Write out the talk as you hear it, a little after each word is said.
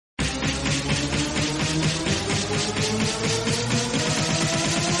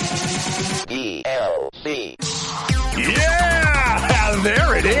Yeah,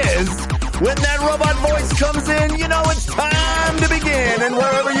 there it is. When that robot voice comes in, you know it's time to begin. And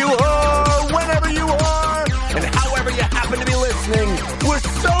wherever you are, whenever you are, and however you happen to be listening, we're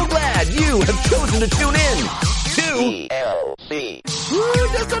so glad you have chosen to tune in to DLC.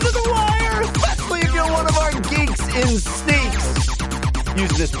 Just under the wire, especially if you're one of our geeks in sneaks.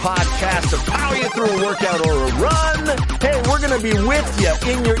 Use this podcast to power you through a workout or a run. Hey, we're going to be with you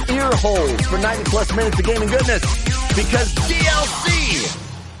in your ear holes for 90 plus minutes of gaming goodness, because DLC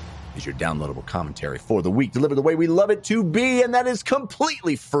is your downloadable commentary for the week, delivered the way we love it to be, and that is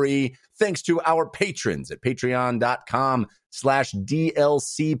completely free thanks to our patrons at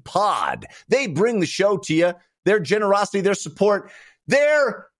patreon.com/DLC pod. They bring the show to you. Their generosity, their support,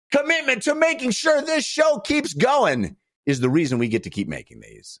 their commitment to making sure this show keeps going is the reason we get to keep making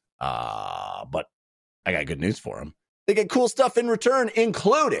these. But I got good news for them. They get cool stuff in return,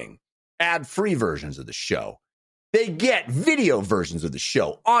 including ad-free versions of the show. They get video versions of the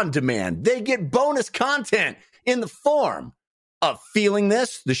show on demand. They get bonus content in the form of Feeling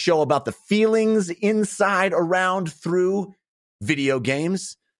This, the show about the feelings inside, around, through video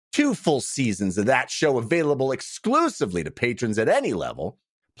games. 2 full seasons of that show available exclusively to patrons at any level.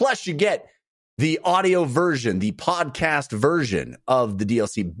 Plus, you get the audio version, the podcast version of the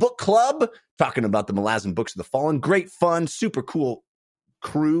DLC Book Club, talking about the Malazan Books of the Fallen. Great fun, super cool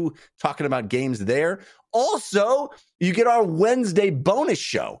crew talking about games there. Also, you get our Wednesday bonus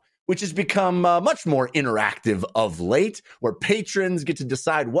show, which has become much more interactive of late, where patrons get to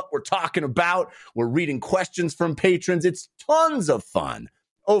decide what we're talking about. We're reading questions from patrons. It's tons of fun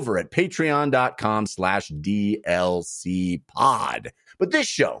over at patreon.com/DLC pod. But this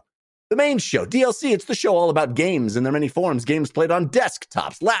show, the main show, DLC, it's the show all about games in their many forms. Games played on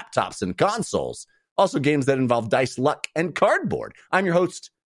desktops, laptops, and consoles. Also games that involve dice, luck, and cardboard. I'm your host,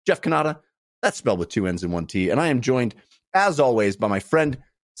 Jeff Cannata. That's spelled with 2 N's and 1 T. And I am joined, as always, by my friend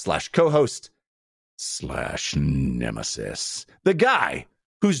 / co-host / nemesis. The guy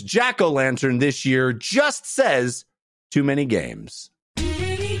whose jack-o'-lantern this year just says too many games.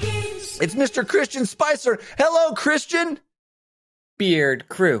 It's Mr. Christian Spicer. Hello, Christian. Beard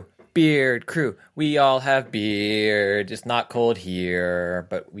crew. We all have beard. It's not cold here,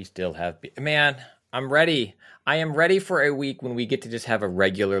 but we still have beard. Man, I'm ready. I am ready for a week when we get to just have a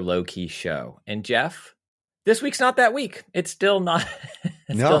regular low-key show. And Jeff, this week's not that week. It's still not.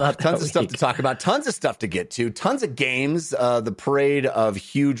 Tons of stuff to talk about. Tons of stuff to get to. Tons of games. The parade of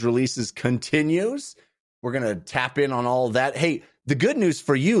huge releases continues. We're going to tap in on all that. Hey, the good news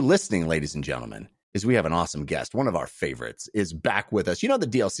for you listening, ladies and gentlemen, is we have an awesome guest. One of our favorites is back with us. You know, the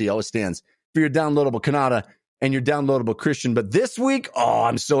DLC always stands for your downloadable Cannata and your downloadable Christian. But this week,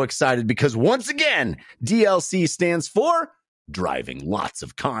 I'm so excited because once again, DLC stands for driving lots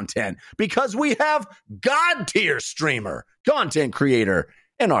of content, because we have God tier streamer, content creator,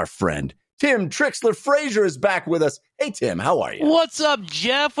 and our friend Tim Trikslyr Frazier is back with us. Hey, Tim, how are you? What's up,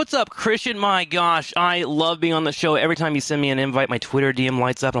 Jeff? What's up, Christian? My gosh, I love being on the show. Every time you send me an invite, my Twitter DM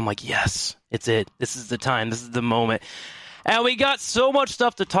lights up. I'm like, yes, it's it. This is the time. This is the moment. And we got so much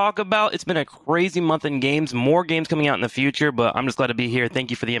stuff to talk about. It's been a crazy month in games. More games coming out in the future, but I'm just glad to be here. Thank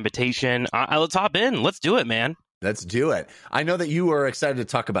you for the invitation. Let's hop in. Let's do it, man. Let's do it. I know that you are excited to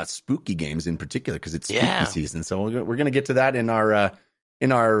talk about spooky games in particular because it's spooky season. So we're going to get to that in our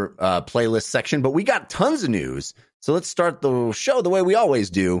playlist section. But we got tons of news. So let's start the show the way we always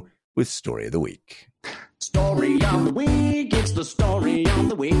do with Story of the Week. Story of the week, it's the story of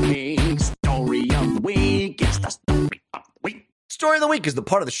the week. Story of the week, it's the story of the week. Story of the Week is the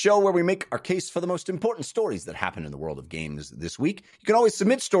part of the show where we make our case for the most important stories that happen in the world of games this week. You can always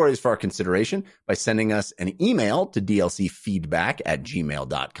submit stories for our consideration by sending us an email to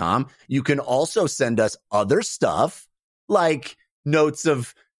dlcfeedback@gmail.com. You can also send us other stuff like notes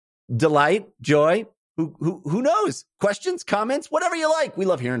of delight, joy, who knows, questions, comments, whatever you like. We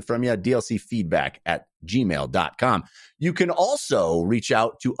love hearing from you. dlcfeedback@gmail.com. You can also reach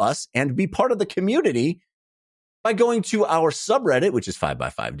out to us and be part of the community by going to our subreddit, which is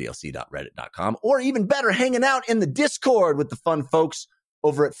 5x5dlc.reddit.com, or even better, hanging out in the Discord with the fun folks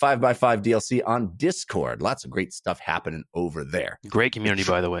over at 5x5DLC on Discord. Lots of great stuff happening over there. Great community,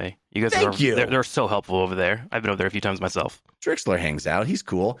 by the way. You guys Thank you. They're so helpful over there. I've been over there a few times myself. Trikslyr hangs out. He's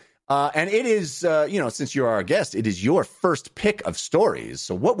cool. And it is, since you're our guest, it is your first pick of stories.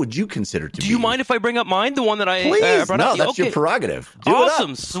 So what would you consider to be? Do you mind if I bring up mine, the one that I Please, brought no, up? that's your prerogative. Do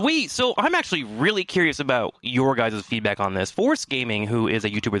Awesome, sweet. So I'm actually really curious about your guys' feedback on this. Force Gaming, who is a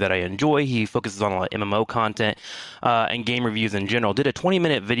YouTuber that I enjoy, he focuses on a lot of MMO content and game reviews in general, did a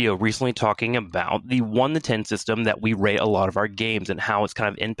 20-minute video recently talking about the 1 to 10 system that we rate a lot of our games and how it's kind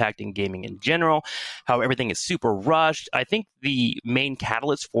of impacting gaming in general, how everything is super rushed. I think the main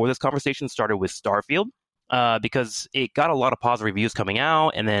catalyst for this conversation started with Starfield. Because it got a lot of positive reviews coming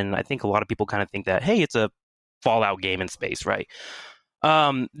out, and then I think a lot of people kind of think that, hey, it's a Fallout game in space, right?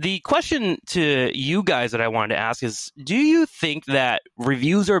 The question to you guys that I wanted to ask is, do you think that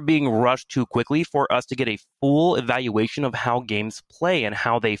reviews are being rushed too quickly for us to get a full evaluation of how games play and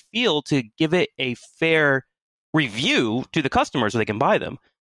how they feel to give it a fair review to the customers so they can buy them?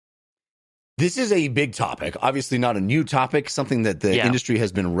 This is a big topic, obviously not a new topic, something that the industry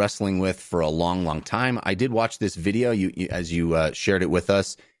has been wrestling with for a long, long time. I did watch this video as you shared it with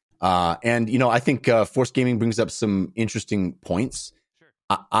us. And, I think Force Gaming brings up some interesting points.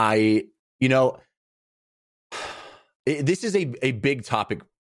 Sure. This is a big topic,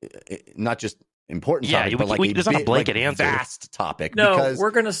 not just important topic, but like a just not a blanket answer. Vast topic. No, because...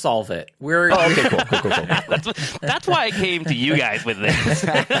 we're going to solve it. Okay, cool. That's why I came to you guys with this.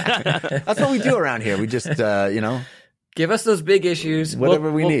 That's what we do around here. We just, give us those big issues. Whatever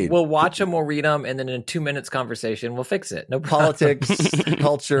we need. We'll watch them, we'll read them, and then in 2 minutes conversation, we'll fix it. No problem. Politics,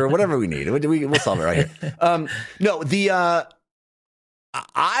 culture, whatever we need. We'll solve it right here.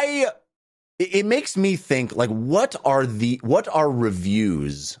 It makes me think, like, what are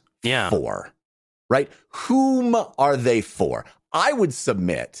reviews for? Right? Whom are they for? I would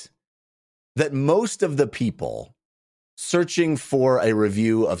submit that most of the people searching for a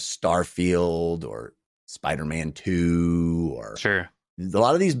review of Starfield or Spider-Man 2 or a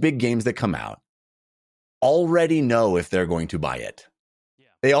lot of these big games that come out already know if they're going to buy it. Yeah.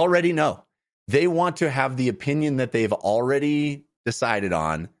 They already know. They want to have the opinion that they've already decided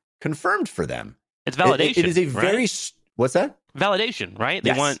on confirmed for them. It's validation. It is a very... What's that? Validation, right?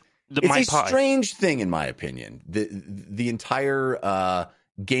 Yes. They want... It's a strange thing, in my opinion. The entire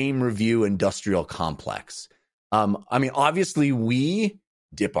game review industrial complex. Obviously, we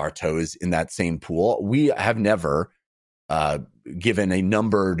dip our toes in that same pool. We have never given a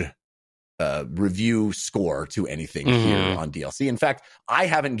numbered review score to anything here on DLC. In fact, I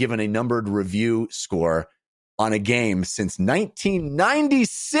haven't given a numbered review score on a game since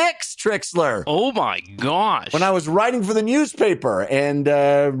 1996, Trikslyr. Oh my gosh. When I was writing for the newspaper and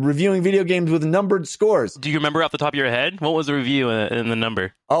reviewing video games with numbered scores. Do you remember off the top of your head? What was the review in the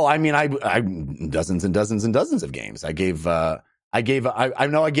number? Oh, I dozens and dozens and dozens of games. I know I gave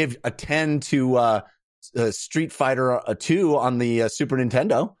a 10 to Street Fighter 2 on the Super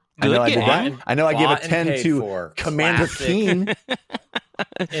Nintendo. I know I gave a 10 to Commander Keen.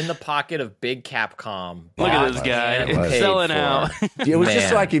 In the pocket of big Capcom. Look at this guy selling out. It was just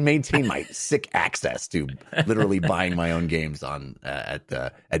so I could maintain my sick access to literally buying my own games on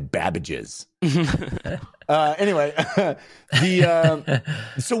at Babbage's. Anyway,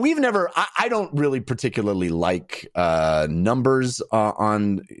 so we've never. I don't really particularly like numbers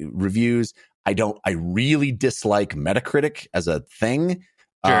on reviews. I really dislike Metacritic as a thing.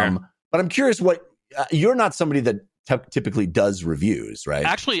 Sure. But I'm curious what you're not somebody that typically does reviews, right?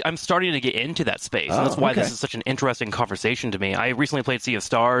 Actually, I'm starting to get into that space, and that's why this is such an interesting conversation to me. I recently played Sea of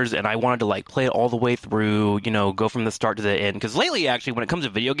Stars, and I wanted to play it all the way through, go from the start to the end. Because lately, actually, when it comes to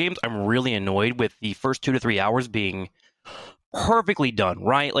video games, I'm really annoyed with the first 2 to 3 hours being perfectly done,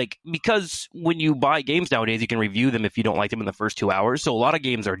 right? Because when you buy games nowadays, you can review them if you don't like them in the first 2 hours. So a lot of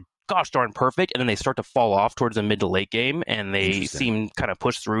games are gosh darn perfect, and then they start to fall off towards the mid to late game, and they seem kind of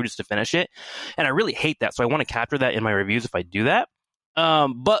pushed through just to finish it. And I really hate that, so I want to capture that in my reviews if I do that.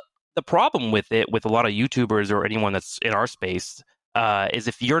 But the problem with it, with a lot of YouTubers or anyone that's in our space, is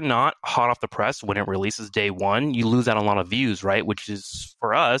if you're not hot off the press when it releases day one, you lose out on a lot of views, right? Which is,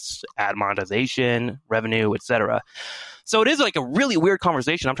 for us, ad monetization, revenue, etc. So it is a really weird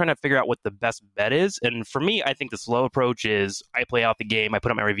conversation. I'm trying to figure out what the best bet is. And for me, I think the slow approach is I play out the game, I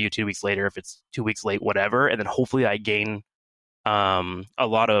put up my review 2 weeks later, if it's 2 weeks late, whatever. And then hopefully I gain a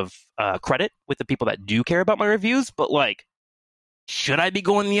lot of credit with the people that do care about my reviews. But should I be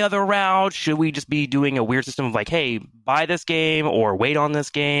going the other route? Should we just be doing a weird system of hey, buy this game or wait on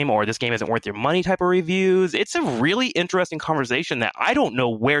this game or this game isn't worth your money type of reviews? It's a really interesting conversation that I don't know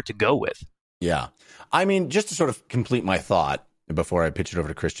where to go with. Yeah. Just to sort of complete my thought before I pitch it over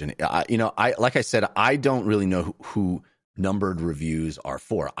to Christian, like I said, I don't really know who numbered reviews are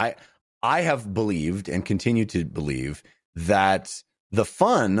for. I have believed and continue to believe that the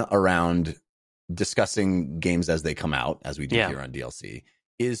fun around discussing games as they come out, as we do here on DLC,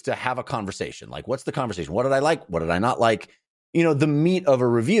 is to have a conversation. Like, what's the conversation? What did I like? What did I not like? You know, the meat of a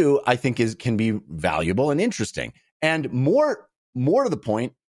review, I think, can be valuable and interesting. And more to the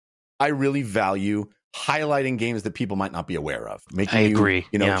point, I really value highlighting games that people might not be aware of. I agree.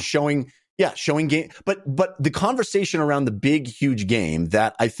 Showing game. But the conversation around the big, huge game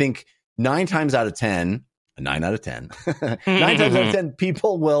that I think 9 times out of 10,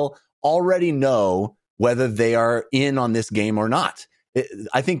 people will already know whether they are in on this game or not.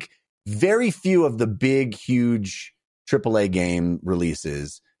 I think very few of the big, huge AAA game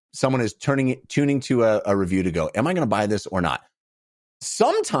releases, someone is tuning to a review to go, am I going to buy this or not?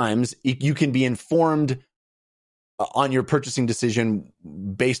 Sometimes you can be informed on your purchasing decision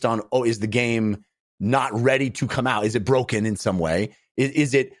based on, is the game not ready to come out? Is it broken in some way?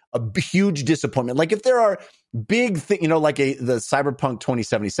 Is it a huge disappointment? Like if there are big things, like the Cyberpunk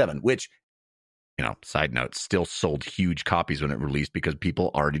 2077, which, side note, still sold huge copies when it released because people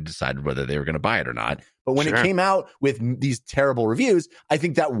already decided whether they were going to buy it or not. But when it came out with these terrible reviews, I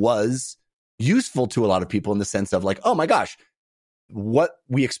think that was useful to a lot of people in the sense of like, oh my gosh, what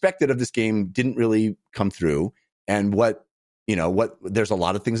we expected of this game didn't really come through. And there's a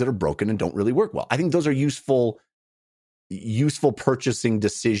lot of things that are broken and don't really work well. I think those are useful purchasing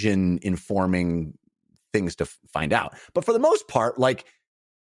decision informing things to find out. But for the most part, like,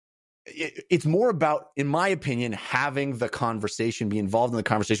 it's more about, in my opinion, having the conversation, be involved in the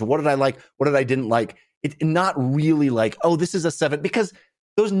conversation. What did I like? What did I didn't like? It's not really like, this is a 7, because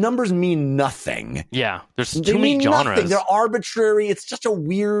those numbers mean nothing. Yeah, there's too many genres. Nothing. They're arbitrary. It's just a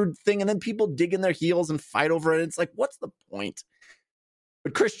weird thing. And then people dig in their heels and fight over it. It's like, what's the point?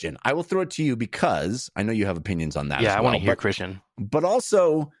 But Christian, I will throw it to you because I know you have opinions on that. Yeah, as I well, want to hear Christian. But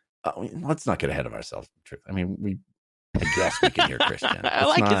also, let's not get ahead of ourselves. I mean, I guess we can hear Christian. I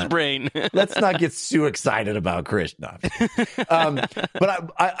like his brain. Let's not get too excited about Christian.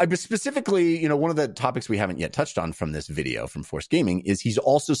 But I specifically, one of the topics we haven't yet touched on from this video from Force Gaming is he's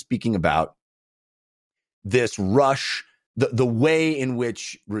also speaking about this rush, the way in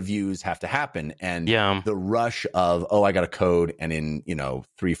which reviews have to happen, and the rush of, I got a code, and in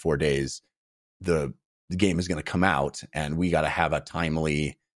 3-4 days, the game is going to come out, and we got to have a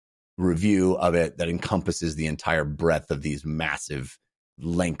timely review of it that encompasses the entire breadth of these massive,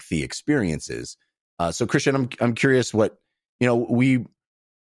 lengthy experiences. So Christian, I'm curious what, we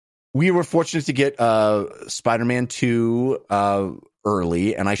were fortunate to get Spider-Man 2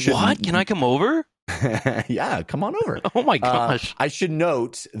 early, and I should. What? Can I come over? Yeah, come on over. Oh my gosh. I should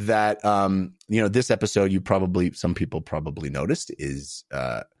note that this episode some people probably noticed is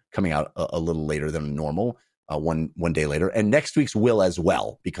coming out a little later than normal. One day later, and next week's will as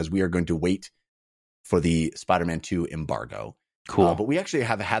well, because we are going to wait for the Spider-Man 2 embargo. Cool. But we actually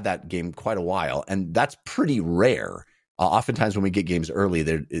have had that game quite a while, and that's pretty rare. Oftentimes when we get games early,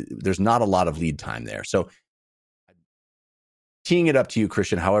 there's not a lot of lead time there. So teeing it up to you,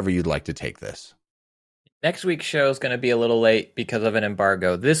 Christian, however you'd like to take this. Next week's show is going to be a little late because of an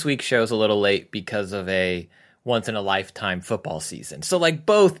embargo. This week's show is a little late because of a once-in-a-lifetime football season. So, like,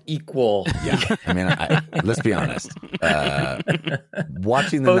 both equal. Yeah. I mean, let's be honest.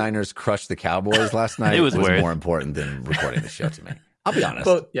 Watching the Niners crush the Cowboys last night was more important than recording the show to me. I'll be honest.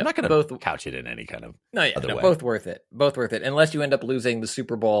 I'm not going to couch it in any kind of other way. Both worth it. Both worth it. Unless you end up losing the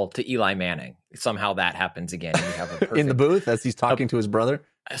Super Bowl to Eli Manning. Somehow that happens again. And you have a perfect, in the booth as he's talking to his brother?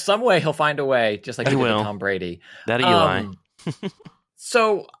 Some way he'll find a way, just like he did with Tom Brady. That Eli.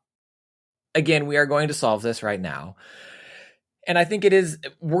 So, again, we are going to solve this right now. And I think it is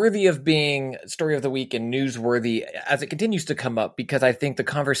worthy of being story of the week and newsworthy as it continues to come up, because I think the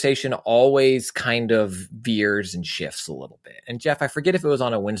conversation always kind of veers and shifts a little bit. And Jeff, I forget if it was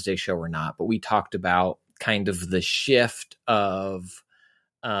on a Wednesday show or not, but we talked about kind of the shift of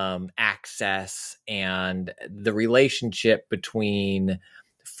access and the relationship between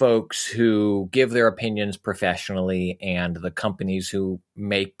folks who give their opinions professionally and the companies who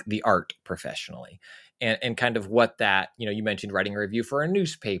make the art professionally. And kind of what that, you mentioned writing a review for a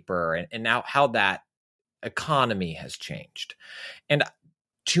newspaper and now how that economy has changed. And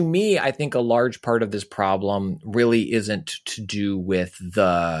to me, I think a large part of this problem really isn't to do with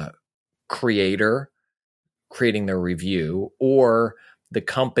the creator creating the review or the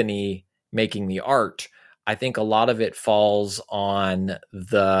company making the art. I think a lot of it falls on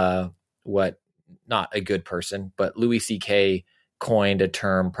not a good person, but Louis C.K. coined a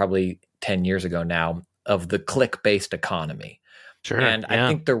term probably 10 years ago now of the click-based economy. Sure. And I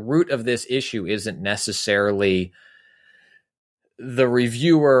think the root of this issue isn't necessarily the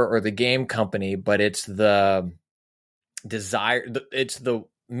reviewer or the game company, but it's the desire. It's the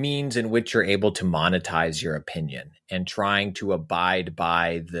means in which you're able to monetize your opinion, and trying to abide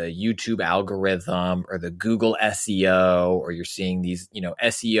by the YouTube algorithm or the Google SEO, or you're seeing these,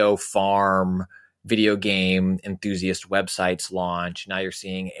 SEO farm video game enthusiast websites launch. Now you're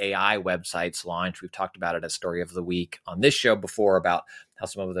seeing AI websites launch. We've talked about it as Story of the Week on this show before, about how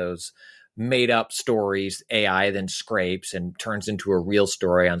some of those made up stories AI then scrapes and turns into a real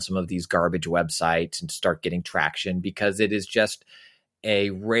story on some of these garbage websites and start getting traction, because it is just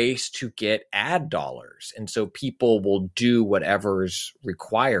a race to get ad dollars. And so people will do whatever's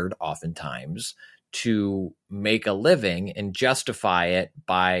required oftentimes to make a living and justify it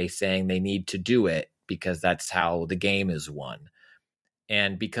by saying they need to do it because that's how the game is won.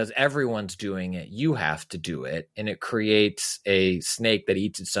 And because everyone's doing it, you have to do it. And it creates a snake that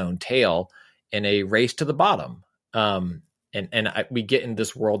eats its own tail in a race to the bottom. We get in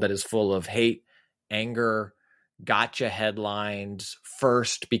this world that is full of hate, anger, gotcha headlines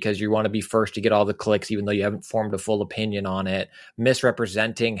first because you want to be first to get all the clicks, even though you haven't formed a full opinion on it,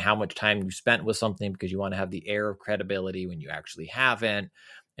 misrepresenting how much time you spent with something because you want to have the air of credibility when you actually haven't,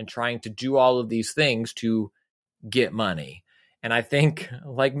 and trying to do all of these things to get money. And I think,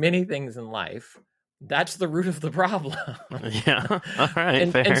 like many things in life, that's the root of the problem. Yeah. All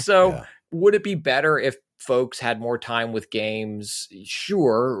right. And so would it be better if folks had more time with games?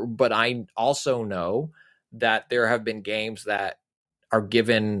 Sure. But I also know that there have been games that are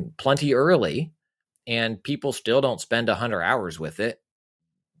given plenty early and people still don't spend 100 hours with it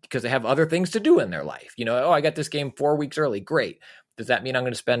because they have other things to do in their life. I got this game 4 weeks early. Great. Does that mean I'm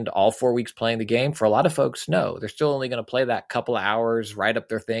going to spend all 4 weeks playing the game? For a lot of folks, no. They're still only going to play that couple of hours, write up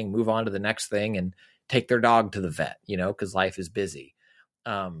their thing, move on to the next thing, and take their dog to the vet, because life is busy.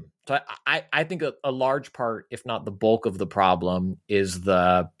 So I think a large part, if not the bulk of the problem, is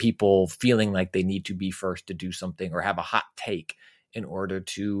the people feeling like they need to be first to do something or have a hot take in order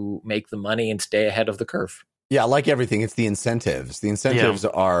to make the money and stay ahead of the curve. Yeah, like everything, it's the incentives. The incentives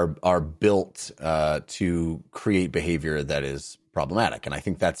are built to create behavior that is problematic, and I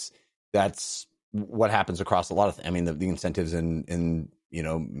think that's what happens across a lot of things. I mean, the incentives in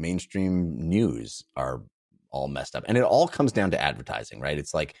mainstream news are all messed up, and it all comes down to advertising, right?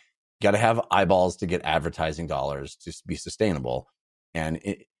 It's like you got to have eyeballs to get advertising dollars to be sustainable, and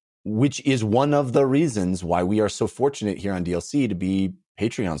which is one of the reasons why we are so fortunate here on DLC to be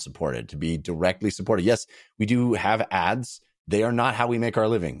Patreon supported, to be directly supported. Yes, we do have ads. They are not how we make our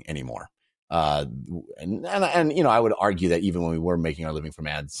living anymore. And I would argue that even when we were making our living from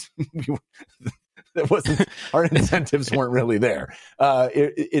ads, our incentives weren't really there.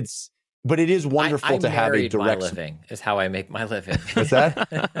 But it is wonderful to have a direct. My living is how I make my living. What's that?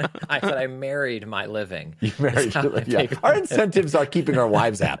 I said I married my living. You married. Yeah. Our incentives are keeping our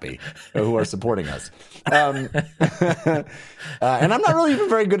wives happy, who are supporting us. And I'm not really even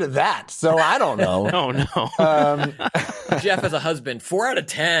very good at that, so I don't know. Oh no. Jeff as a husband, 4 out of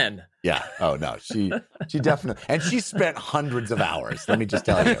 10. Yeah. Oh no. She definitely, and she spent hundreds of hours. Let me just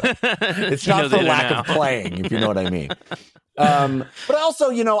tell you, it's not for lack of playing, if you know what I mean. But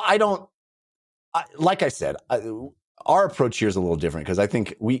also, like I said, our approach here is a little different because I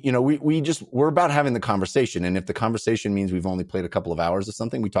think we're about having the conversation, and if the conversation means we've only played a couple of hours of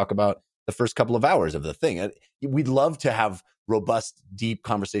something, we talk about the first couple of hours of the thing. We'd love to have robust, deep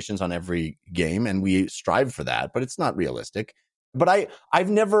conversations on every game, and we strive for that, but it's not realistic. But I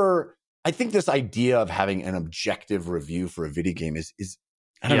think this idea of having an objective review for a video game is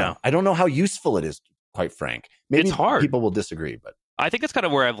I don't know. I don't know how useful it is, quite frank. Maybe it's hard. People will disagree, but I think that's kind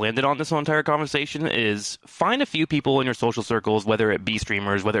of where I've landed on this whole entire conversation is find a few people in your social circles, whether it be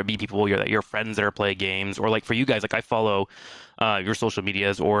streamers, whether it be people your friends that are playing games, or like for you guys, like I follow your social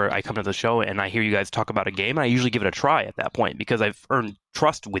medias, or I come to the show and I hear you guys talk about a game, and I usually give it a try at that point because I've earned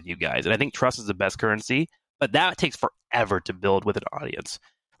trust with you guys, and I think trust is the best currency, but that takes forever to build with an audience.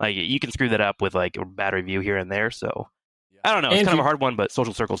 Like you can screw that up with like a bad review here and there, so I don't know. It's kind of a hard one, but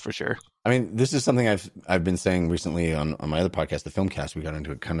social circles for sure. I mean, this is something I've been saying recently on my other podcast, the Filmcast. We got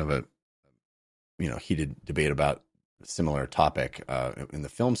into a kind of a heated debate about a similar topic in the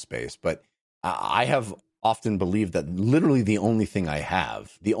film space. But I have often believed that literally the only thing I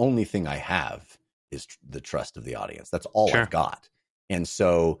have is the trust of the audience. That's all I've got, and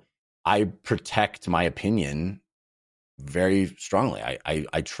so I protect my opinion very strongly.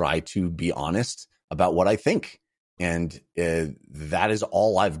 I try to be honest about what I think. And that is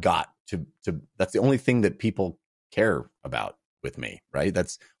all I've got to. That's the only thing that people care about with me, right?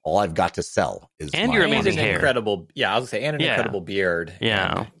 That's all I've got to sell. And your amazing hair, incredible. Yeah, I was gonna say, and an incredible beard.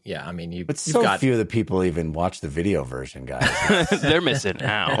 Yeah, yeah. I mean, but so got... few of the people even watch the video version, guys. They're missing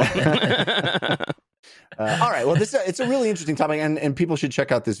out. All right. Well, it's a really interesting topic, and people should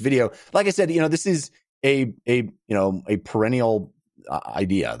check out this video. Like I said, this is a perennial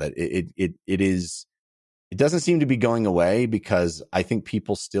idea that it doesn't seem to be going away, because I think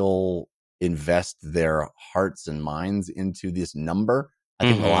people still invest their hearts and minds into this number. I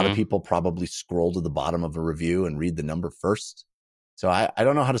think a lot of people probably scroll to the bottom of a review and read the number first. So I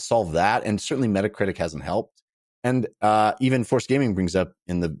don't know how to solve that. And certainly Metacritic hasn't helped. And even Force Gaming brings up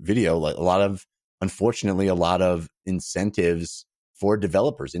in the video, like unfortunately, a lot of incentives for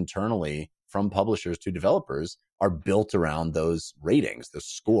developers internally, from publishers to developers, are built around those ratings, the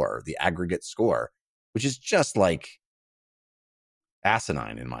score, the aggregate score, which is just like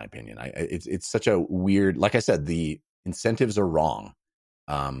asinine in my opinion. It's such a weird, like I said, the incentives are wrong.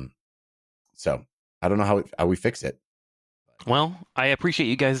 So I don't know how we fix it. Well, I appreciate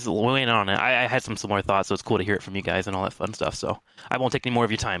you guys weighing in on it. I had some similar thoughts, so it's cool to hear it from you guys and all that fun stuff. So I won't take any more of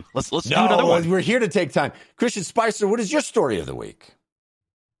your time. Let's do another one. We're here to take time. Christian Spicer, what is your story of the week?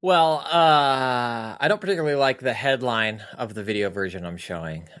 Well, I don't particularly like the headline of the video version I'm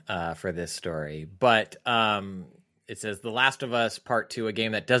showing for this story, but it says The Last of Us Part 2, a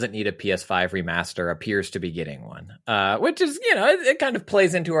game that doesn't need a PS5 remaster, appears to be getting one, which is, it kind of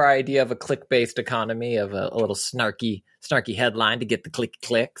plays into our idea of a click-based economy, of a little snarky headline to get the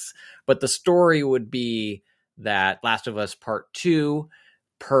clicks. But the story would be that Last of Us Part 2,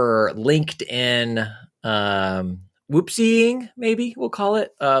 per LinkedIn whoopsieing, maybe we'll call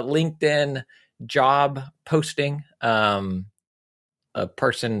it, LinkedIn job posting, a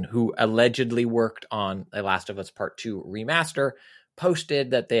person who allegedly worked on a Last of Us Part 2 remaster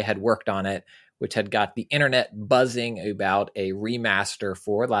posted that they had worked on it, which had got the internet buzzing about a remaster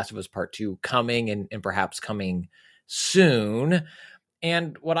for Last of Us Part 2 coming and perhaps coming soon.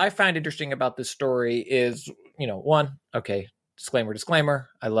 And what I find interesting about this story is, one, okay, disclaimer,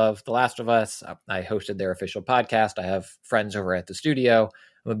 I love The Last of Us. I hosted their official podcast. I have friends over at the studio.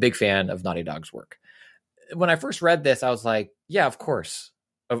 I'm a big fan of Naughty Dog's work. When I first read this, I was like, yeah, of course.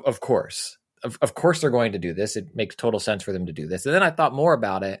 Of course they're going to do this. It makes total sense for them to do this. And then I thought more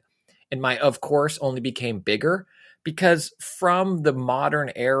about it, and my of course only became bigger, because from the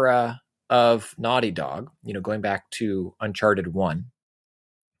modern era of Naughty Dog, going back to Uncharted 1,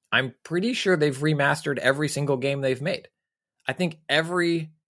 I'm pretty sure they've remastered every single game they've made. I think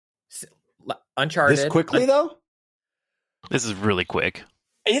every Uncharted. This quickly, though? This is really quick.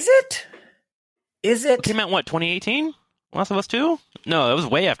 Is it? It came out, 2018? Last of Us 2? No, it was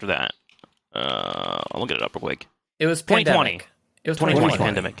way after that. I'll look it up real quick. It was 2020. Pandemic. It was 2020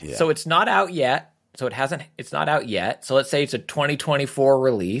 pandemic. Yeah. So it's not out yet. It's not out yet. So let's say it's a 2024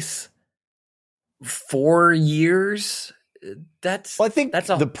 release. 4 years. That's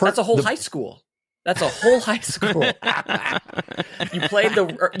a whole high school. That's a whole high school. You played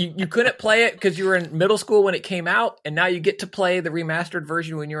you couldn't play it because you were in middle school when it came out, and now you get to play the remastered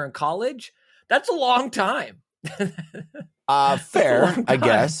version when you're in college. That's a long time. Fair, I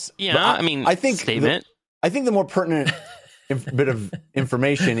guess. Yeah, I think statement. I think the more pertinent bit of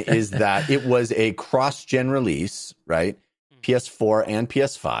information is that it was a cross-gen release, right? PS4 and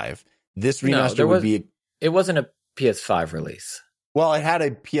PS5. This remaster It wasn't a PS5 release. Well, it had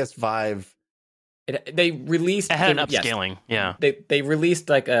a PS5. They released. It had an upscaling. Yes, yeah, they released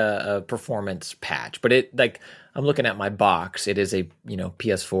like a performance patch, but I'm looking at my box. It is a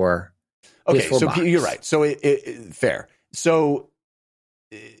PS4. Okay, PS4 so box. You're right. So it fair. So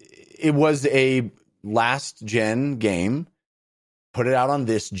it was a last gen game. Put it out on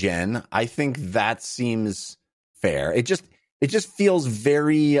this gen. I think that seems fair. It just feels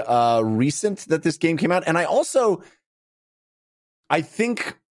very recent that this game came out, and I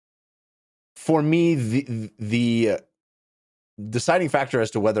think for me the deciding factor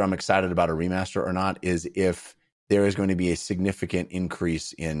as to whether I'm excited about a remaster or not is if there is going to be a significant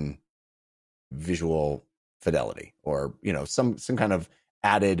increase in visual fidelity or some kind of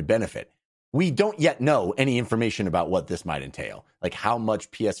added benefit. We don't yet know any information about what this might entail, like how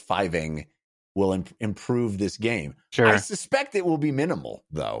much PS5ing will improve this game. Sure. I suspect it will be minimal,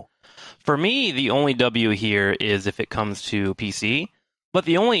 though. For me, the only W here is if it comes to PC. But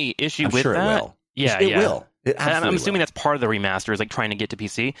the only issue with sure that, it will. It will. I'm assuming that's part of the remaster, is like trying to get to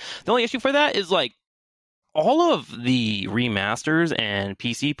PC. The only issue for that is like all of the remasters and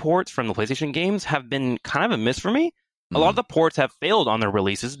PC ports from the PlayStation games have been kind of a miss for me. A lot of the ports have failed on their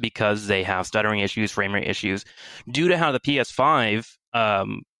releases because they have stuttering issues, frame rate issues, due to how the PS5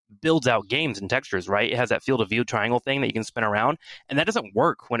 builds out games and textures, right? It has that field of view triangle thing that you can spin around, and that doesn't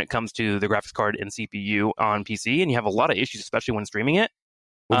work when it comes to the graphics card and CPU on PC, and you have a lot of issues, especially when streaming it.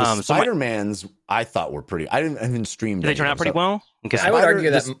 Well, the Spider-Mans I thought were pretty. I haven't streamed. Did they turn out pretty well? I would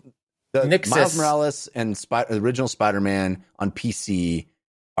argue that The Nixus. Miles Morales and the original Spider-Man on PC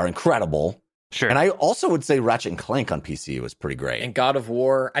are incredible. Sure. And I also would say Ratchet and Clank on PC was pretty great. And God of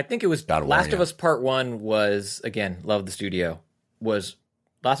War. I think it was God of Last War, of Us Part 1 was, again, love the studio, was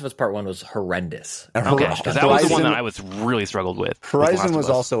Last of Us Part 1 was horrendous. Okay, because that was the one that I was really struggled with. Horizon was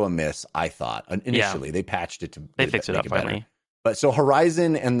also a miss, I thought. Initially, they patched it to they fixed it up finally. Better. But so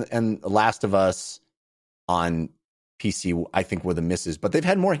Horizon and Last of Us on PC, I think, were the misses. But they've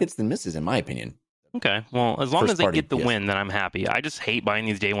had more hits than misses, in my opinion. Okay, well, as long as they get the PS. win, then I'm happy. I just hate buying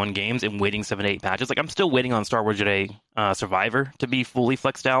these day one games and waiting 7 to 8 patches. Like, I'm still waiting on Star Wars Jedi Survivor to be fully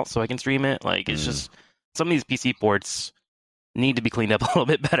flexed out so I can stream it. Like, it's just some of these PC ports need to be cleaned up a little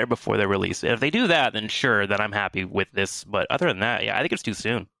bit better before they're released. If they do that, then sure, then I'm happy with this. But other than that, yeah, I think it's too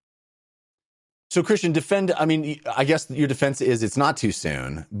soon. So Christian, I guess your defense is it's not too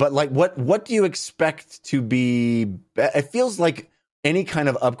soon. But like, what do you expect to be? It feels like any kind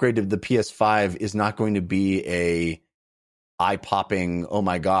of upgrade to the PS5 is not going to be a eye-popping, oh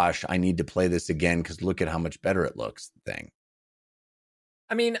my gosh, I need to play this again because look at how much better it looks thing.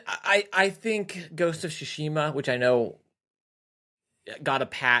 I mean, I think Ghost of Tsushima, which I know got a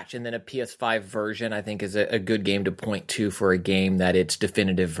patch and then a PS5 version, I think is a good game to point to for a game that its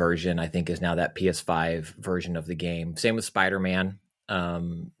definitive version, I think, is now that PS5 version of the game. Same with Spider-Man,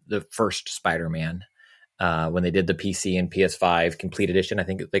 the first Spider-Man, when they did the PC and PS5 Complete Edition, I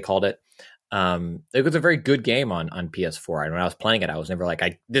think they called it. It was a very good game on PS4. And when I was playing it, I was never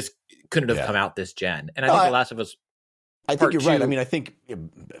like, this couldn't have come out this gen. And I think The Last of Us I think you're right. I mean, I think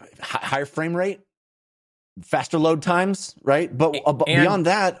higher frame rate, faster load times, right? But beyond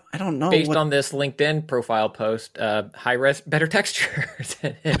that, I don't know. Based on this LinkedIn profile post, high res, better textures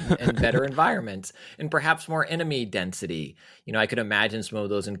and better environments, and perhaps more enemy density. You know, I could imagine some of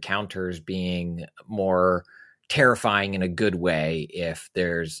those encounters being more terrifying in a good way if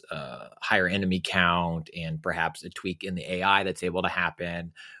there's a higher enemy count and perhaps a tweak in the AI that's able to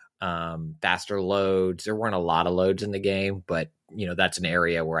happen. Faster loads. There weren't a lot of loads in the game, but you know, that's an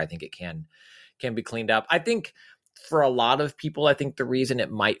area where I think it can be cleaned up. I think for a lot of people, I think the reason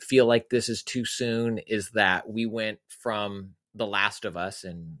it might feel like this is too soon is that we went from The Last of Us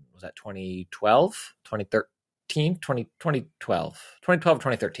in, was that 2012, 2013,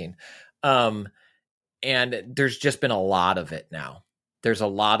 2013. And there's just been a lot of it now. There's a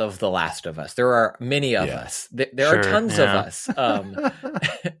lot of The Last of Us. There are many of us. There are tons of us. And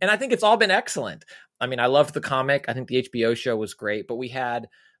I think it's all been excellent. I mean, I loved the comic. I think the HBO show was great, but we had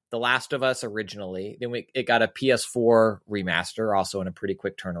The Last of Us originally. Then it got a PS4 remaster, also in a pretty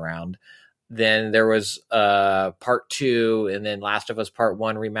quick turnaround. Then there was part 2, and then Last of Us Part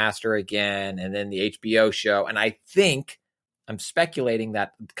 1 remaster again, and then the HBO show. And I think, I'm speculating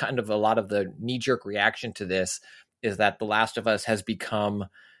that kind of a lot of the knee-jerk reaction to this is that The Last of Us has become,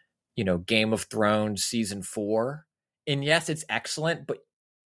 you know, Game of Thrones season 4. And yes, it's excellent, but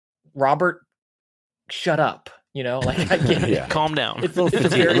Robert, shut up. You know, like, I get it. Calm down. It's a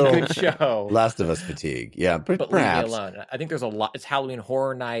very good show. Last of Us fatigue. Yeah, but perhaps. Leave me alone. I think there's a lot. It's Halloween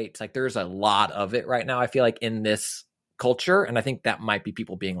Horror Nights. Like, there's a lot of it right now, I feel like, in this culture. And I think that might be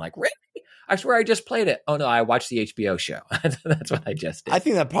people being like, really? I swear I just played it. Oh, no, I watched the HBO show. That's what I just did. I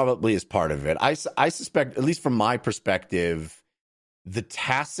think that probably is part of it. I suspect, at least from my perspective, the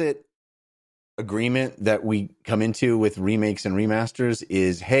tacit agreement that we come into with remakes and remasters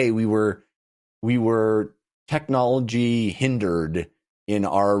is, hey, we were technology hindered in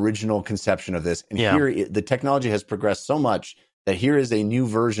our original conception of this. And here, the technology has progressed so much that here is a new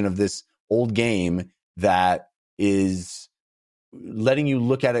version of this old game that is letting you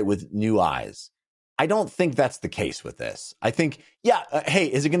look at it with new eyes. I don't think that's the case with this. I think, hey,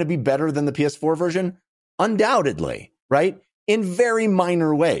 is it going to be better than the PS4 version? Undoubtedly, right? In very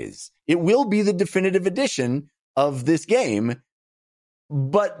minor ways. It will be the definitive edition of this game,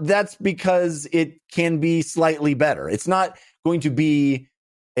 but that's because it can be slightly better. It's not going to be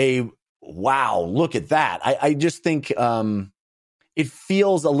a, wow, look at that. I just think it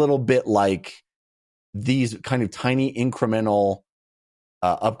feels a little bit like these kind of tiny incremental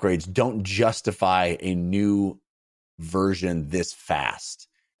upgrades don't justify a new version this fast,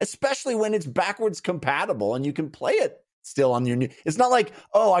 especially when it's backwards compatible and you can play it still on your new. It's not like,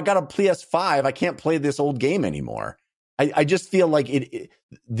 oh, I got a PS5, I can't play this old game anymore. I just feel like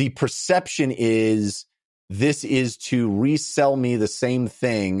the perception is this is to resell me the same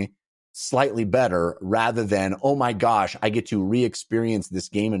thing slightly better rather than, oh my gosh, I get to re-experience this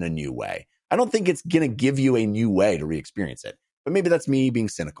game in a new way. I don't think it's going to give you a new way to re-experience it. But maybe that's me being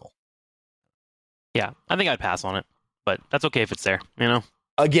cynical. Yeah, I think I'd pass on it. But that's okay if it's there, you know?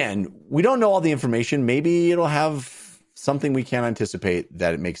 Again, we don't know all the information. Maybe it'll have something we can't anticipate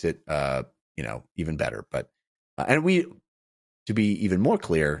that it makes it, even better. But to be even more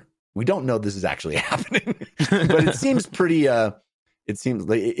clear, we don't know this is actually happening, but it seems pretty. It seems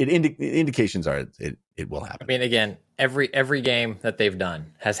like indications are it will happen. I mean, again, every game that they've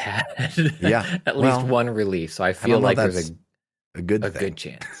done has had at least one release, so I feel like there's a good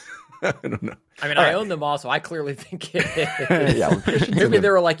chance. I don't know. I mean, I own them all, so I clearly think it is. Yeah, maybe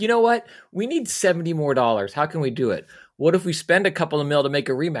they were like, you know what? We need $70 more. How can we do it? What if we spend a couple of mil to make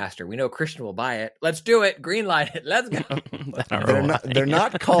a remaster? We know Christian will buy it. Let's do it. Greenlight it. Let's go. They're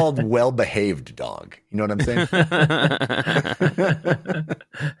not called well-behaved dog. You know what I'm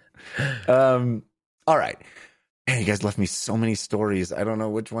saying? All right. Man, you guys left me so many stories. I don't know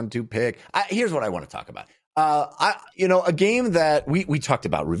which one to pick. Here's what I want to talk about. A game that we talked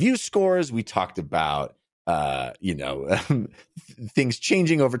about review scores. We talked about, things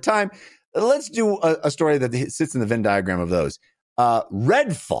changing over time. Let's do a story that sits in the Venn diagram of those.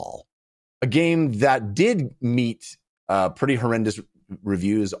 Redfall, a game that did meet pretty horrendous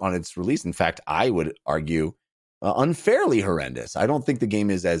reviews on its release. In fact, I would argue unfairly horrendous. I don't think the game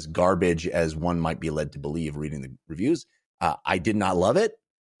is as garbage as one might be led to believe reading the reviews. I did not love it.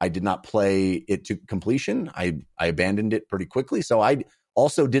 I did not play it to completion. I abandoned it pretty quickly. So I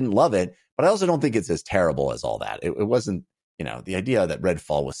also didn't love it, but I also don't think it's as terrible as all that. It wasn't, the idea that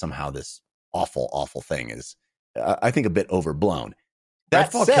Redfall was somehow this awful, awful thing is, I think, a bit overblown.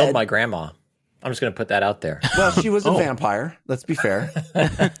 That Redfall killed my grandma. I'm just going to put that out there. Well, she was a vampire. Let's be fair.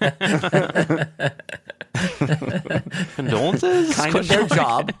 Condolences? Kind of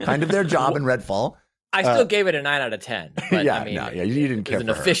their job in Redfall. I still gave it a 9 out of 10. But, you didn't care. It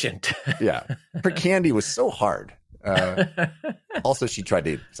was inefficient. Yeah, her candy was so hard. Also, she tried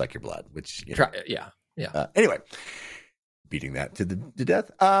to suck your blood, which anyway, beating that to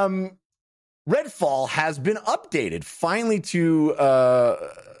death. Redfall has been updated finally to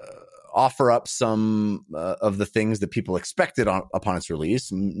offer up some of the things that people expected upon its release,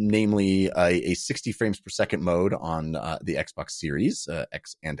 namely a 60 frames per second mode on the Xbox Series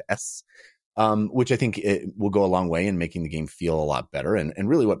X and S. Which I think it will go a long way in making the game feel a lot better and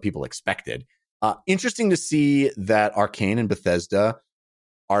really what people expected. Interesting to see that Arcane and Bethesda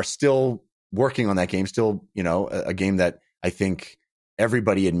are still working on that game. Still, a game that I think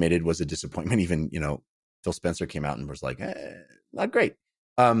everybody admitted was a disappointment. Even, Phil Spencer came out and was like, not great.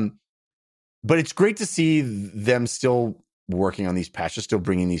 But it's great to see them still working on these patches, still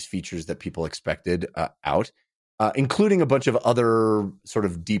bringing these features that people expected out. Including a bunch of other sort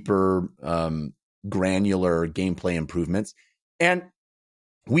of deeper, granular gameplay improvements. And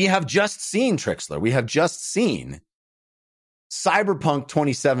we have just seen Trikslyr. We have just seen Cyberpunk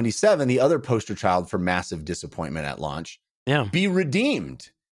 2077, the other poster child for massive disappointment at launch, be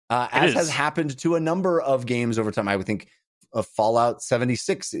redeemed, as has happened to a number of games over time. I would think Fallout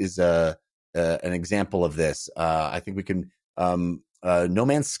 76 is an example of this. I think we can... No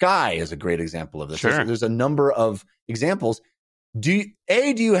Man's Sky is a great example of this. Sure. There's a number of examples. Do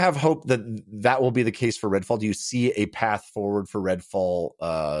you have hope that will be the case for Redfall? Do you see a path forward for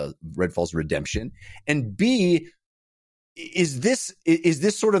Redfall's redemption? And B, is this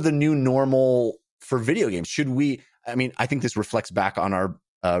sort of the new normal for video games? Should we? I mean, I think this reflects back on our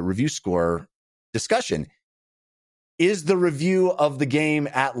review score discussion. Is the review of the game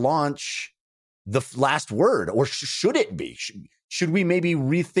at launch the last word, or should it be? Should we maybe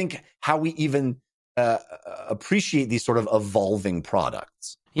rethink how we even appreciate these sort of evolving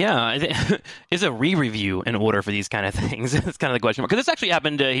products? Yeah, is a re-review in order for these kind of things? It's kind of the question mark. Because this actually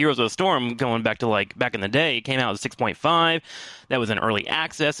happened to Heroes of the Storm going back to back in the day. It came out as 6.5. That was in early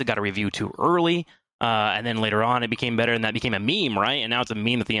access. It got a review too early. And then later on it became better, and that became a meme, right? And now it's a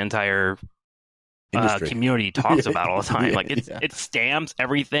meme that the entire community talks about all the time. It stamps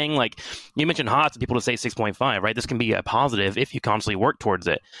everything. Like you mentioned HOTS, people to say 6.5, right? This can be a positive if you constantly work towards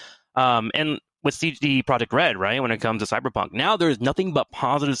it. And with CD Projekt Red, right, when it comes to Cyberpunk, now there's nothing but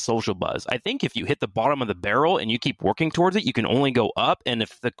positive social buzz. I think if you hit the bottom of the barrel and you keep working towards it, you can only go up. And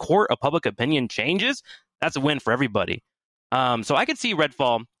if the court of public opinion changes, that's a win for everybody. So I could see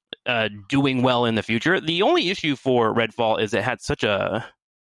Redfall doing well in the future. The only issue for Redfall is it had such a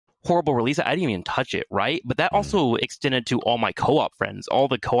horrible release. I didn't even touch it, right? But that also extended to all my co-op friends. All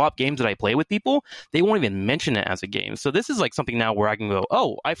the co-op games that I play with people, they won't even mention it as a game. So this is something now where I can go,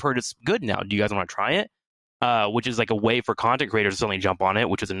 oh, I've heard it's good now. Do you guys want to try it? Which is a way for content creators to suddenly jump on it,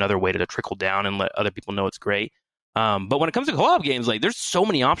 which is another way to trickle down and let other people know it's great. But when it comes to co-op games, there's so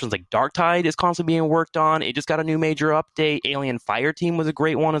many options. Darktide is constantly being worked on. It just got a new major update. Alien Fireteam was a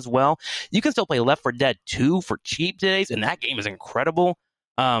great one as well. You can still play Left 4 Dead 2 for cheap days, and that game is incredible.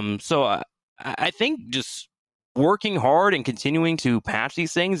 So I think just working hard and continuing to patch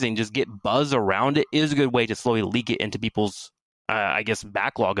these things and just get buzz around it is a good way to slowly leak it into people's, I guess,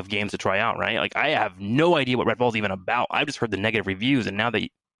 backlog of games to try out, right? Like, I have no idea what Redfall is even about. I've just heard the negative reviews, and now that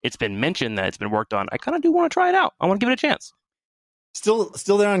it's been mentioned that it's been worked on, I kind of do want to try it out. I want to give it a chance.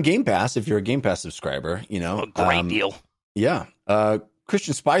 Still there on Game Pass if you're a Game Pass subscriber, you know. A great deal. Yeah.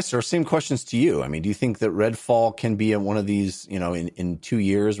 Christian Spicer, same questions to you. I mean, do you think that Redfall can be one of these, you know, in 2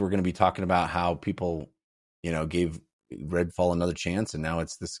 years, we're going to be talking about how people, you know, gave Redfall another chance, and now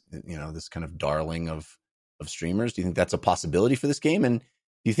it's this, you know, this kind of darling of streamers? Do you think that's a possibility for this game? And do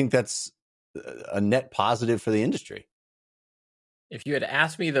you think that's a net positive for the industry? If you had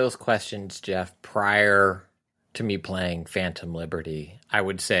asked me those questions, Jeff, prior to me playing Phantom Liberty, I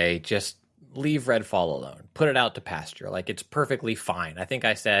would say just leave Redfall alone. Put it out to pasture. Like, it's perfectly fine. I think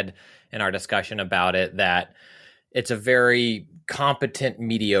I said in our discussion about it that it's a very competent,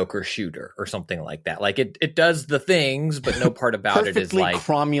 mediocre shooter or something like that. Like, it does the things, but no part about it is like...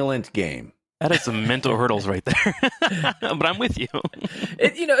 Perfectly cromulent game. That is some mental hurdles right there. But I'm with you.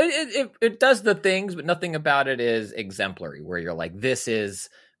 It does the things, but nothing about it is exemplary, where you're like, this is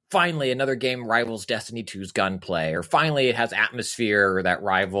finally another game rivals Destiny 2's gunplay, or finally it has atmosphere that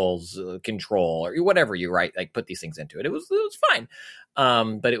rivals Control, or whatever you put these things into it. It was fine,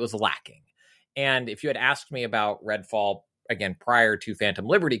 but it was lacking. And if you had asked me about Redfall again prior to Phantom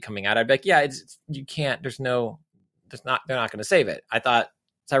Liberty coming out, I'd be like, yeah, you can't. They're not going to save it. I thought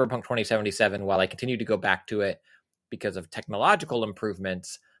Cyberpunk 2077, while I continued to go back to it because of technological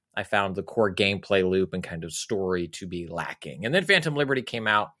improvements, I found the core gameplay loop and kind of story to be lacking. And then Phantom Liberty came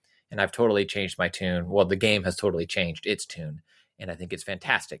out, and I've totally changed my tune. Well, the game has totally changed its tune, and I think it's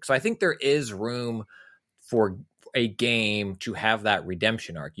fantastic. So I think there is room for a game to have that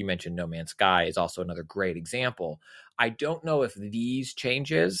redemption arc. You mentioned No Man's Sky is also another great example. I don't know if these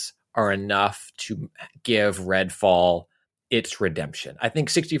changes are enough to give Redfall its redemption. I think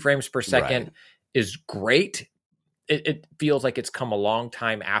 60 frames per second is great. It feels like it's come a long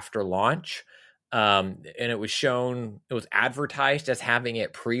time after launch. And it was advertised as having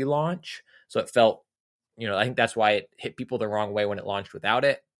it pre-launch. So it felt, I think that's why it hit people the wrong way when it launched without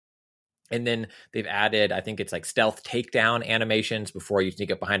it. And then they've added, I think it's like stealth takedown animations before you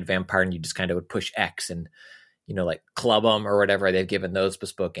sneak up behind a vampire and you just kind of would push X and, like club them or whatever. They've given those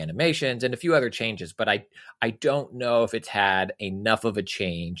bespoke animations and a few other changes, but I don't know if it's had enough of a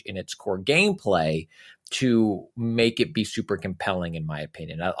change in its core gameplay to make it be super compelling, in my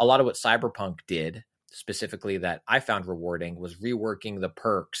opinion. A lot of what Cyberpunk did, specifically that I found rewarding, was reworking the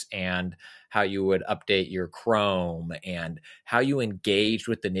perks and how you would update your Chrome and how you engaged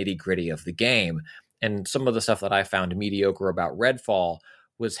with the nitty-gritty of the game. And some of the stuff that I found mediocre about Redfall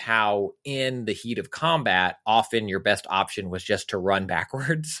was how in the heat of combat, often your best option was just to run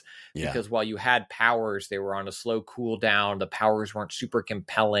backwards. Yeah. Because while you had powers, they were on a slow cooldown. The powers weren't super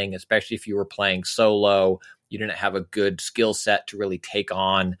compelling, especially if you were playing solo. You didn't have a good skill set to really take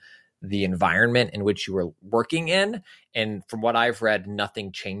on the environment in which you were working in. And from what I've read,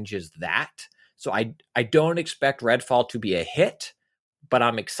 nothing changes that. So I don't expect Redfall to be a hit, but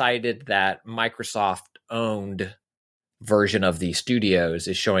I'm excited that Microsoft-owned version of the studios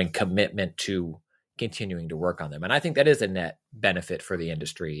is showing commitment to continuing to work on them. And I think that is a net benefit for the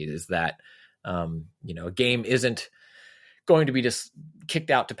industry, is that, a game isn't going to be just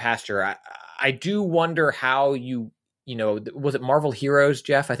kicked out to pasture. I do wonder how was it Marvel Heroes,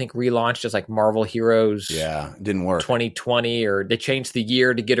 Jeff? I think relaunched as like Marvel Heroes. Yeah, didn't work. 2020, or they changed the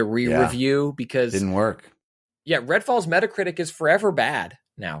year to get a re-review because didn't work. Yeah, Redfall's Metacritic is forever bad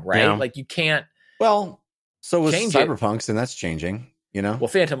now, right? Yeah. Like you can't. Well, so was Cyberpunk's, and that's changing. Well,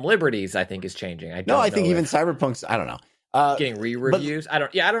 Phantom Liberties, I think, is changing. I think even Cyberpunk's, I don't know. Getting re-reviews. I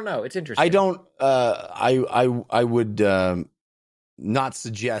don't know. It's interesting. I don't. I would not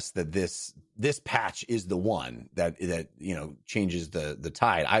suggest that this patch is the one that changes the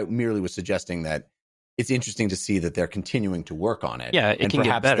tide. I merely was suggesting that it's interesting to see that they're continuing to work on it. Yeah, it and can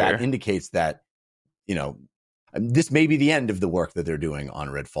perhaps get better. That indicates that this may be the end of the work that they're doing on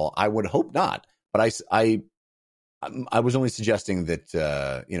Redfall. I would hope not, but I was only suggesting that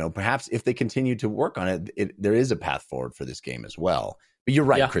perhaps if they continue to work on it, there is a path forward for this game as well. But you're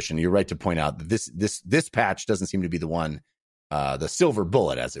right, Christian. You're right to point out that this patch doesn't seem to be the one, the silver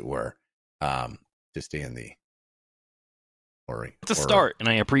bullet, as it were, to stay in the story. It's a start, and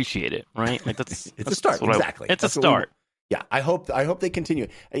I appreciate it. Right? Like that's a start. Exactly. It's a start. I hope they continue.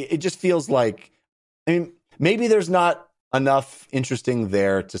 It just feels like, maybe there's not enough interesting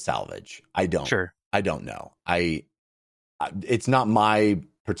there to salvage. I don't know. It's not my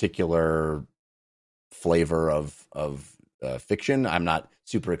particular flavor of fiction. I'm not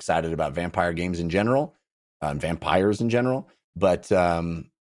super excited about vampire games in general. and vampires in general. But I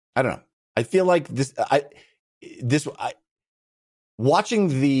don't know. I feel like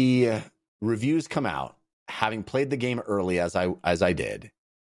watching the reviews come out, having played the game early as I did,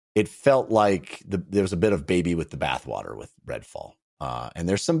 it felt like there was a bit of baby with the bathwater with Redfall, and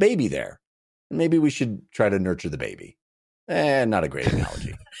there's some baby there. Maybe we should try to nurture the baby. Not a great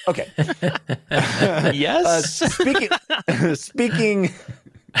analogy. Okay. Yes. Speaking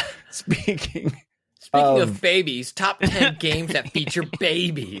of babies, top 10 games that feature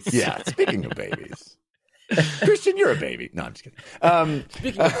babies. Yeah, speaking of babies. Christian, you're a baby. No, I'm just kidding.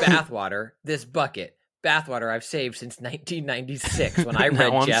 Speaking of bathwater, this bucket, bathwater I've saved since 1996 when I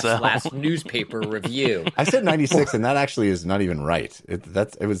read Jeff's last newspaper review. I said 96, and that actually is not even right.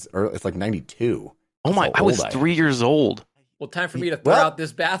 It's like 92. Oh my! I was 3 years old. Well, time for me to throw out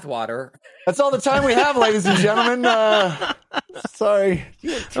this bathwater. That's all the time we have, ladies and gentlemen. Sorry.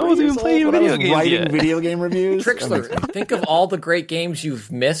 I wasn't even playing video games writing video game reviews. Trikslyr, think of all the great games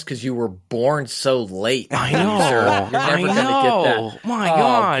you've missed because you were born so late. I know. You're never going to get that. My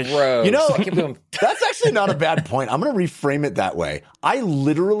gosh. Gross. You know, that's actually not a bad point. I'm going to reframe it that way. I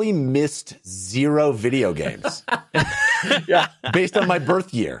literally missed 0 video games. Yeah. Based on my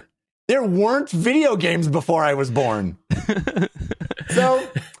birth year. There weren't video games before I was born. So,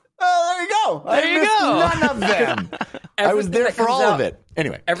 there you go. There you go. None of them. I was there for all of it.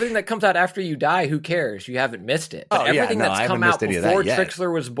 Anyway. Everything that comes out after you die, who cares? You haven't missed it. But everything that's come out before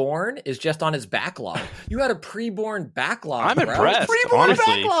Trikslyr was born is just on his backlog. You had a pre-born backlog. I'm impressed. Pre-born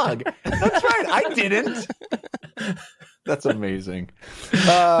backlog. That's right. I didn't. That's amazing.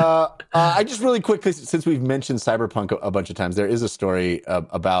 I just really quickly, since we've mentioned Cyberpunk a bunch of times, there is a story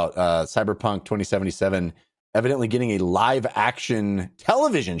about Cyberpunk 2077 evidently getting a live action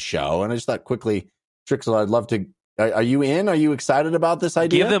television show. And I just thought quickly, Trikslyr, I'd love to. Are you in? Are you excited about this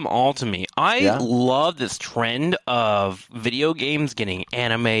idea? Give them all to me. I love this trend of video games getting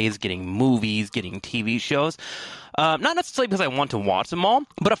animes, getting movies, getting TV shows. Not necessarily because I want to watch them all,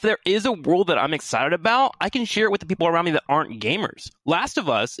 but if there is a world that I'm excited about, I can share it with the people around me that aren't gamers. Last of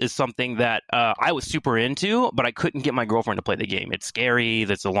Us is something that I was super into, but I couldn't get my girlfriend to play the game. It's scary.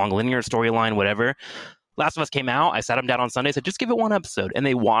 There's a long linear storyline, whatever. Last of Us came out. I sat them down on Sunday, said, just give it one episode. And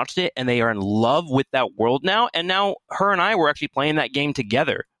they watched it, and they are in love with that world now. And now her and I were actually playing that game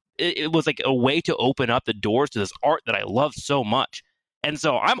together. It was like a way to open up the doors to this art that I love so much. And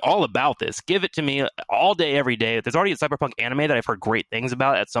so I'm all about this. Give it to me all day, every day. There's already a Cyberpunk anime that I've heard great things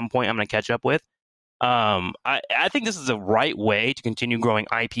about. At some point, I'm going to catch up with. I think this is the right way to continue growing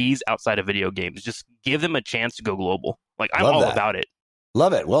IPs outside of video games. Just give them a chance to go global. Like, I'm all about it.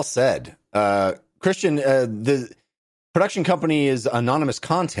 Love it. Well said. Christian, the production company is Anonymous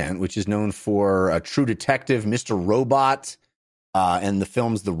Content, which is known for True Detective, Mr. Robot, and the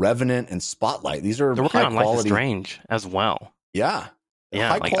films The Revenant and Spotlight. These are they're working on high quality. Life is Strange as well. Yeah,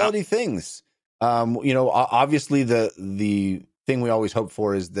 high quality things. You know, obviously the thing we always hope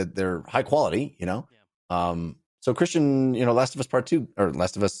for is that they're high quality. You know, so Christian, you know, Last of Us Part 2 or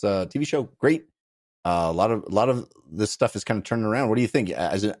Last of Us TV show, great. A lot of this stuff is kind of turning around. What do you think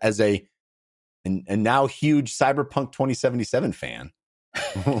as a now huge Cyberpunk 2077 fan?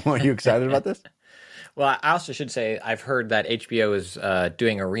 Are you excited about this? Well, I also should say I've heard that HBO is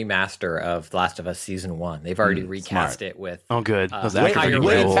doing a remaster of The Last of Us Season 1. They've already recast it with... Oh, good. Way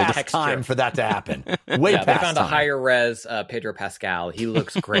past time for that to happen. Way past they found time. a higher res Pedro Pascal. He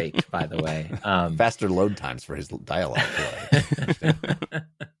looks great, by the way. Faster load times for his dialogue.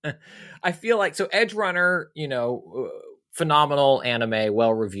 I feel like... So Edge Runner, you know, phenomenal anime,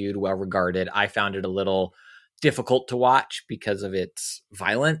 well-reviewed, well-regarded. I found it a little difficult to watch because of its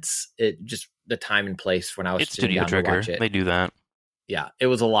violence. It just... the time and place when I was sitting down to watch it. They do that. Yeah, it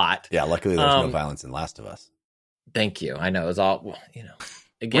was a lot. Yeah, luckily there was no violence in Last of Us. Thank you. I know it was all, you know,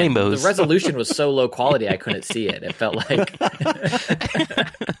 again, Rainbows. The resolution was so low quality I couldn't see it. It felt like I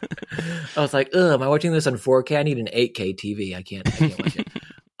was like, ugh, am I watching this on 4K? I need an 8K TV. I can't watch it.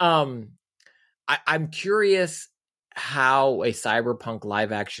 I'm curious how a Cyberpunk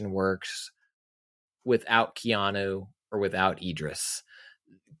live action works without Keanu or without Idris.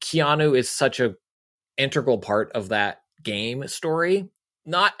 Keanu is such a integral part of that game story,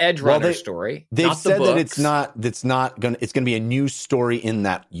 not Edge Runner's story. They've said that it's going to be a new story in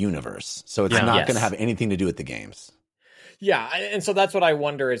that universe. So it's not going to have anything to do with the games. Yeah. And so that's what I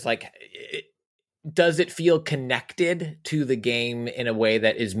wonder is like, does it feel connected to the game in a way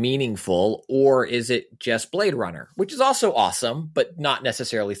that is meaningful, or is it just Blade Runner, which is also awesome, but not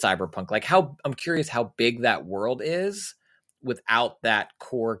necessarily Cyberpunk? Like I'm curious how big that world is without that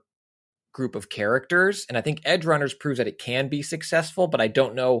core group of characters. And I think Edge Runners proves that it can be successful, but I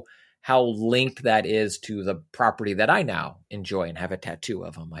don't know how linked that is to the property that I now enjoy and have a tattoo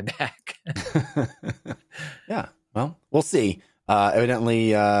of on my back. Yeah, well, we'll see.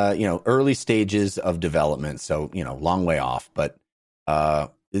 Evidently, early stages of development, so long way off. But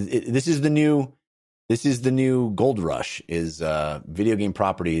this is the new gold rush: is video game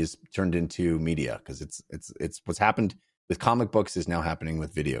properties turned into media, because it's what's happened with comic books is now happening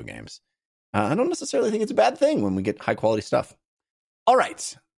with video games. I don't necessarily think it's a bad thing when we get high quality stuff. All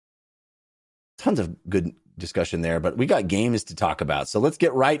right. Tons of good discussion there, but we got games to talk about. So let's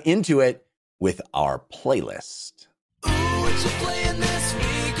get right into it with our playlist. Ooh, what you playing this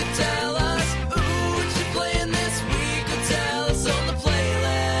week? Tell us. Ooh, what you playing this week? Tell us on the playlist.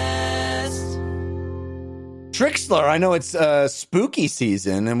 Trikslyr, I know it's spooky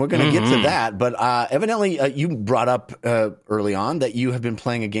season, and we're going to get to that, but evidently you brought up early on that you have been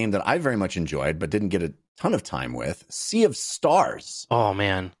playing a game that I very much enjoyed, but didn't get a ton of time with, Sea of Stars. Oh,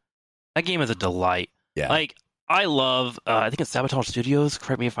 man. That game is a delight. Yeah. Like, I love, I think it's Sabotage Studios,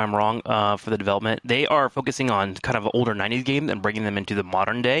 correct me if I'm wrong, for the development. They are focusing on kind of older 90s games and bringing them into the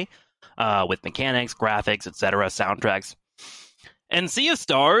modern day with mechanics, graphics, etc., soundtracks. And Sea of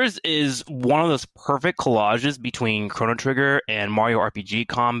Stars is one of those perfect collages between Chrono Trigger and Mario RPG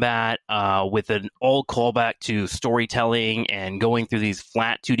combat with an old callback to storytelling and going through these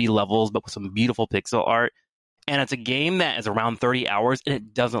flat 2D levels, but with some beautiful pixel art. And it's a game that is around 30 hours, and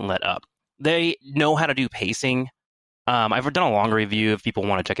it doesn't let up. They know how to do pacing. I've done a longer review. If people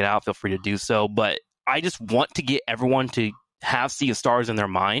want to check it out, feel free to do so. But I just want to get everyone to have Sea of Stars in their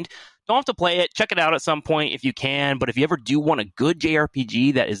mind. Don't have to play it. Check it out at some point if you can. But if you ever do want a good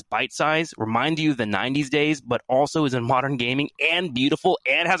JRPG that is bite-sized, remind you of the 90s days, but also is in modern gaming and beautiful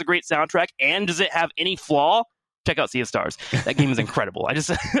and has a great soundtrack, and does it have any flaw? Check out Sea of Stars. That game is incredible.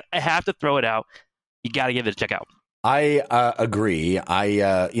 I have to throw it out. You got to give it a check out. I agree.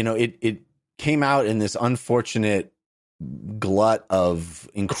 It came out in this unfortunate glut of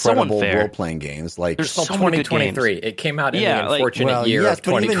incredible role-playing games. Like, there's so 2023. It came out in the unfortunate year yes, of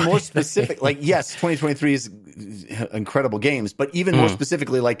but 2023. even more specific, 2023 is incredible games, but even more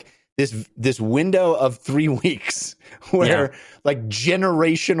specifically, like this window of 3 weeks where like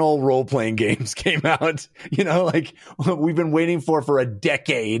generational role-playing games came out, we've been waiting for a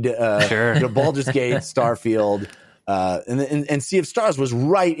decade. Sure. Baldur's Gate, Starfield, and Sea of Stars was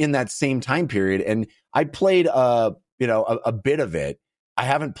right in that same time period. And I played a bit of it. I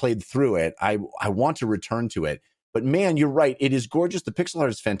haven't played through it. I want to return to it, but man, you're right. It is gorgeous. The pixel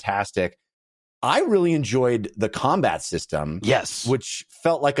art is fantastic. I really enjoyed the combat system. Yes. Which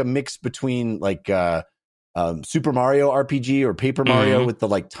felt like a mix between like Super Mario RPG or Paper Mario with the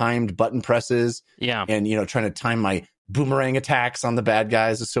like timed button presses. Yeah. And, trying to time my boomerang attacks on the bad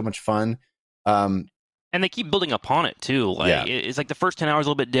guys is so much fun. And they keep building upon it too. Like it's like the first 10 hours a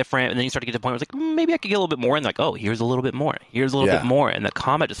little bit different, and then you start to get to the point where it's like, maybe I could get a little bit more, and like, oh, here's a little bit more. Here's a little bit more. And the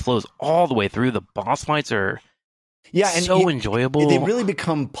combat just flows all the way through. The boss fights are and so enjoyable. They really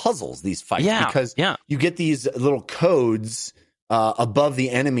become puzzles, these fights, because you get these little codes above the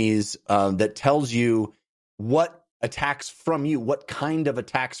enemies that tells you what attacks from you, what kind of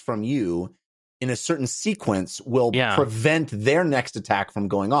attacks from you in a certain sequence will prevent their next attack from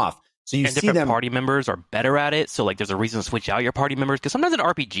going off. So you see them. Party members are better at it. So like, there's a reason to switch out your party members, because sometimes in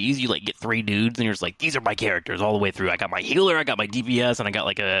RPGs you like get 3 dudes and you're just like, these are my characters all the way through. I got my healer, I got my DPS, and I got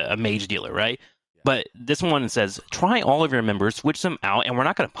like a mage dealer, right? But this one says, try all of your members, switch them out, and we're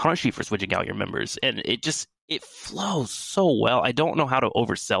not going to punish you for switching out your members. And it flows so well. I don't know how to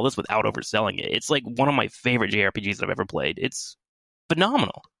oversell this without overselling it. It's like one of my favorite JRPGs that I've ever played. It's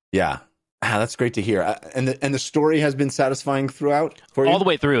phenomenal. Yeah. That's great to hear. And the story has been satisfying throughout for you? All the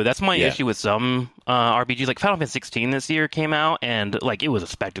way through. That's my issue with some RPGs. Like Final Fantasy 16 this year came out, and like it was a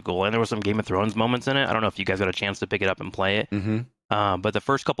spectacle, and there were some Game of Thrones moments in it. I don't know if you guys got a chance to pick it up and play it. Mm-hmm. But the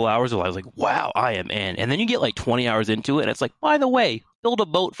first couple hours, I was like, wow, I am in. And then you get like 20 hours into it, and it's like, by the way, build a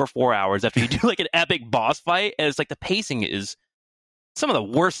boat for 4 hours after you do like an epic boss fight. And it's like the pacing is some of the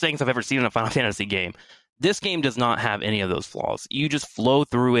worst things I've ever seen in a Final Fantasy game. This game does not have any of those flaws. You just flow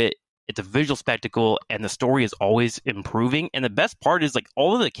through it. It's a visual spectacle, and the story is always improving. And the best part is like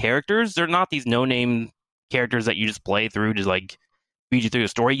all of the characters, they're not these no-name characters that you just play through to like feed you through the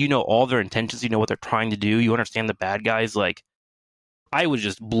story. You know all their intentions. You know what they're trying to do. You understand the bad guys. Like, I was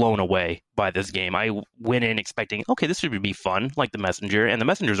just blown away by this game. I went in expecting, okay, this should be fun, like The Messenger. And The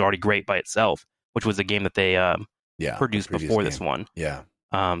Messenger is already great by itself, which was a game that they produced before this one. Yeah.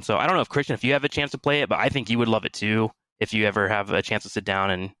 So I don't know if, Christian, if you have a chance to play it, but I think you would love it too. If you ever have a chance to sit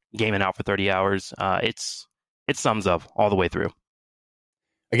down and game it out for 30 hours, it sums up all the way through.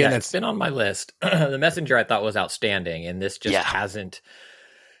 Again, it's been on my list. The Messenger I thought was outstanding, and this just hasn't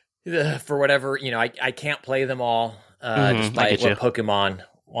For whatever, I can't play them all, I despite get you. what Pokemon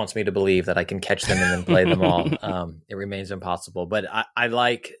wants me to believe that I can catch them and then play them all. It remains impossible. But I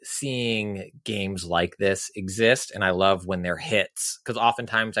like seeing games like this exist, and I love when they're hits, because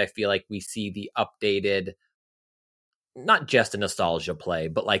oftentimes I feel like we see the updated, not just a nostalgia play,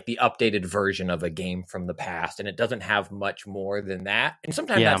 but like the updated version of a game from the past, and it doesn't have much more than that. And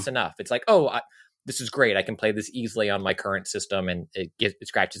sometimes Yeah. that's enough. It's like, this is great. I can play this easily on my current system, and it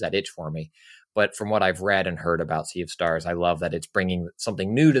scratches that itch for me. But from what I've read and heard about Sea of Stars, I love that it's bringing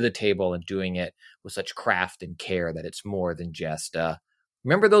something new to the table and doing it with such craft and care that it's more than just,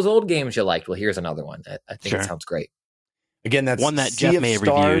 remember those old games you liked? Well, here's another one. I think Sure. it sounds great. Again, that's One that Sea Jeff of may have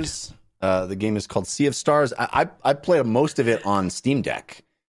reviewed. Stars. The game is called Sea of Stars. I played most of it on Steam Deck.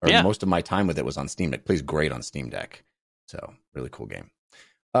 Yeah. Most of my time with it was on Steam Deck. It plays great on Steam Deck. So, really cool game.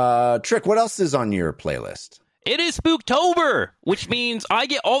 Trick, what else is on your playlist? It is Spooktober, which means I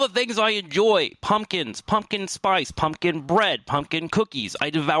get all the things I enjoy. Pumpkins, pumpkin spice, pumpkin bread, pumpkin cookies. I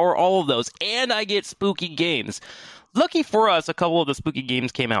devour all of those, and I get spooky games. Lucky for us, a couple of the spooky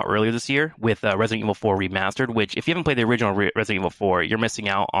games came out earlier this year with Resident Evil 4 Remastered, which, if you haven't played the original Resident Evil 4, you're missing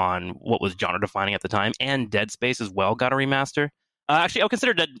out on what was genre-defining at the time, and Dead Space as well got a remaster. Actually, I would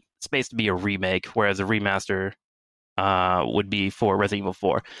consider Dead Space to be a remake, whereas a remaster would be for Resident Evil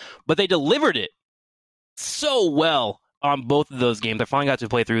 4. But they delivered it so well on both of those games. I finally got to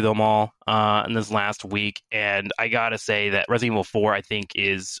play through them all in this last week, and I gotta say that Resident Evil 4, I think,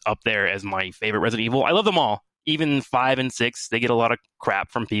 is up there as my favorite Resident Evil. I love them all. Even 5 and 6, they get a lot of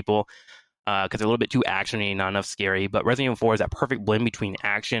crap from people because they're a little bit too actiony, not enough scary. But Resident Evil 4 is that perfect blend between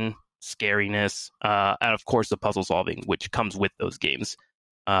action, scariness, and of course the puzzle solving, which comes with those games.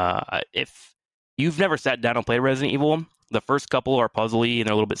 If you've never sat down and played Resident Evil, the first couple are puzzly and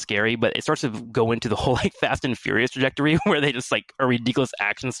they're a little bit scary, but it starts to go into the whole like Fast and Furious trajectory where they just like are ridiculous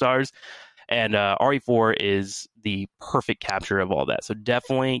action stars. And RE4 is the perfect capture of all that. So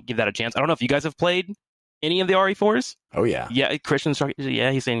definitely give that a chance. I don't know if you guys have played any of the RE4s. Oh, yeah. Yeah, Christian,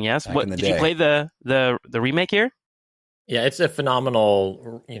 yeah, he's saying yes. Back What in the did you day. play the remake here? Yeah, it's a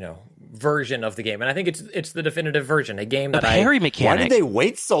phenomenal, version of the game, and I think it's the definitive version. A game The that parry Why mechanic. did they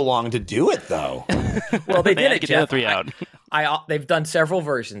wait so long to do it, though? well, they They did had to it, get the other Jeff. 3 out. They've done several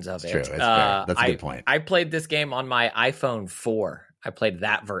versions of It's it. true. It's fair. That's a good point. I played this game on my iPhone 4. I played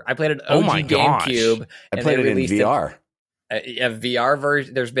that version. I played an OG Oh my gosh. GameCube. I and played they it in released VR. A VR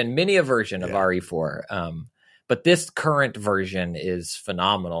version. There's been many a version of Yeah. RE4, but this current version is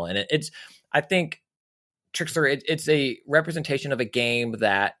phenomenal, and it's. I think Trikslyr. It's a representation of a game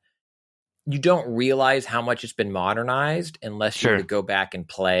that you don't realize how much it's been modernized unless you were Sure. to go back and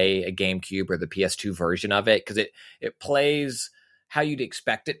play a GameCube or the PS2 version of it, because it plays how you'd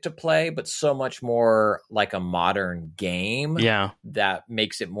expect it to play, but so much more like a modern game Yeah. that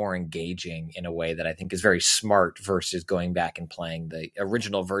makes it more engaging in a way that I think is very smart versus going back and playing the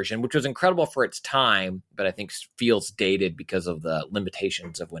original version, which was incredible for its time, but I think feels dated because of the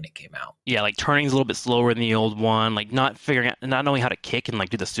limitations of when it came out. Yeah, like turning's a little bit slower than the old one. Like not knowing how to kick and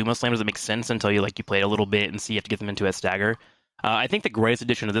like do the sumo slam doesn't make sense until you play it a little bit and see you have to get them into a stagger. I think the greatest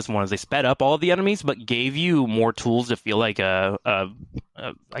addition to this one is they sped up all of the enemies, but gave you more tools to feel like I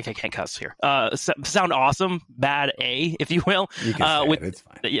can't cuss here. Sound awesome, bad A, if you will. You can say with it. It's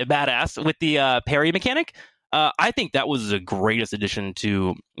fine. yeah, badass with the parry mechanic. I think that was the greatest addition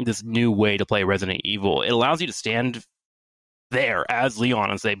to this new way to play Resident Evil. It allows you to stand there as Leon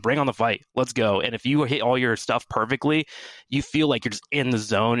and say, bring on the fight, let's go. And if you hit all your stuff perfectly, you feel like you're just in the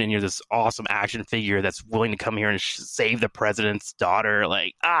zone and you're this awesome action figure that's willing to come here and save the president's daughter.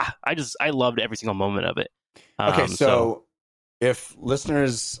 I loved every single moment of it. Okay, so if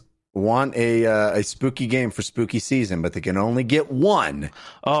listeners want a spooky game for spooky season, but they can only get one,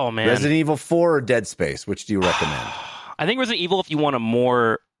 oh man, Resident Evil 4 or Dead Space, which do you recommend? I think Resident Evil, if you want a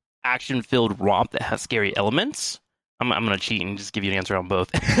more action-filled romp that has scary elements, I'm going to cheat and just give you an answer on both.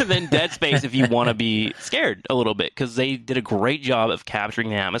 Then Dead Space if you want to be scared a little bit, because they did a great job of capturing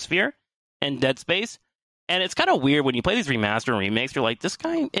the atmosphere in Dead Space. And it's kind of weird when you play these remaster and remakes, you're like, this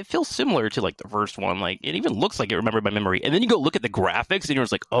guy, it feels similar to like the first one. Like it even looks like it remembered by memory. And then you go look at the graphics and you're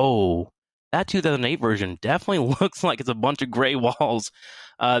just like, oh, that 2008 version definitely looks like it's a bunch of gray walls.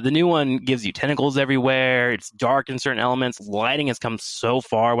 The new one gives you tentacles everywhere. It's dark in certain elements. Lighting has come so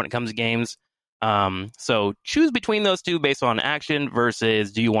far when it comes to games. So choose between those two based on action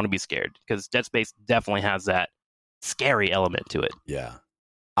versus do you want to be scared? Because Dead Space definitely has that scary element to it. Yeah.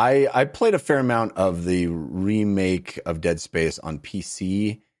 I played a fair amount of the remake of Dead Space on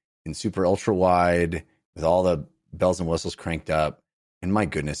PC in super ultra wide with all the bells and whistles cranked up. And my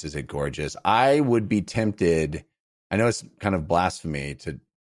goodness, is it gorgeous. I would be tempted. I know it's kind of blasphemy to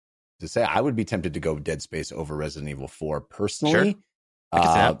to say. I would be tempted to go Dead Space over Resident Evil 4 personally. Sure. I can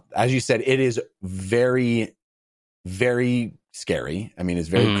see that. As you said, it is very, very scary. I mean, it's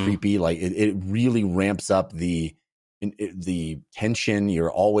very creepy. Like it really ramps up the tension. There's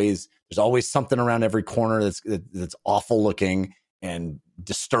always something around every corner that's awful looking and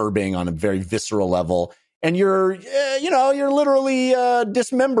disturbing on a very visceral level. And you're literally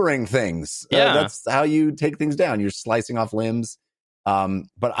dismembering things. Yeah. That's how you take things down. You're slicing off limbs.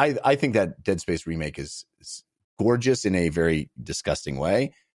 But I think that Dead Space remake is gorgeous in a very disgusting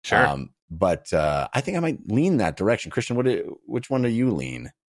way. Sure. But I think I might lean that direction. Christian, which one do you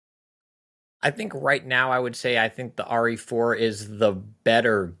lean? I think right now I would say I think the RE4 is the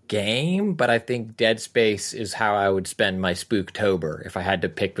better game, but I think Dead Space is how I would spend my Spooktober if I had to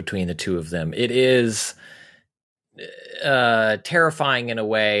pick between the two of them. It is terrifying in a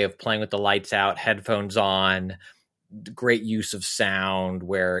way of playing with the lights out, headphones on, great use of sound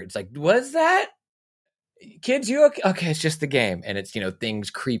where it's like, what's that? Kids, you okay? Okay, it's just the game. And it's,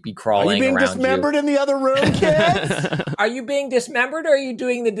 things creepy crawling around you. Are you being dismembered in the other room, kids? Are you being dismembered or are you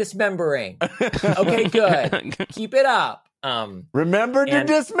doing the dismembering? Okay, good. Keep it up. Remember to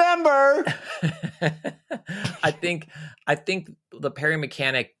dismember. I think the parry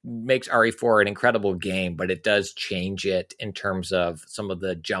mechanic makes RE4 an incredible game, but it does change it in terms of some of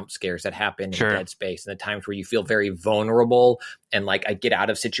the jump scares that happen in Dead Space and the times where you feel very vulnerable and like I get out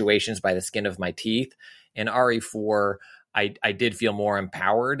of situations by the skin of my teeth. In RE4, I did feel more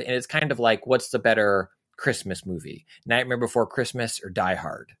empowered, and it's kind of like, what's the better Christmas movie? Nightmare Before Christmas or Die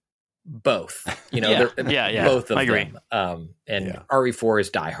Hard? Both, both of I agree. them. RE4 is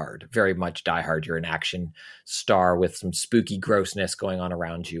Die Hard, very much Die Hard. You're an action star with some spooky grossness going on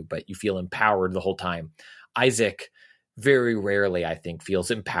around you, but you feel empowered the whole time. Isaac very rarely, I think,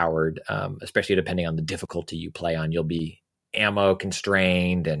 feels empowered, especially depending on the difficulty you play on. You'll be ammo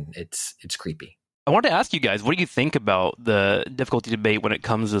constrained, and it's creepy. I wanted to ask you guys, what do you think about the difficulty debate when it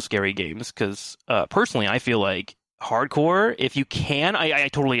comes to scary games? Because personally, I feel like hardcore, if you can, I'm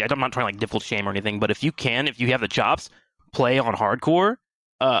not trying to like difficult shame or anything, but if you have the chops, play on hardcore,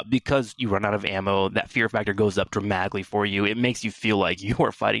 because you run out of ammo, that fear factor goes up dramatically for you. It makes you feel like you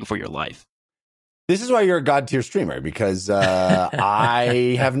are fighting for your life. This is why you're a god tier streamer, because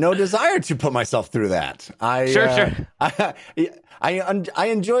I have no desire to put myself through that. Sure. I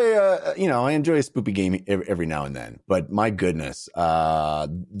enjoy I enjoy a spoopy game every now and then, but my goodness,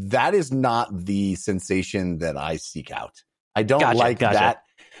 that is not the sensation that I seek out. I don't like that.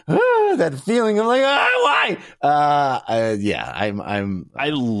 That feeling of like, why? I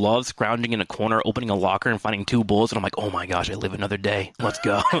love scrounging in a corner, opening a locker, and finding 2 bullets, and I'm like, oh my gosh, I live another day. Let's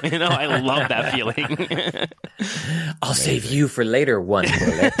go. I love that feeling. I'll save you for later, one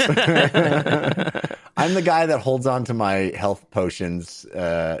bullet. I'm the guy that holds on to my health potions,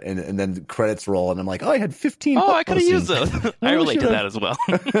 and then the credits roll, and I'm like, oh, I had 15. Oh, I could have used those. I relate to that as well.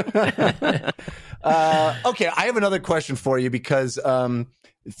 Okay, I have another question for you because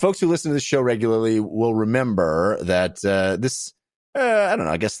folks who listen to this show regularly will remember that this, I don't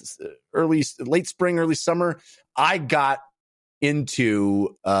know, I guess late spring, early summer, I got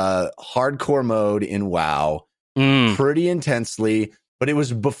into hardcore mode in WoW pretty intensely, but it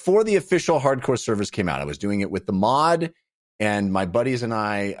was before the official hardcore servers came out. I was doing it with the mod, and my buddies and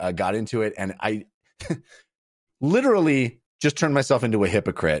I got into it, and I literally just turned myself into a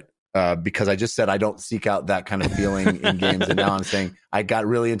hypocrite. Because I just said I don't seek out that kind of feeling in games, and now I'm saying I got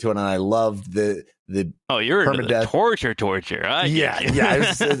really into it, and I loved the you're into the torture. I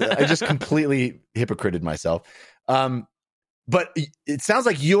just completely hypocrited myself. But it sounds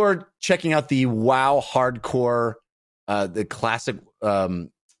like you're checking out the WoW hardcore, the classic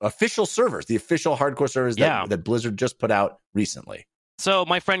official servers, the official hardcore servers that Blizzard just put out recently. So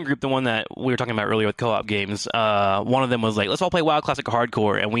my friend group, the one that we were talking about earlier with co-op games, one of them was like, let's all play WoW Classic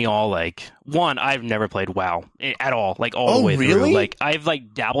Hardcore. And we all I've never played WoW at all, all the way through. Like I've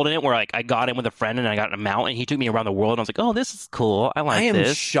dabbled in it where I got in with a friend and I got a mount and he took me around the world and I was like, oh, this is cool. I like this. I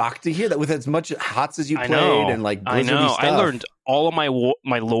am shocked to hear that with as much HOTS as you played and Blizzard-y stuff. I learned all of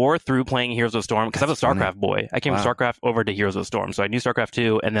my lore through playing Heroes of Storm because I was a StarCraft boy. I came from StarCraft over to Heroes of Storm. So I knew StarCraft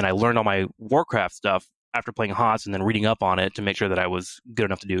 2 and then I learned all my Warcraft stuff after playing HOTS and then reading up on it to make sure that I was good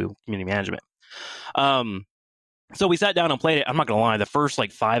enough to do community management. So we sat down and played it. I'm not going to lie. The first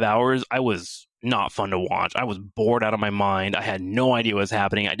 5 hours, I was not fun to watch. I was bored out of my mind. I had no idea what was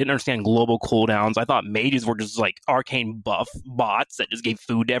happening. I didn't understand global cooldowns. I thought mages were just arcane buff bots that just gave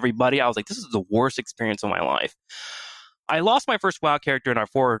food to everybody. I was like, this is the worst experience of my life. I lost my first WoW character in our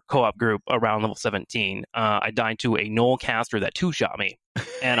 4 co-op group around level 17. I died to a Null caster that 2-shot me.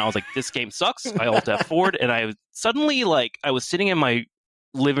 And I was like, this game sucks. I alt F forward, and I was suddenly I was sitting in my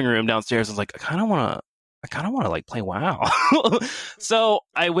living room downstairs. I was like, I kind of want to like play WoW. So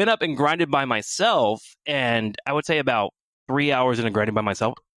I went up and grinded by myself, and I would say about 3 hours into grinding by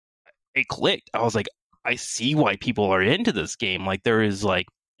myself, it clicked. I was like, I see why people are into this game. Like, there is like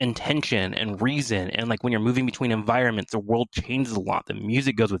intention and reason, and like when you're moving between environments, the world changes a lot. The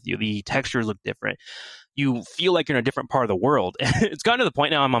music goes with you. The textures look different. You feel like you're in a different part of the world. It's gotten to the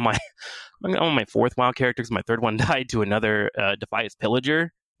point now I'm on my fourth WoW character because my third one died to another Defias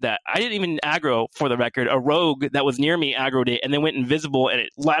Pillager that I didn't even aggro, for the record. A rogue that was near me aggroed it and then went invisible, and it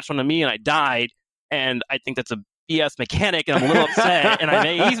latched onto me and I died. And I think that's a BS mechanic, and I'm a little upset, and I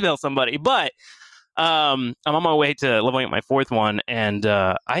may email somebody. But I'm on my way to leveling up my fourth one, and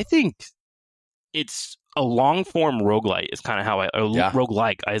I think it's a long form roguelite is kind of how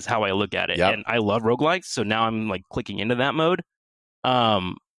roguelike is how I look at it. Yep. And I love roguelikes, so now I'm like clicking into that mode.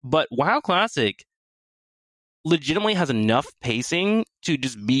 But WoW Classic legitimately has enough pacing to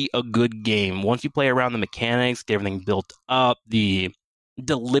just be a good game. Once you play around the mechanics, get everything built up, the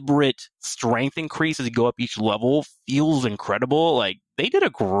deliberate strength increase as you go up each level feels incredible. Like, they did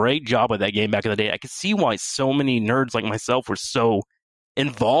a great job with that game back in the day. I could see why so many nerds like myself were so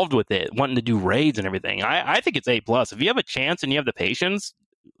involved with it, wanting to do raids and everything. I think it's A+. If you have a chance and you have the patience,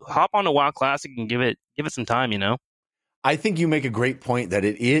 hop on to WoW Classic and give it some time, you know? I think you make a great point that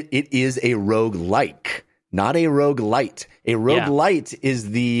it is a roguelike, not a roguelite. A roguelite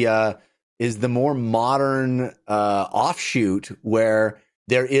is the more modern offshoot where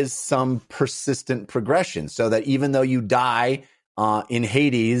there is some persistent progression, so that even though you die in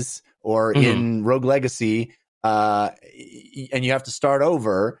Hades or in Rogue Legacy, and you have to start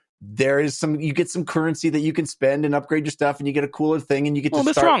over, you get some currency that you can spend and upgrade your stuff, and you get a cooler thing, and you get to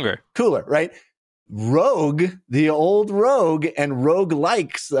start stronger, cooler, right? Rogue, the old Rogue and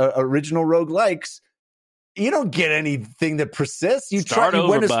roguelikes, original roguelikes, you don't get anything that persists. You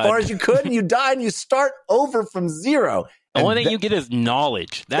went as far as you could, and you die, and you start over from zero. The only thing you get is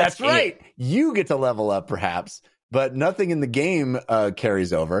knowledge. That's right. You get to level up, perhaps, but nothing in the game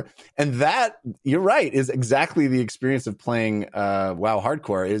carries over. And that, you're right, is exactly the experience of playing WoW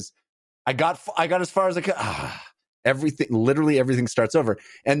Hardcore. Is I got as far as I could. Literally everything starts over.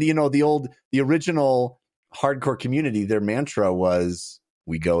 And the original hardcore community, their mantra was,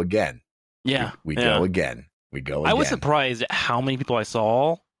 "We go again." Yeah, we go again. We go again. I was surprised at how many people I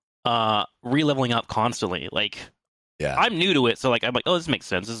saw re-leveling up constantly. Like, I'm new to it, so like I'm like, oh, this makes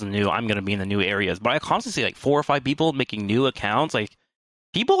sense. This is new. I'm going to be in the new areas. But I constantly see like 4 or 5 people making new accounts. Like,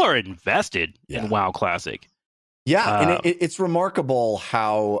 people are invested in WoW Classic. Yeah, and it's remarkable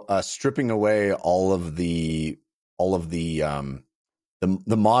how stripping away all of the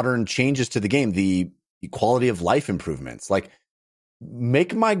modern changes to the game, the quality of life improvements, like,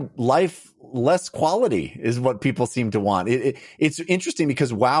 make my life less quality is what people seem to want. It's interesting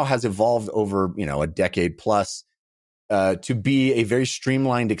because WoW has evolved over, a decade plus to be a very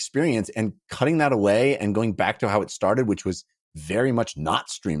streamlined experience, and cutting that away and going back to how it started, which was very much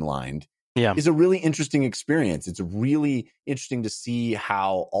not streamlined, is a really interesting experience. It's really interesting to see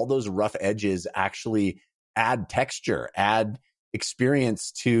how all those rough edges actually add texture, add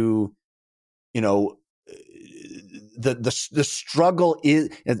experience to, the struggle is.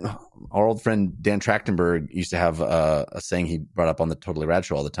 Our old friend Dan Trachtenberg used to have a saying he brought up on the Totally Rad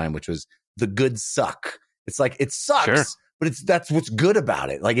show all the time, which was, "The good suck." It's like, it sucks, but that's what's good about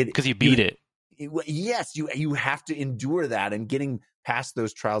it. Like, because you beat it. Yes, you have to endure that, and getting past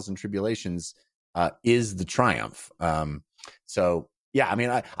those trials and tribulations is the triumph. So yeah, I mean,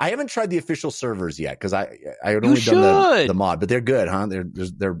 I haven't tried the official servers yet because I had only done the mod, but they're good, huh? They're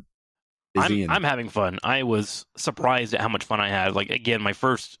busy. I'm having fun. I was surprised at how much fun I had. Like, again, my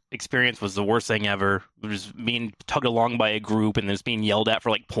first experience was the worst thing ever. It was being tugged along by a group and just being yelled at for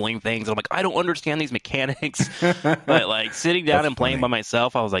like pulling things. I'm like, I don't understand these mechanics. But like sitting down and playing by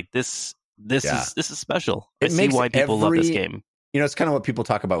myself, I was like, this is special. I see why people love this game. It's kind of what people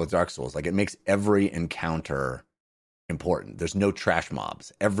talk about with Dark Souls. Like, it makes every encounter important. There's no trash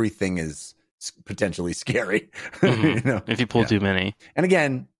mobs. Everything is potentially scary. If you pull too many. And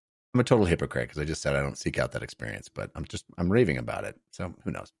again, I'm a total hypocrite because I just said I don't seek out that experience, but I'm raving about it. So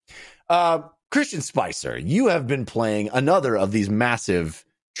who knows? Christian Spicer, you have been playing another of these massive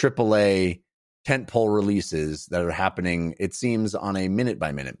AAA tentpole releases that are happening, it seems, on a minute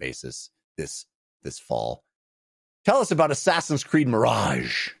by minute basis this fall. Tell us about Assassin's Creed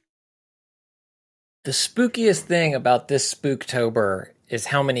Mirage. The spookiest thing about this Spooktober is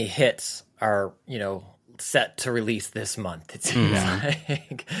how many hits are, set to release this month. It seems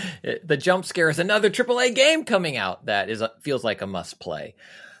like the jump scare is another AAA game coming out that feels like a must play.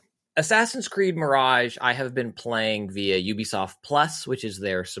 Assassin's Creed Mirage, I have been playing via Ubisoft Plus, which is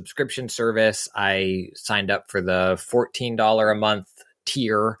their subscription service. I signed up for the $14 a month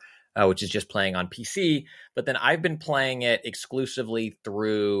tier, which is just playing on PC. But then I've been playing it exclusively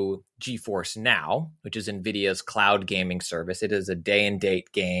through GeForce Now, which is NVIDIA's cloud gaming service. It is a day and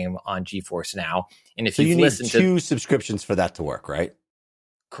date game on GeForce Now. And if So you need listened two subscriptions for that to work, right?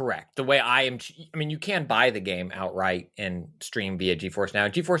 Correct. The way I mean, you can buy the game outright and stream via GeForce Now.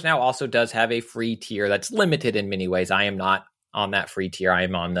 GeForce Now also does have a free tier that's limited in many ways. I am not on that free tier. I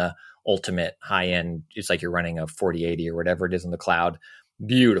am on the ultimate high end. It's like you're running a 4080 or whatever it is in the cloud.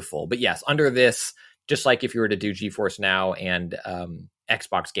 Beautiful. But yes, under this, just like if you were to do GeForce Now and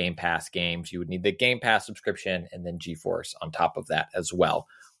Xbox Game Pass games, you would need the Game Pass subscription and then GeForce on top of that as well.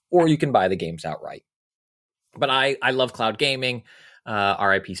 Or you can buy the games outright. But I love cloud gaming.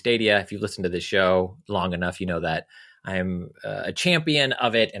 RIP Stadia. If you've listened to this show long enough, you know that I'm a champion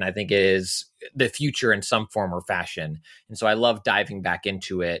of it, and I think it is the future in some form or fashion. And so I love diving back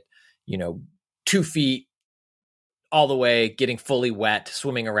into it, 2 feet all the way, getting fully wet,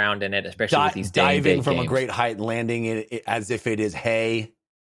 swimming around in it, especially with these diving from games. a great height and landing it as if it is hay.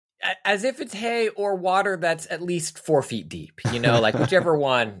 As if it's hay or water that's at least 4 feet deep, like whichever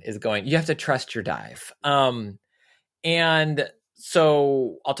one is going, you have to trust your dive. And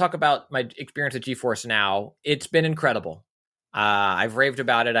so I'll talk about my experience at GeForce Now. It's been incredible. I've raved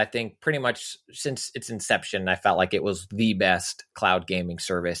about it, I think, pretty much since its inception. I felt like it was the best cloud gaming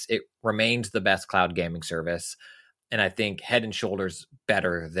service. It remains the best cloud gaming service. And I think head and shoulders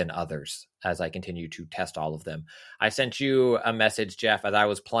better than others as I continue to test all of them. I sent you a message, Jeff, as I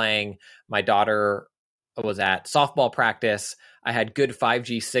was playing. My daughter was at softball practice. I had good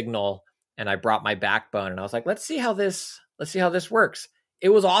 5G signal, and I brought my backbone, and I was like, let's see how this works. It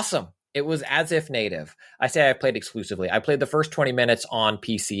was awesome. It was as if native. I say I played exclusively. I played the first 20 minutes on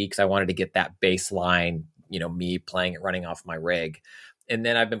PC because I wanted to get that baseline, me playing it running off my rig. And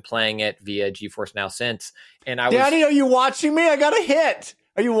then I've been playing it via GeForce Now since. And Daddy, are you watching me? I got a hit.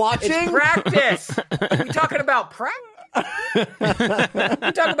 Are you watching? It's practice. Are we talking about practice?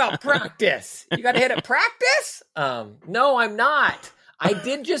 We talking about practice. You got to hit at practice? No, I'm not. I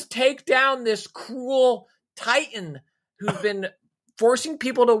did just take down this cruel Titan who's been forcing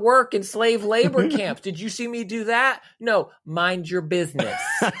people to work in slave labor camps. Did you see me do that? No, mind your business.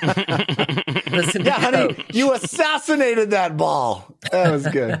 Listen, honey, you assassinated that ball. That was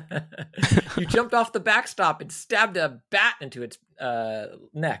good. You jumped off the backstop and stabbed a bat into its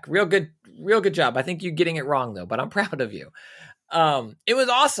neck. Real good job. I think you're getting it wrong though, but I'm proud of you. It was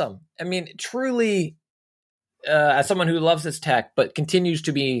awesome. I mean, truly, as someone who loves this tech, but continues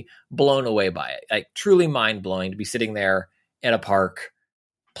to be blown away by it, like truly mind blowing to be sitting there at a park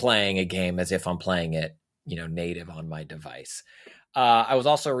playing a game as if I'm playing it, native on my device. I was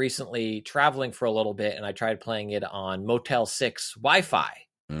also recently traveling for a little bit, and I tried playing it on Motel 6 Wi-Fi.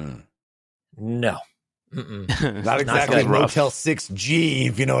 No. Not exactly Motel 6G,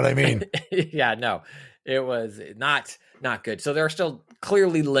 if you know what I mean. Yeah, no. It was not good. So there are still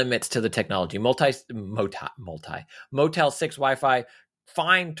clearly limits to the technology. Motel 6 Wi-Fi,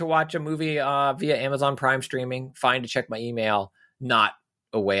 fine to watch a movie via Amazon Prime streaming, fine to check my email, not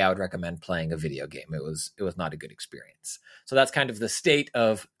a way I would recommend playing a video game. It was not a good experience. So that's kind of the state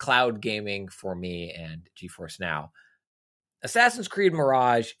of cloud gaming for me and GeForce Now. Assassin's Creed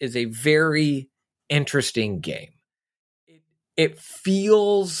Mirage is a very interesting game. It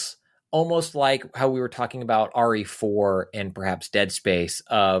feels almost like how we were talking about RE4 and perhaps Dead Space,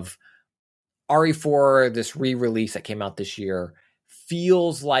 of RE4, this re-release that came out this year,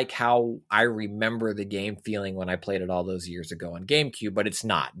 feels like how I remember the game feeling when I played it all those years ago on GameCube, but it's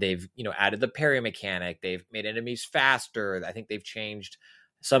not. They've, added the parry mechanic. They've made enemies faster. I think they've changed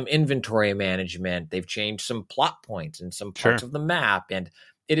some inventory management. They've changed some plot points and some parts of the map. And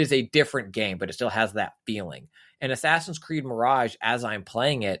it is a different game, but it still has that feeling. And Assassin's Creed Mirage, as I'm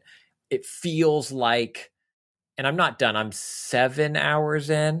playing it, it feels like, and I'm not done. I'm 7 hours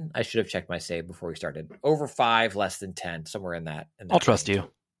in. I should have checked my save before we started. Over 5, less than 10, somewhere in that. I'll trust you.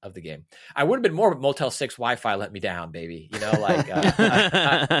 Of the game. I would have been more, but Motel 6 Wi-Fi let me down, baby.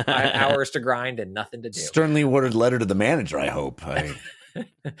 Hours to grind and nothing to do. Sternly worded letter to the manager, I hope.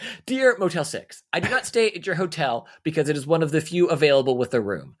 Dear Motel 6, I do not stay at your hotel because it is one of the few available with a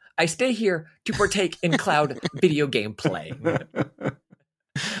room. I stay here to partake in cloud video game play.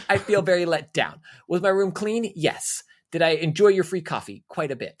 I feel very let down. Was my room clean? Yes. Did I enjoy your free coffee?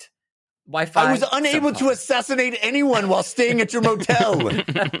 Quite a bit. Wi-Fi? I was unable to assassinate anyone while staying at your motel.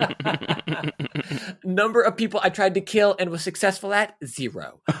 Number of people I tried to kill and was successful at?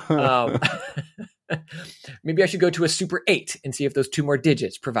 0. Maybe I should go to a Super 8 and see if those 2 more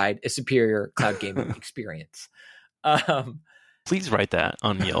digits provide a superior cloud gaming experience. Please write that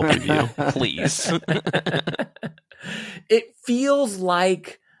on Yelp review, please. It feels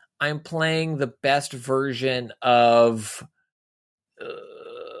like I'm playing the best version of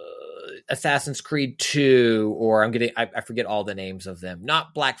Assassin's Creed 2, or I forget all the names of them.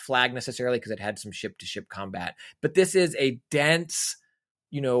 Not Black Flag necessarily, because it had some ship-to-ship combat. But this is a dense,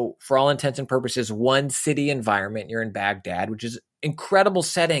 for all intents and purposes, one city environment. You're in Baghdad, which is incredible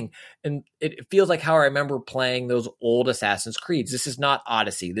setting. And it feels like how I remember playing those old Assassin's Creeds. This is not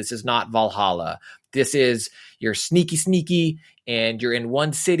Odyssey. This is not Valhalla. This is, you're sneaky, and you're in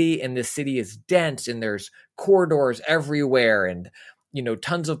one city, and this city is dense, and there's corridors everywhere, and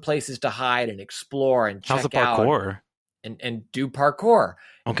tons of places to hide and explore and check How's the out parkour? and do parkour.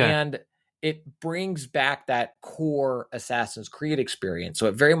 Okay. And it brings back that core Assassin's Creed experience. So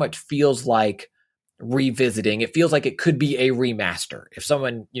it very much feels like revisiting. It feels like it could be a remaster. If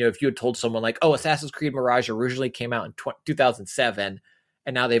someone, if you had told someone like, oh, Assassin's Creed Mirage originally came out in 2007,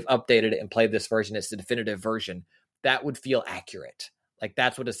 and now they've updated it and played this version, it's the definitive version, that would feel accurate. Like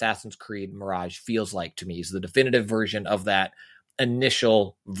that's what Assassin's Creed Mirage feels like to me, is the definitive version of that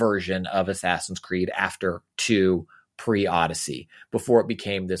initial version of Assassin's Creed after 2 pre-Odyssey, before it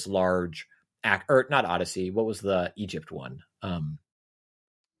became this large or not Odyssey. What was the Egypt one?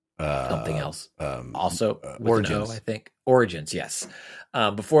 Something else. Also Origins. I think Origins. Yes.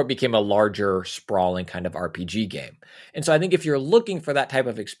 Before it became a larger, sprawling kind of RPG game. And so I think if you're looking for that type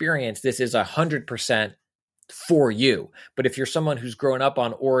of experience, this is 100% for you. But if you're someone who's grown up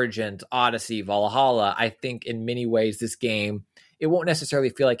on Origins, Odyssey, Valhalla, I think in many ways this game, it won't necessarily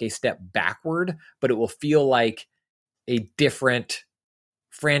feel like a step backward, but it will feel like a different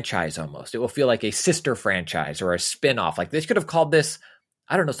franchise almost. It will feel like a sister franchise or a spin-off. Like they could have called this,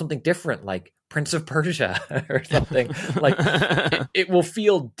 I don't know, something different, like Prince of Persia or something. Like it will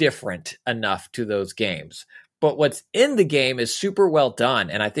feel different enough to those games. But what's in the game is super well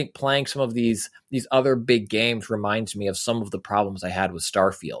done. And I think playing some of these other big games reminds me of some of the problems I had with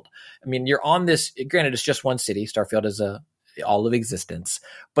Starfield. I mean, you're on this, granted, it's just one city. Starfield is all of existence.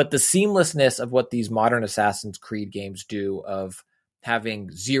 But the seamlessness of what these modern Assassin's Creed games do, of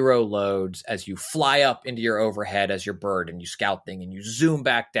having 0 loads as you fly up into your overhead as your bird and you scout thing, and you zoom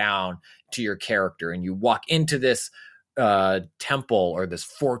back down to your character and you walk into this temple or this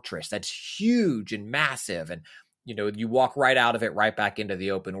fortress that's huge and massive, and you walk right out of it right back into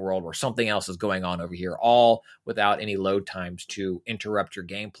the open world where something else is going on over here, all without any load times to interrupt your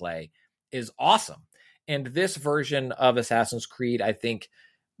gameplay, is awesome. And this version of Assassin's Creed, I think,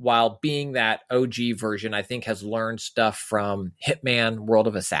 while being that OG version, I think has learned stuff from Hitman World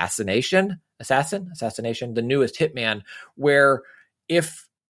of Assassination, the newest Hitman, where if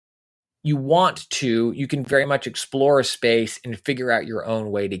you want to, you can very much explore a space and figure out your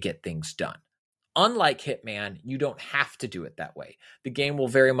own way to get things done. Unlike Hitman, you don't have to do it that way. The game will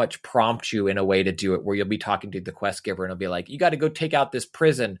very much prompt you in a way to do it, where you'll be talking to the quest giver and it'll be like, you got to go take out this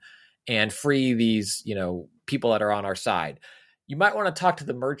prison and free these, people that are on our side. You might want to talk to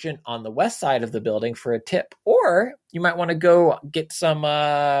the merchant on the west side of the building for a tip, or you might want to go get some,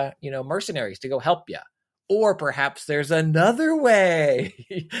 mercenaries to go help you. Or perhaps there's another way,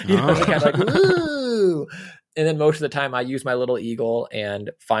 kind of like, ooh. And then most of the time I use my little eagle and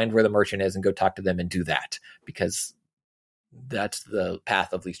find where the merchant is and go talk to them and do that, because that's the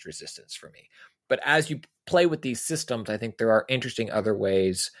path of least resistance for me. But as you play with these systems, I think there are interesting other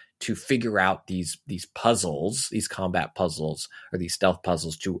ways to figure out these puzzles, these combat puzzles or these stealth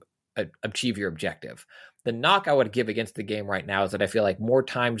puzzles to achieve your objective. The knock I would give against the game right now is that I feel like more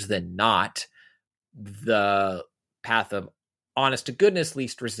times than not, the path of honest to goodness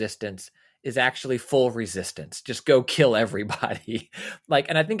least resistance is actually full resistance. Just go kill everybody.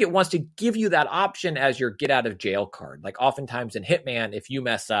 And I think it wants to give you that option as your get out of jail card. Like oftentimes in Hitman, if you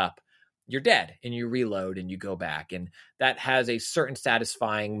mess up, you're dead and you reload and you go back. And that has a certain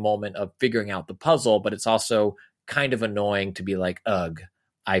satisfying moment of figuring out the puzzle, but it's also kind of annoying to be like, ugh,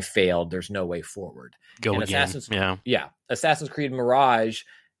 I failed. There's no way forward. Go and again. Assassin's Creed Mirage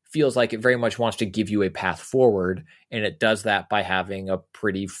feels like it very much wants to give you a path forward, and it does that by having a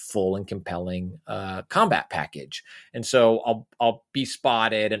pretty full and compelling combat package. And so I'll be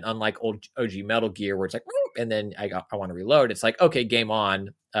spotted, and unlike old OG Metal Gear where it's like, and then I want to reload, it's like, okay, game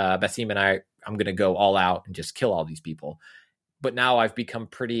on. Basim and I'm going to go all out and just kill all these people. But now I've become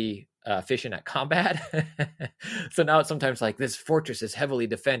pretty efficient at combat. So now it's sometimes like, this fortress is heavily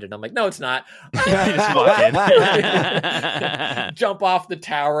defended. I'm like, no, it's not. Just walk in. Jump off the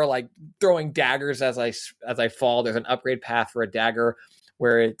tower, like throwing daggers as I fall. There's an upgrade path for a dagger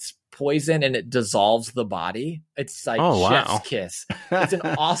where it's poison and it dissolves the body. It's like chef's kiss. It's an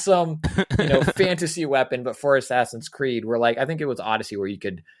awesome, fantasy weapon, but for Assassin's Creed, where like I think it was Odyssey where you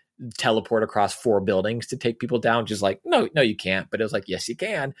could teleport across 4 buildings to take people down. Just like, no, you can't. But it was like, yes, you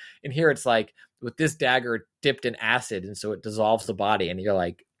can. And here it's like with this dagger dipped in acid, and so it dissolves the body. And you're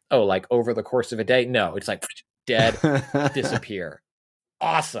like, oh, like over the course of a day? No, it's like dead, disappear.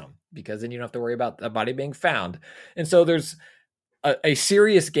 Awesome, because then you don't have to worry about the body being found. And so there's a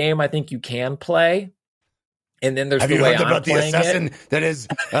serious game I think you can play. And then there's Have the you way heard I'm about the playing assassin it. that is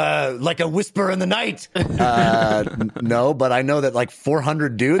like a whisper in the night? No, but I know that like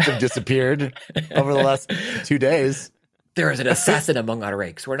 400 dudes have disappeared over the last 2 days. There is an assassin among our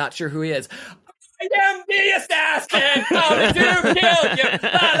ranks. We're not sure who he is. I am the assassin! Coming to kill you!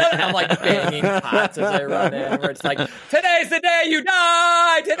 I'm like banging pots as I run in, where it's like, today's the day you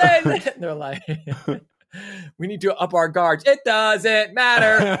die! Today's the day. And they're like, we need to up our guards. It doesn't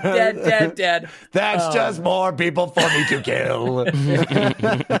matter. Dead. That's just more people for me to kill.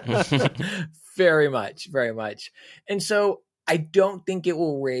 Very much. And so I don't think it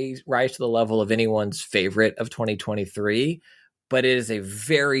will rise to the level of anyone's favorite of 2023, but it is a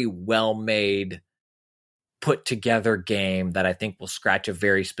very well-made, put-together game that I think will scratch a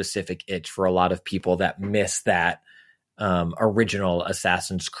very specific itch for a lot of people that miss that original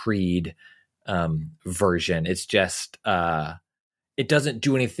Assassin's Creed version. It's just it doesn't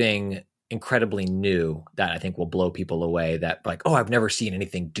do anything incredibly new that I think will blow people away, that like, oh, I've never seen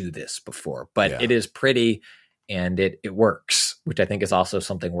anything do this before. But it is pretty and it works, which I think is also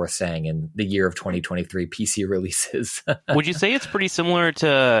something worth saying in the year of 2023 PC releases. Would you say it's pretty similar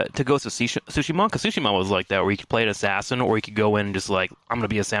to Ghost of Tsushima? Because Tsushima was like that, where you could play an assassin, or you could go in and just like, I'm going to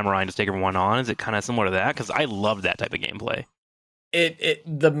be a samurai and just take everyone on. Is it kind of similar to that? Because I loved that type of gameplay.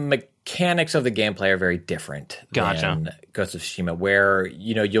 The mechanics of the gameplay are very different than Ghost of Tsushima, where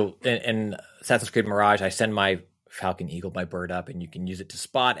you'll in Assassin's Creed Mirage, I send my Falcon Eagle, my bird, up, and you can use it to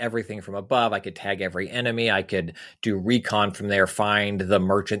spot everything from above. I could tag every enemy. I could do recon from there, find the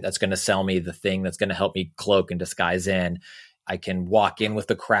merchant that's going to sell me the thing that's going to help me cloak and disguise in. I can walk in with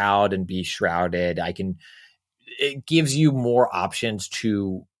the crowd and be shrouded. It gives you more options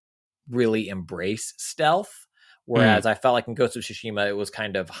to really embrace stealth. Whereas I felt like in Ghost of Tsushima, it was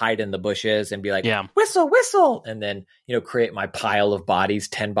kind of hide in the bushes and be like, whistle, and then, create my pile of bodies,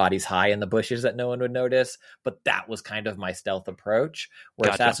 10 bodies high in the bushes that no one would notice. But that was kind of my stealth approach,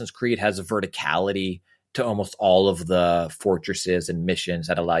 where Assassin's Creed has a verticality to almost all of the fortresses and missions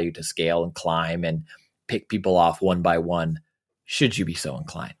that allow you to scale and climb and pick people off one by one, should you be so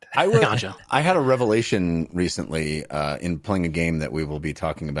inclined. I had a revelation recently in playing a game that we will be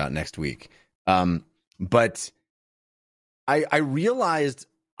talking about next week. But I realized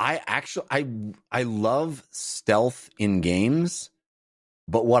I love stealth in games,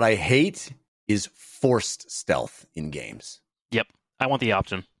 but what I hate is forced stealth in games. Yep. I want the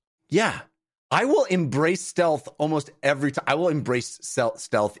option. Yeah. I will embrace stealth almost every time. I will embrace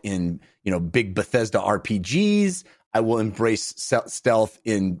stealth in, big Bethesda RPGs. I will embrace stealth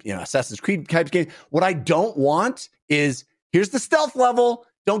in, Assassin's Creed type games. What I don't want is, here's the stealth level.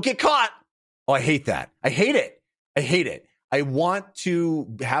 Don't get caught. Oh, I hate that. I hate it. I want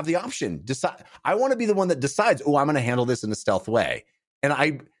to have the option. I want to be the one that decides, oh, I'm going to handle this in a stealth way. And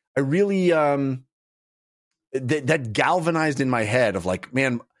I really, that galvanized in my head of like,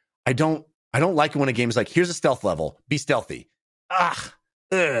 man, I don't like it when a game is like, here's a stealth level, be stealthy.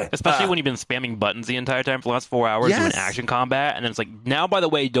 Especially when you've been spamming buttons the entire time for the last 4 hours doing action combat. And then it's like, now, by the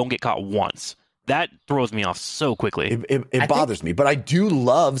way, don't get caught once. That throws me off so quickly. It bothers me, but I do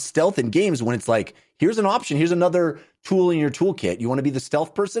love stealth in games when it's like, here's an option. Here's another tool in your toolkit. You want to be the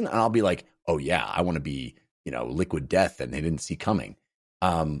stealth person? And I'll be like, oh yeah, I want to be, liquid death and they didn't see coming.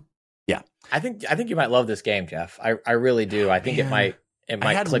 Yeah. I think you might love this game, Jeff. I really do. I think it might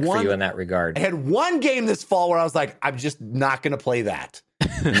click for you in that regard. I had one game this fall where I was like, I'm just not going to play that.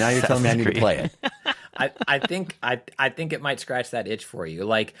 And now you're telling me I need to play it. I think it might scratch that itch for you.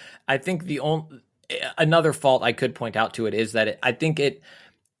 Like, I think another fault I could point out to it is that I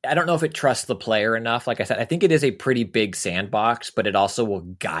don't know if it trusts the player enough. Like I said, I think it is a pretty big sandbox, but it also will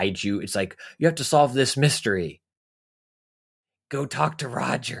guide you. It's like, you have to solve this mystery. Go talk to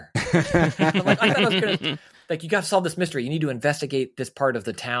Roger. I'm like, I thought I was gonna, like, you got to solve this mystery. You need to investigate this part of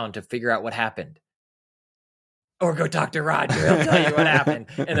the town to figure out what happened. Or go talk to Roger. He'll tell you what happened.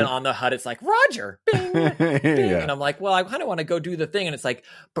 And then on the HUD, it's like, Roger, bing, bing. Yeah. And I'm like, well, I kind of want to go do the thing. And it's like,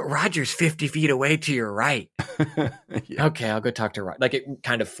 but Roger's 50 feet away to your right. Yeah. Okay, I'll go talk to Roger. Like, it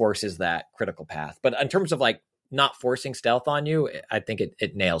kind of forces that critical path. But in terms of like not forcing stealth on you, I think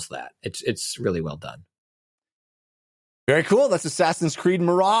it nails that. It's really well done. Very cool. That's Assassin's Creed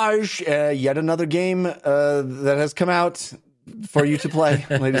Mirage, yet another game that has come out for you to play,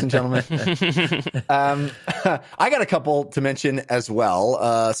 ladies and gentlemen. I got a couple to mention as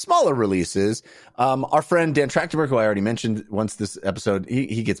well. Smaller releases. Our friend Dan Trachtenberg, who I already mentioned once this episode,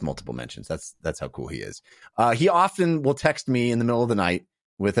 he gets multiple mentions. That's how cool he is. He often will text me in the middle of the night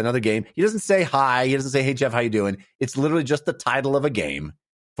with another game. He doesn't say hi. He doesn't say, hey, Jeff, how you doing? It's literally just the title of a game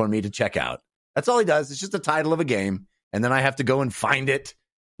for me to check out. That's all he does. It's just the title of a game. And then I have to go and find it,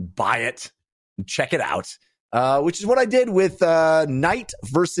 buy it, and check it out. Which is what I did with Knight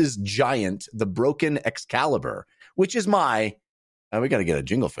versus Giant, the Broken Excalibur, which is my, we got to get a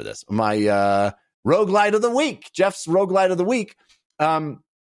jingle for this, my roguelite of the week, Jeff's roguelite of the week.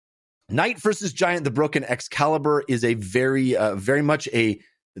 Knight versus Giant, the Broken Excalibur is a very much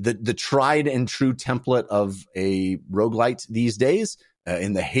the tried and true template of a roguelite these days,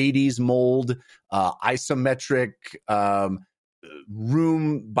 in the Hades mold, isometric,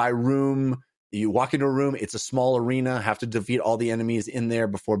 room by room. You walk into a room, it's a small arena, have to defeat all the enemies in there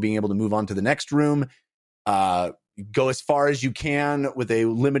before being able to move on to the next room. Go as far as you can with a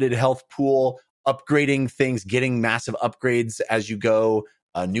limited health pool, upgrading things, getting massive upgrades as you go,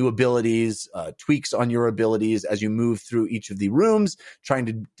 new abilities, tweaks on your abilities as you move through each of the rooms, trying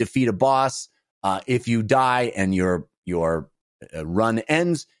to defeat a boss. If you die and your run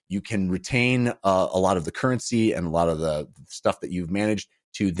ends, you can retain a lot of the currency and a lot of the stuff that you've managed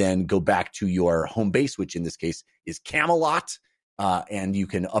to then go back to your home base, which in this case is Camelot. And you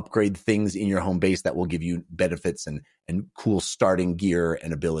can upgrade things in your home base that will give you benefits and cool starting gear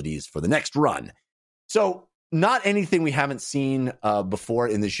and abilities for the next run. So not anything we haven't seen before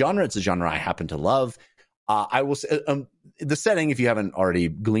in this genre. It's a genre I happen to love. I will say the setting, if you haven't already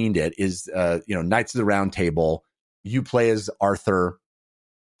gleaned it, is Knights of the Round Table. You play as Arthur.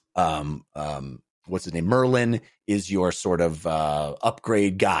 What's his name? Merlin is your sort of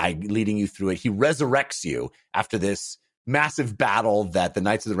upgrade guy leading you through it. He resurrects you after this massive battle that the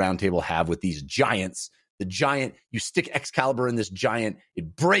Knights of the Round Table have with these giants. The giant, you stick Excalibur in this giant,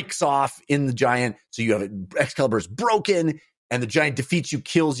 it breaks off in the giant, so you have Excalibur is broken, and the giant defeats you,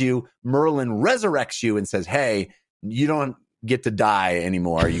 kills you. Merlin resurrects you and says, hey, you don't get to die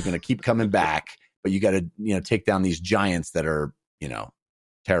anymore. You're going to keep coming back, but you got to take down these giants that are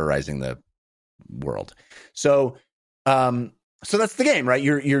terrorizing the world. So that's the game, right?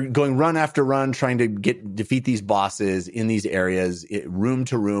 You're going run after run, trying to defeat these bosses in these areas, room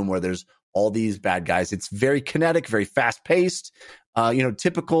to room, where there's all these bad guys. It's very kinetic, very fast paced,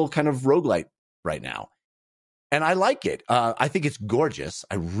 typical kind of roguelite right now. And I like it. I think it's gorgeous.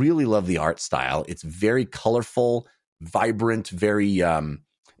 I really love the art style. It's very colorful, vibrant, very, a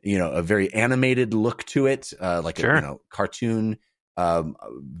very animated look to it, like a cartoon.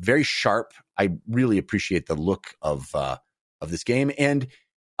 Very sharp. I really appreciate the look of this game, and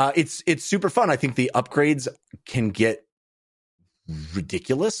it's super fun. I think the upgrades can get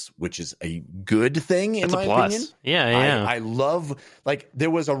ridiculous, which is a good thing in my opinion. Yeah. I love, like, there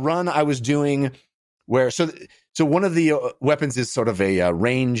was a run I was doing where so one of the weapons is sort of a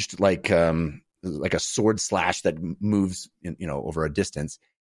ranged like a sword slash that moves over a distance,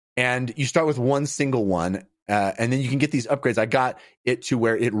 and you start with one single one. And then you can get these upgrades. I got it to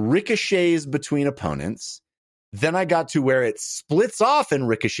where it ricochets between opponents. Then I got to where it splits off and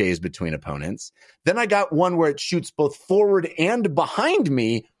ricochets between opponents. Then I got one where it shoots both forward and behind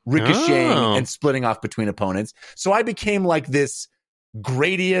me, ricocheting and splitting off between opponents. So I became like this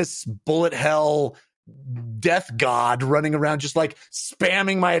Gradius bullet hell death god running around, just like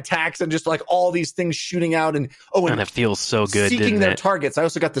spamming my attacks and just like all these things shooting out. And it feels so good. Seeking their targets. I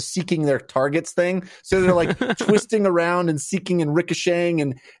also got the seeking their targets thing. So they're like twisting around and seeking and ricocheting.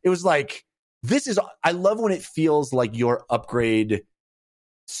 And it was like, I love when it feels like your upgrade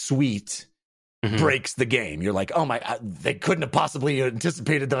suite breaks the game. You're like, oh my, they couldn't have possibly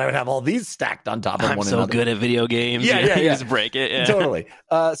anticipated that I would have all these stacked on top of one another. I'm so good at video games. Yeah. Just break it. Yeah. Totally.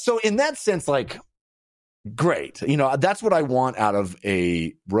 So in that sense, like, great. That's what I want out of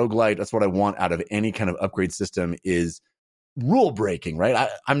a roguelite. That's what I want out of any kind of upgrade system is rule breaking, right?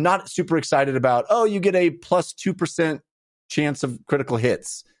 I'm not super excited about, you get a plus 2% chance of critical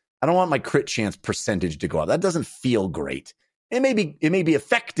hits. I don't want my crit chance percentage to go up. That doesn't feel great. It may be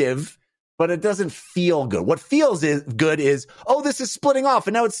effective, but it doesn't feel good. What feels good is, this is splitting off,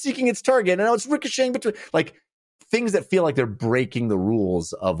 and now it's seeking its target, and now it's ricocheting between, like, things that feel like they're breaking the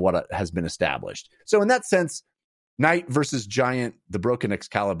rules of what has been established. So in that sense, Knight versus Giant, the Broken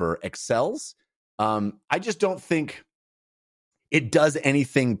Excalibur excels. I just don't think it does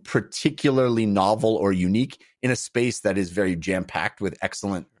anything particularly novel or unique in a space that is very jam-packed with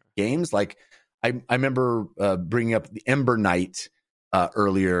excellent games. Like, I remember bringing up the Ember Knight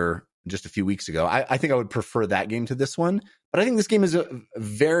earlier just a few weeks ago. I think I would prefer that game to this one, but I think this game is a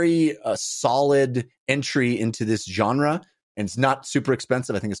very solid entry into this genre, and it's not super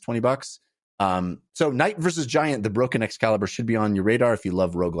expensive. I think it's $20. So Knight versus Giant, the Broken Excalibur should be on your radar if you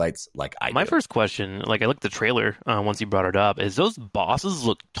love roguelites like I do. My first question, like I looked at the trailer once you brought it up, is those bosses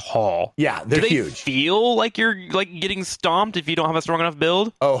look tall. Yeah, they're Do they huge. feel like you're like getting stomped if you don't have a strong enough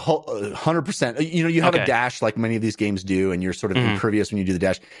build? Oh, 100%. You know, you have a Okay. dash like many of these games do, and you're sort of impervious when you do the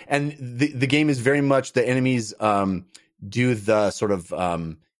dash. And the game is very much the enemies do the sort of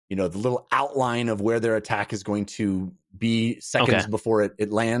the little outline of where their attack is going to be seconds before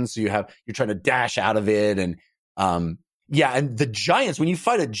it lands. So you're trying to dash out of it, and and the giants, when you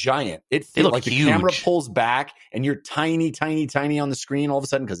fight a giant, it feels look like the huge. camera pulls back and you're tiny on the screen all of a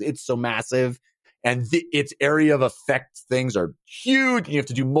sudden because it's so massive, and its area of effect things are huge, and you have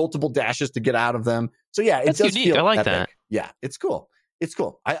to do multiple dashes to get out of them. So yeah, it That's does unique. feel I like epic. that. Yeah, it's cool. It's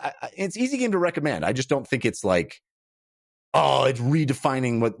cool. It's an easy game to recommend. I just don't think it's like, oh, it's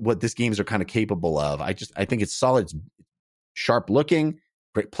redefining what this games are kind of capable of. I think it's solid. It's sharp looking,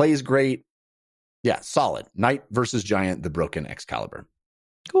 great, plays great. Yeah, solid. Knight versus Giant, the Broken Excalibur.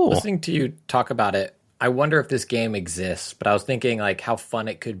 Cool. Listening to you talk about it, I wonder if this game exists, but I was thinking like how fun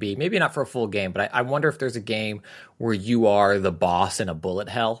it could be. Maybe not for a full game, but I wonder if there's a game where you are the boss in a bullet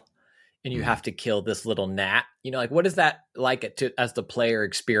hell and you have to kill this little gnat. You know, like what is that like as the player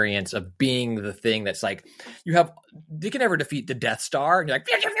experience of being the thing that's like, you can never defeat the Death Star, and you're like,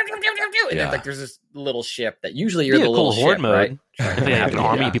 and then like there's this little ship that usually you're Yeah, the little cool horde ship, mode. right? If they have an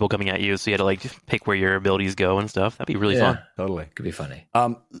army of people coming at you, so you had to like pick where your abilities go and stuff. That'd be really fun. Totally. Could be funny.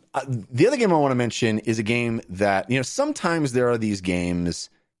 The other game I want to mention is a game that, sometimes there are these games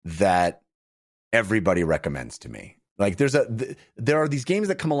that everybody recommends to me. Like there are these games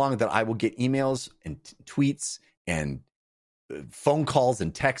that come along that I will get emails and tweets and phone calls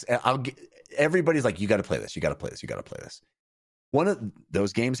and texts. And everybody's like, you got to play this. You got to play this. You got to play this. One of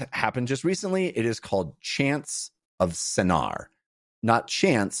those games happened just recently. It is called Chants of Sennaar. Not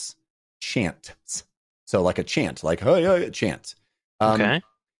Chants, Chants. So like a chant, like, oh, chant. Okay.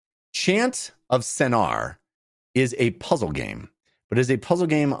 Chant of Sennaar is a puzzle game, but it is a puzzle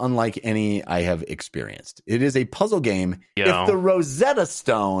game unlike any I have experienced. It is a puzzle game. Yo. If the Rosetta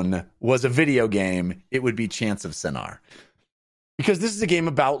Stone was a video game, it would be Chants of Sennaar. Because this is a game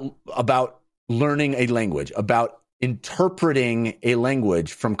about learning a language, about interpreting a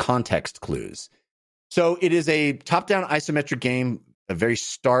language from context clues. So it is a top-down isometric game, a very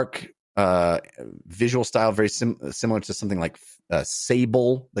stark visual style, very similar to something like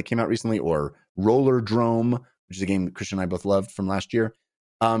Sable that came out recently, or Roller Drome, which is a game Christian and I both loved from last year.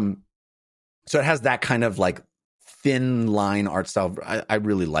 So it has that kind of like thin line art style. I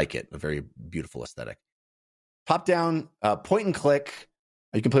really like it. A very beautiful aesthetic. Top-down, point and click.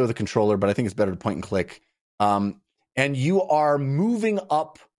 You can play with a controller, but I think it's better to point and click. And you are moving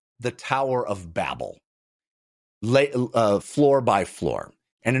up the Tower of Babel, floor by floor.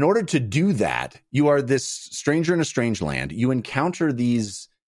 And in order to do that, you are this stranger in a strange land. You encounter these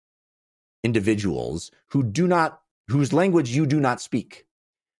individuals whose language you do not speak.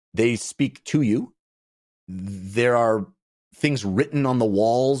 They speak to you. There are things written on the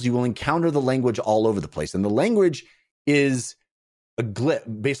walls. You will encounter the language all over the place. And the language is a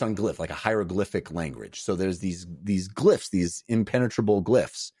glyph, based on glyph, like a hieroglyphic language. So there's these glyphs, these impenetrable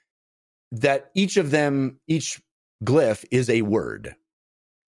glyphs, that each glyph is a word.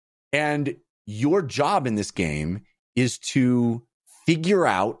 And your job in this game is to figure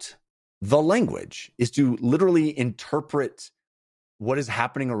out the language, is to literally interpret what is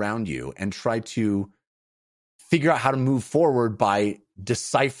happening around you and try to figure out how to move forward by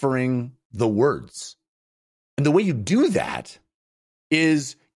deciphering the words. And the way you do that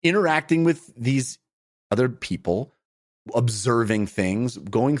is interacting with these other people, observing things,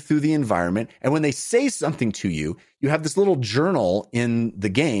 going through the environment. And when they say something to you, you have this little journal in the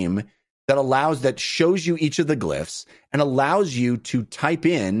game that shows you each of the glyphs and allows you to type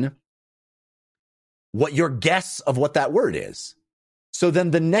in what your guess of what that word is. So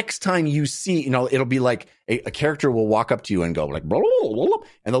then the next time you see, it'll be like a character will walk up to you and go like, blah, blah, blah, blah,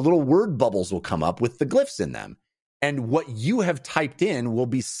 and the little word bubbles will come up with the glyphs in them. And what you have typed in will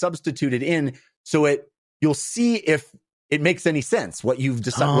be substituted in. So you'll see if it makes any sense, what you've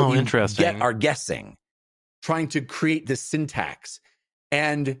decided, what you interesting. are guessing, trying to create this syntax.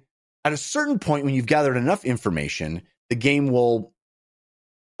 And at a certain point, when you've gathered enough information, the game will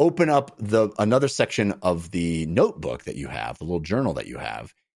open up another section of the notebook that you have, the little journal that you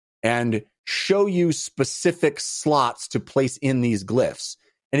have, and show you specific slots to place in these glyphs.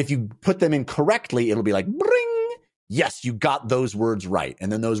 And if you put them in correctly, it'll be like, bring. Yes, you got those words right.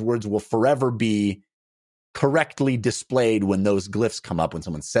 And then those words will forever be correctly displayed when those glyphs come up, when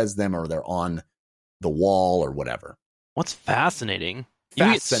someone says them or they're on the wall or whatever. What's fascinating? You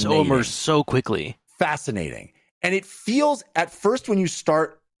get so immersed so quickly. Fascinating. And it feels, at first when you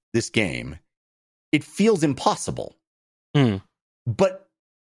start this game, it feels impossible. But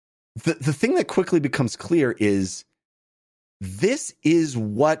the thing that quickly becomes clear is this is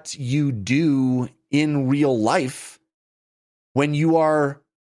what you do in real life when you are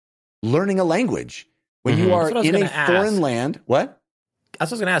learning a language. When you are in a foreign land. What? I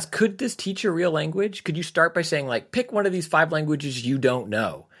was going to ask, could this teach a real language? Could you start by saying, like, pick one of these 5 languages you don't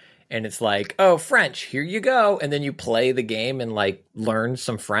know? And it's like, oh, French, here you go. And then you play the game and, like, learn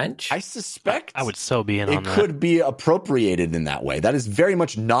some French? I suspect I would so be in on that. It could be appropriated in that way. That is very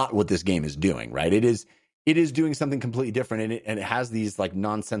much not what this game is doing, right? It is doing something completely different, and it has these, like,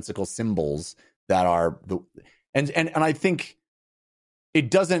 nonsensical symbols that are and I think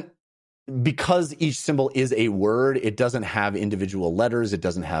it doesn't, because each symbol is a word, it doesn't have individual letters, it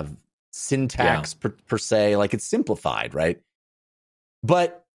doesn't have syntax per se, like it's simplified, right?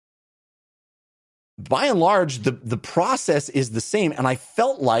 But by and large, the process is the same, and I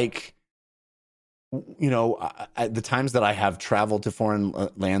felt like, you know, at the times that I have traveled to foreign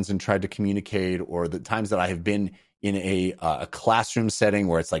lands and tried to communicate, or the times that I have been in a classroom setting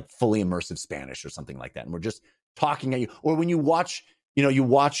where it's like fully immersive Spanish or something like that, and we're just talking at you, or when you watch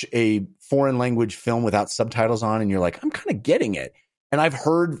a foreign language film without subtitles on and you're like, I'm kind of getting it. And I've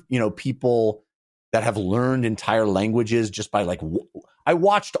heard, you know, people that have learned entire languages just by like, I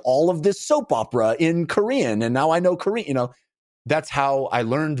watched all of this soap opera in Korean and now I know Korean, you know, that's how I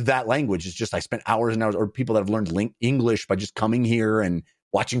learned that language. It's just, I spent hours and hours, or people that have learned English by just coming here and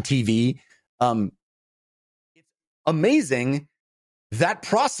watching TV. It's amazing, that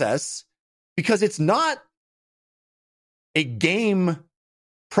process, because it's not a game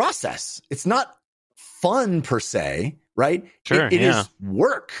process. It's not fun per se, right? Sure, it is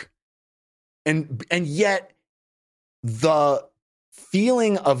work. And yet the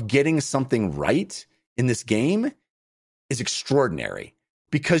feeling of getting something right in this game is extraordinary,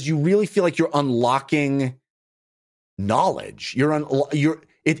 because you really feel like you're unlocking knowledge.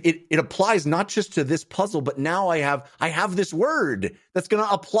 It applies not just to this puzzle, but now I have this word that's going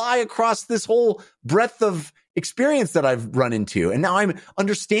to apply across this whole breadth of experience that I've run into. And now I'm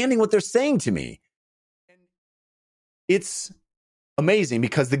understanding what they're saying to me. And it's amazing,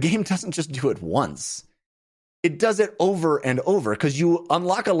 because the game doesn't just do it once. It does it over and over, because you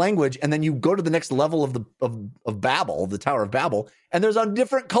unlock a language and then you go to the next level of Babel, the Tower of Babel, and there's a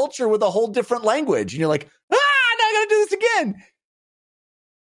different culture with a whole different language. And you're like, now I got to do this again.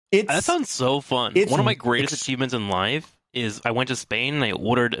 That sounds so fun. One of my greatest achievements in life is I went to Spain and I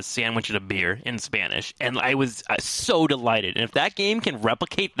ordered a sandwich and a beer in Spanish, and I was so delighted. And if that game can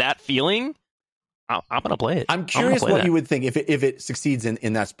replicate that feeling, I'm going to play it. I'm curious what you would think if it succeeds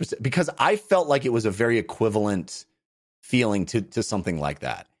in that specific, because I felt like it was a very equivalent feeling to something like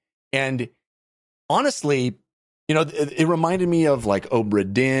that. And honestly, you know, it reminded me of like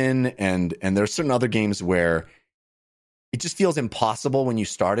Obra Dinn, and there's certain other games where it just feels impossible when you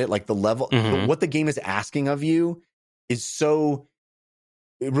start it. Like the level, what the game is asking of you is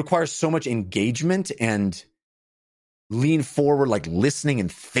it requires so much engagement and lean forward, like listening and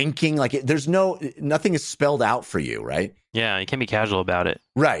thinking. Like nothing is spelled out for you, right? Yeah, you can't be casual about it.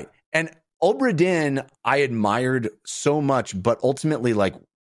 Right. And Obra Dinn, I admired so much, but ultimately like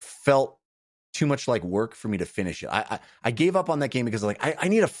felt too much like work for me to finish it. I gave up on that game because like, I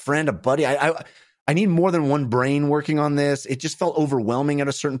need a friend, a buddy. I need more than one brain working on this. It just felt overwhelming at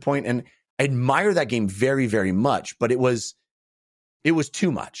a certain point, and I admire that game very, very much, but it was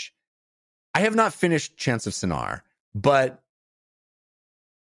too much. I have not finished Chants of Sennaar, but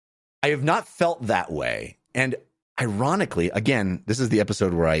I have not felt that way. And ironically, again, this is the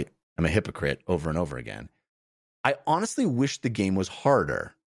episode where I am a hypocrite over and over again. I honestly wish the game was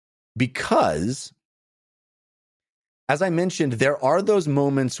harder, because as I mentioned, there are those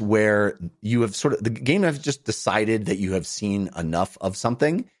moments where you have the game has just decided that you have seen enough of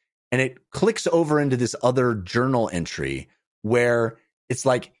something, and it clicks over into this other journal entry where it's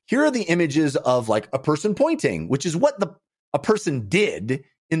like, here are the images of like a person pointing, which is what a person did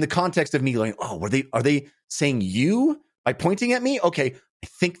in the context of me going, oh, are they saying you by pointing at me? Okay, I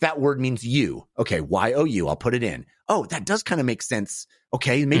think that word means you. Okay, Y-O-U, I'll put it in. Oh, that does kind of make sense.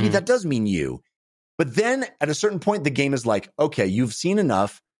 Okay, maybe that does mean you. But then at a certain point, the game is like, okay, you've seen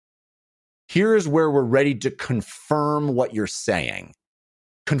enough. Here's where we're ready to confirm what you're saying,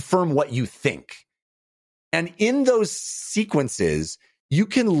 confirm what you think. And in those sequences, you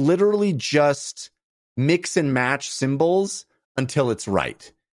can literally just mix and match symbols until it's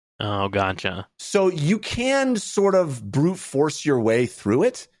right. Oh, gotcha. So you can sort of brute force your way through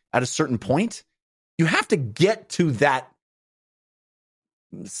it at a certain point. You have to get to that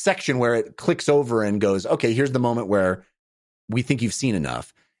section where it clicks over and goes, okay, here's the moment where we think you've seen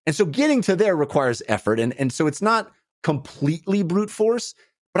enough. And so getting to there requires effort. And so it's not completely brute force,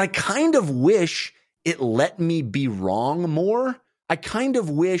 but I kind of wish it let me be wrong more. I kind of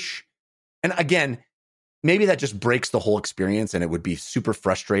wish, and again, maybe that just breaks the whole experience and it would be super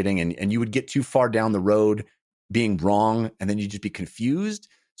frustrating and you would get too far down the road being wrong and then you'd just be confused.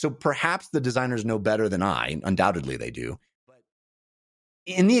 So perhaps the designers know better than I. Undoubtedly they do. But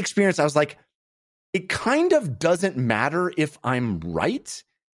in the experience, I was like, it kind of doesn't matter if I'm right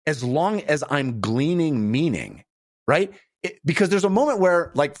as long as I'm gleaning meaning, right? Because there's a moment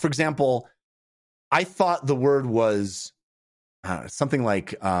where, like, for example, I thought the word was something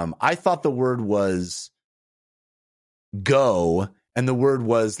like, I thought the word was go and the word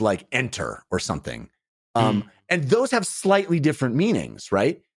was like enter or something. And those have slightly different meanings,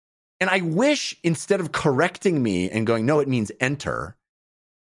 right? And I wish instead of correcting me and going, no, it means enter,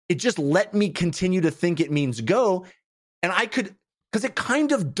 it just let me continue to think it means go. And I could, because it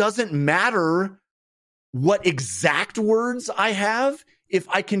kind of doesn't matter what exact words I have if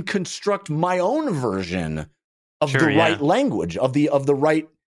I can construct my own version of the right language, of the right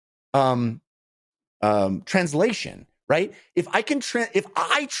translation, right? If I can if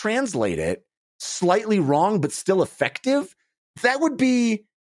I translate it slightly wrong but still effective, that would be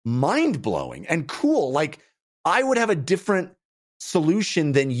mind-blowing and cool. Like, I would have a different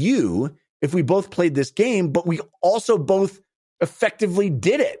solution than you if we both played this game, but we also both effectively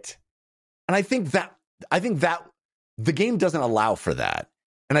did it. And I think that the game doesn't allow for that.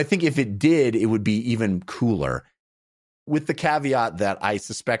 And I think if it did, it would be even cooler, with the caveat that I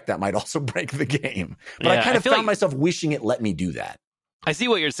suspect that might also break the game. But I kind of found myself wishing it let me do that. I see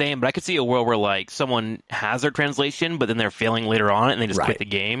what you're saying, but I could see a world where, like, someone has their translation, but then they're failing later on and they just quit the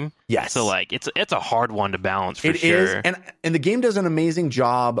game. Yes. So, like, it's a hard one to balance for sure. It is. And the game does an amazing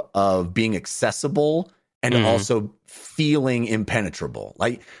job of being accessible and also feeling impenetrable.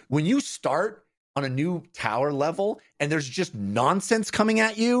 Like, when you start on a new tower level and there's just nonsense coming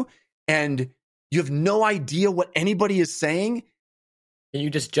at you and you have no idea what anybody is saying. Can you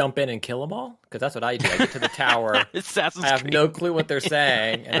just jump in and kill them all? Because that's what I do. I get to the tower. I have Creed. no clue what they're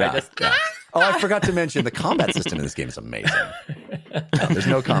saying. And I just... Oh, I forgot to mention the combat system in this game is amazing. No, there's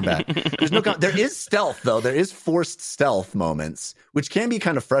no combat. There is stealth, though. There is forced stealth moments, which can be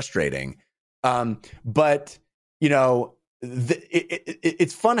kind of frustrating. But, you know,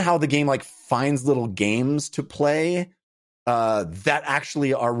 it's fun how the game, like, finds little games to play that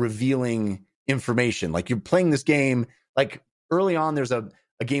actually are revealing information. Like, you're playing this game, like, early on, there's a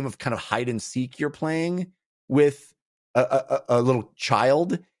game of kind of hide and seek you're playing with a little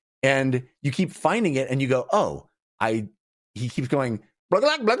child, and you keep finding it, and you go, he keeps going, blah,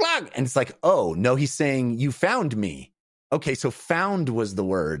 blah, blah, blah. And it's like, oh, no, he's saying, you found me. Okay, so found was the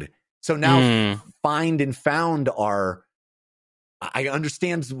word. So now find and found are, I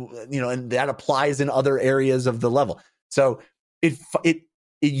understand, you know, and that applies in other areas of the level. So it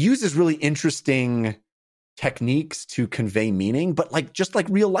uses really interesting techniques to convey meaning, but just like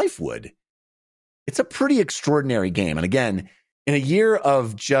real life would. It's a pretty extraordinary game. And again, in a year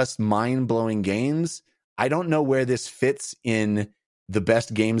of just mind-blowing games, I don't know where this fits in the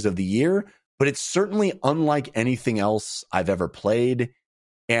best games of the year, but it's certainly unlike anything else I've ever played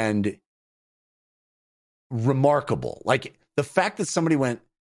and remarkable. Like, the fact that somebody went,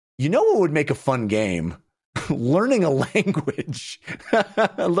 you know what would make a fun game? Learning a language,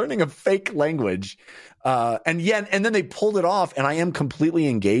 learning a fake language. And then they pulled it off, and I am completely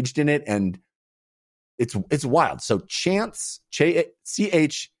engaged in it, and it's wild. So Chants, Chants,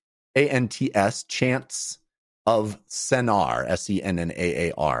 Chants of Sennaar,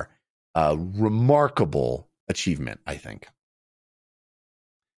 Sennaar, remarkable achievement, I think.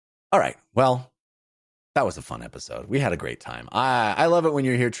 All right, well, that was a fun episode. We had a great time. I love it when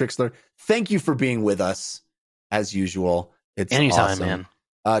you're here, Trikslyr. Thank you for being with us, as usual. It's anytime, awesome.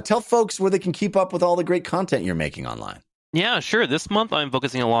 man. Tell folks where they can keep up with all the great content you're making online. Yeah, sure. This month I'm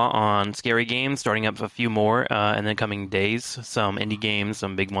focusing a lot on scary games, starting up a few more, and then coming days, some indie games,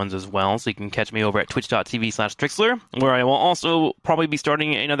 some big ones as well. So you can catch me over at twitch.tv/Trikslyr, where I will also probably be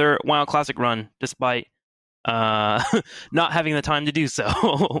starting another WoW Classic run, despite not having the time to do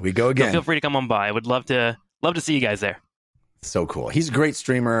so. We go again. So feel free to come on by. I would love to see you guys there. So cool. He's a great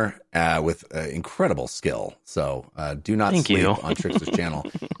streamer with incredible skill. So do not sleep on Trikslyr's channel.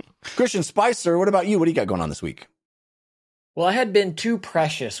 Christian Spicer, what about you? What do you got going on this week? Well, I had been too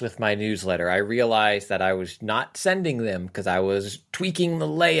precious with my newsletter. I realized that I was not sending them because I was tweaking the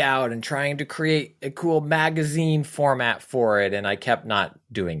layout and trying to create a cool magazine format for it, and I kept not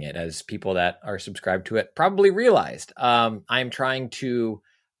doing it, as people that are subscribed to it probably realized. I'm trying to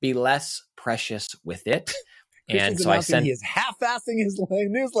be less precious with it. And so I sent. He is half-assing his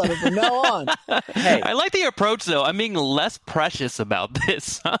newsletter from now on. Hey, I like the approach, though. I'm being less precious about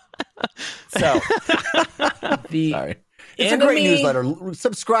this. so the Sorry. It's a great newsletter.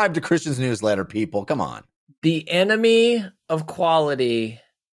 Subscribe to Christian's newsletter, people. Come on. The enemy of quality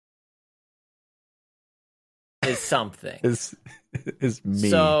is something. Is me.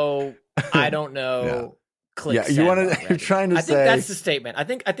 So I don't know. Yeah. Click Yeah, send you're already. trying to I say. think that's the statement. I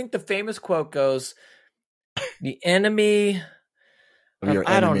think the famous quote goes, "The enemy Of your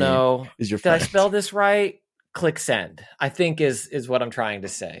I don't enemy know. is your Did I friend. spell this right? Click send. I think is what I'm trying to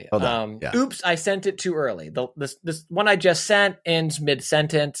say. Hold on. Yeah. Oops, I sent it too early. This one I just sent ends mid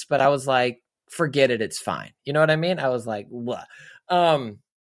sentence, but I was like, forget it. It's fine. You know what I mean? I was like, what? I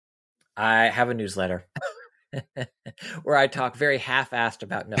have a newsletter where I talk very half-assed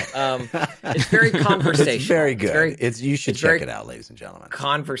about it's very conversational. It's very good. You should it's check very it out, ladies and gentlemen.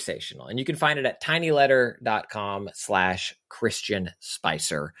 conversational. And you can find it at tinyletter.com/Christian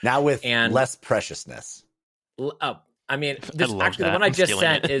Spicer. Now with And- less preciousness. I mean, I love the that. one I I'm just stealing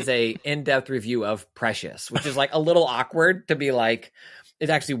sent it. is a in-depth review of Precious, which is like a little awkward to be like, it's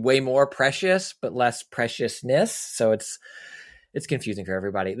actually way more precious, but less preciousness. So it's confusing for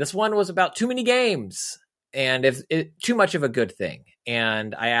everybody. This one was about too many games and too much of a good thing.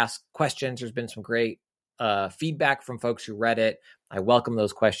 And I asked questions. There's been some great feedback from folks who read it. I welcome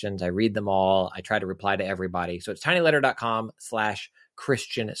those questions. I read them all. I try to reply to everybody. So it's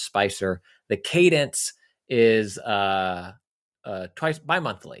tinyletter.com/Christian Spicer. The cadence is twice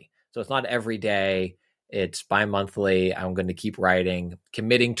bi-monthly. So it's not every day. It's bi-monthly. I'm going to keep writing,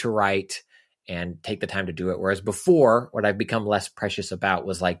 committing to write and take the time to do it. Whereas before, what I've become less precious about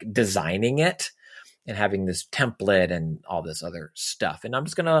was like designing it and having this template and all this other stuff. And I'm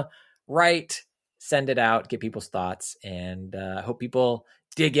just going to write, send it out, get people's thoughts, and I hope people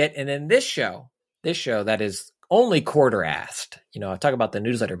dig it. And then this show that is only quarter-assed. I talk about the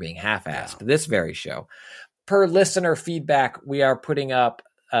newsletter being half-assed. Yeah. This very show. Per listener feedback, we are putting up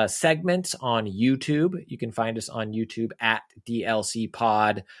segments on YouTube. You can find us on YouTube at DLC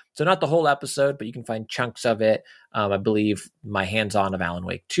Pod. So not the whole episode, but you can find chunks of it. I believe my hands-on of Alan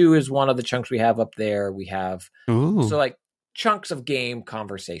Wake 2 is one of the chunks we have up there. We have like chunks of game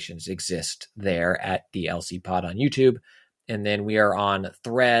conversations exist there at DLC Pod on YouTube. And then we are on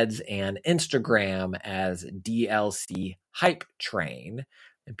Threads and Instagram as DLC Hype Train.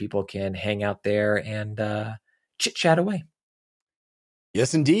 And people can hang out there and chit-chat away.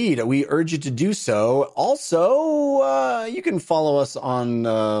 Yes, indeed. We urge you to do so. Also, you can follow us on,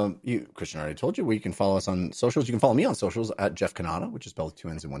 Christian already told you, where you can follow us on socials. You can follow me on socials at Jeff Kanata, which is spelled with 2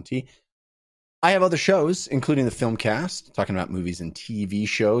 N's and 1 T. I have other shows, including the Filmcast, talking about movies and TV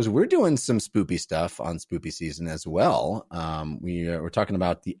shows. We're doing some spoopy stuff on spoopy season as well. We're talking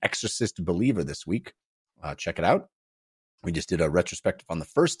about The Exorcist Believer this week. Check it out. We just did a retrospective on the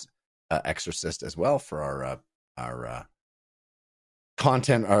first Exorcist as well for our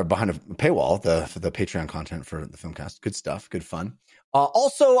content behind a paywall, for the Patreon content for the Filmcast. Good stuff, good fun.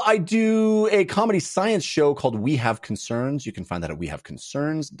 Also, I do a comedy science show called We Have Concerns. You can find that at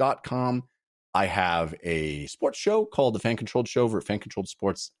wehaveconcerns.com. I have a sports show called The Fan Controlled Show over at Fan Controlled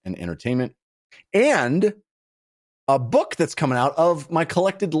Sports and Entertainment, and a book that's coming out of my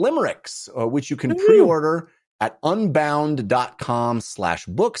collected limericks, which you can pre-order at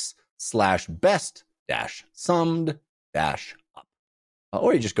unbound.com/books/best-summed-up.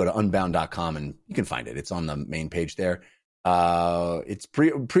 Or you just go to unbound.com and you can find it. It's on the main page there. It's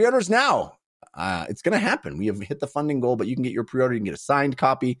pre-orders now. It's going to happen. We have hit the funding goal, but you can get your pre-order. You can get a signed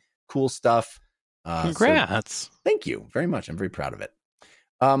copy. Cool stuff. Congrats. So thank you very much. I'm very proud of it.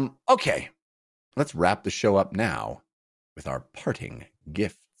 Okay. Let's wrap the show up now with our parting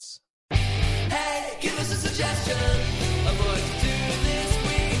gifts. Hey, give us a suggestion of what to do this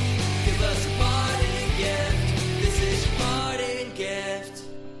week. Give us a parting gift. This is your parting gift.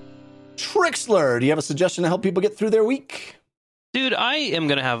 Trikslyr, do you have a suggestion to help people get through their week? Dude, I am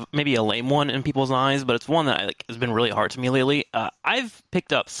going to have maybe a lame one in people's eyes, but it's one that has been really hard to me lately. I've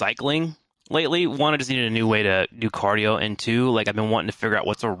picked up cycling lately. One, I just needed a new way to do cardio, and two, I've been wanting to figure out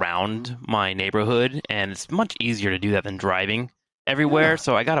what's around my neighborhood, and it's much easier to do that than driving everywhere. Yeah.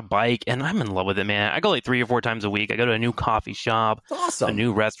 So I got a bike, and I'm in love with it, man. I go 3 or 4 times a week. I go to a new coffee shop, That's awesome. a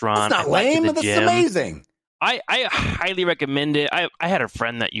new restaurant. That's not I bike to lame. the That's gym. amazing. I highly recommend it. I had a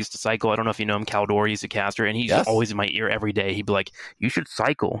friend that used to cycle. I don't know if you know him, Caldor. He's a caster, and he's Yes. always in my ear every day. He'd be like, "You should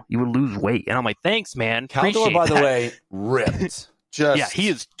cycle. You would lose weight." And I'm like, "Thanks, man. Caldor, Appreciate by the that." way, ripped. Just Yeah, he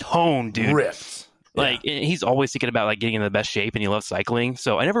is toned, dude. ripped. Like he's always thinking about like getting in the best shape, and he loves cycling.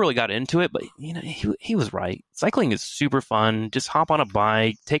 So I never really got into it, but he was right. Cycling is super fun. Just hop on a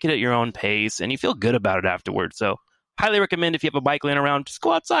bike, take it at your own pace, and you feel good about it afterwards. So highly recommend if you have a bike laying around, just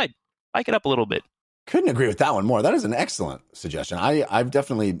go outside, bike it up a little bit. Couldn't agree with that one more. That is an excellent suggestion. I've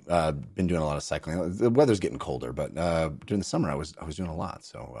definitely been doing a lot of cycling. The weather's getting colder, but during the summer I was doing a lot.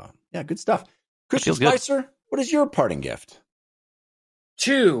 So yeah, good stuff. Christian feels good. Spicer, what is your parting gift?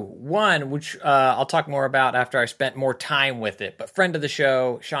 2, 1, which I'll talk more about after I spent more time with it. But friend of the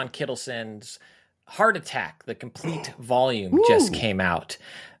show, Sean Kittleson's Heart Attack, the complete volume, just came out.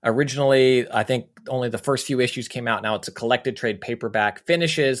 Originally, I think only the first few issues came out. Now it's a collected trade paperback.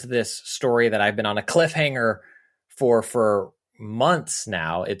 Finishes this story that I've been on a cliffhanger for months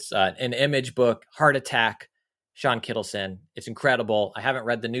now. It's an Image book, Heart Attack, Sean Kittleson. It's incredible. I haven't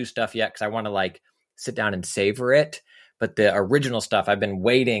read the new stuff yet because I want to like sit down and savor it. But the original stuff, I've been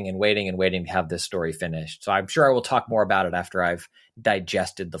waiting to have this story finished. So I'm sure I will talk more about it after I've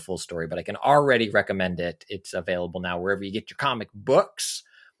digested the full story, but I can already recommend it. It's available now wherever you get your comic books.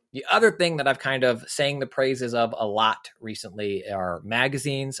 The other thing that I've kind of sang the praises of a lot recently are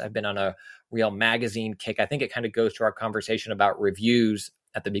magazines. I've been on a real magazine kick. I think it kind of goes to our conversation about reviews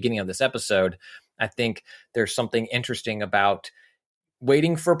at the beginning of this episode. I think there's something interesting about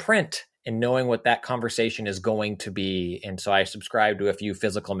waiting for print and knowing what that conversation is going to be. And so I subscribe to a few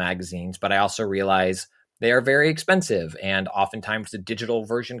physical magazines, but I also realize they are very expensive. And oftentimes the digital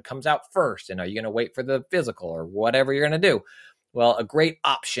version comes out first. And are you going to wait for the physical or whatever you're going to do? Well, a great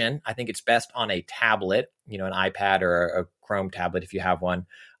option, I think it's best on a tablet, an iPad or a Chrome tablet if you have one,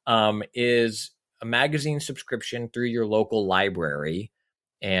 is a magazine subscription through your local library.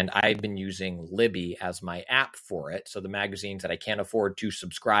 And I've been using Libby as my app for it. So the magazines that I can't afford to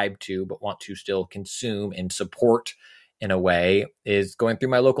subscribe to, but want to still consume and support in a way, is going through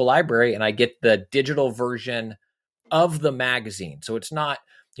my local library, and I get the digital version of the magazine. So it's not,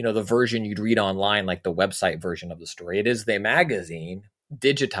 the version you'd read online, like the website version of the story. It is the magazine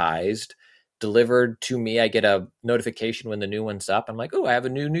digitized, delivered to me. I get a notification when the new one's up. I'm like, oh, I have a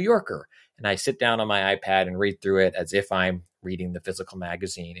new New Yorker. And I sit down on my iPad and read through it as if I'm reading the physical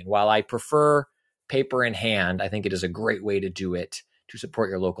magazine. And while I prefer paper in hand, I think it is a great way to do it, to support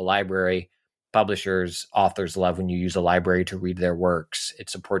your local library. Publishers, authors love when you use a library to read their works.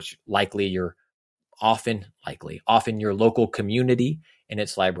 It supports often your local community in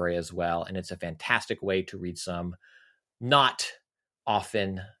its library as well. And it's a fantastic way to read some not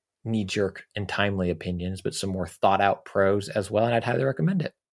often knee-jerk and timely opinions, but some more thought-out prose as well. And I'd highly recommend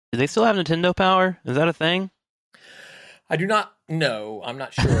it. Do they still have Nintendo Power? Is that a thing? I do not know. I'm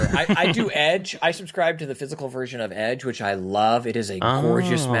not sure. I do Edge. I subscribe to the physical version of Edge, which I love. It is a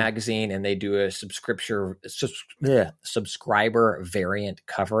gorgeous magazine, and they do a subscriber variant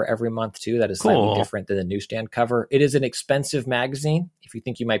cover every month, too. That is slightly different than the newsstand cover. It is an expensive magazine. If you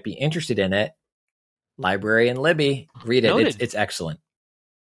think you might be interested in it, Library and Libby, read it. Noted. It's excellent.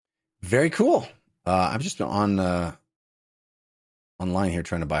 Very cool. I've just been online here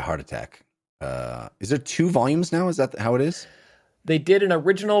trying to buy Heart Attack. Is there 2 volumes now? Is that how it is? They did an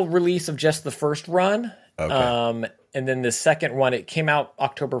original release of just the first run. Okay. And then the second one, it came out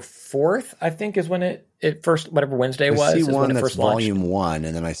October 4th, I think, is when it first, whatever Wednesday was. I see is one when it that's first launched. volume 1,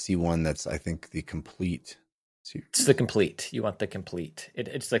 and then I see one that's, I think, the complete. It's the complete. You want the complete.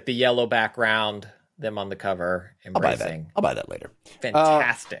 It's like the yellow background, them on the cover, embracing. I'll buy that later.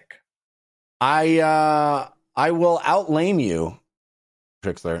 Fantastic. I will outlame you,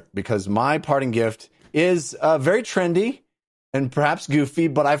 Trikslyr, because my parting gift is very trendy and perhaps goofy,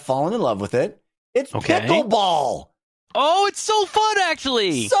 but I've fallen in love with it. It's pickleball. Oh, it's so fun,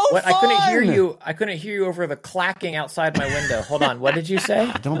 actually. Fun. I couldn't hear you over the clacking outside my window. Hold on. What did you say?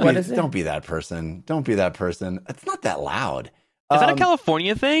 Don't be that person. Don't be that person. It's not that loud. Is that a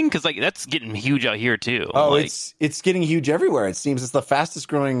California thing? Because that's getting huge out here too. Oh, it's getting huge everywhere. It seems it's the fastest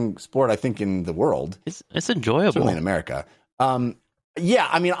growing sport, I think, in the world. It's enjoyable, certainly in America. Yeah,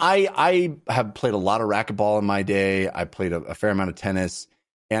 I mean, I have played a lot of racquetball in my day. I played a fair amount of tennis,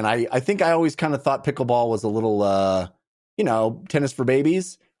 and I think I always kind of thought pickleball was a little, tennis for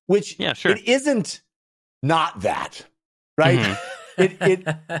babies. Which it isn't. Not that, right? Mm-hmm.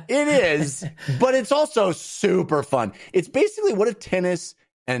 It is, but it's also super fun. It's basically what if tennis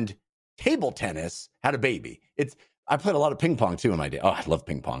and table tennis had a baby. I played a lot of ping pong too in my day. Oh, I love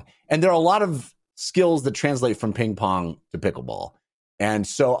ping pong. And there are a lot of skills that translate from ping pong to pickleball. And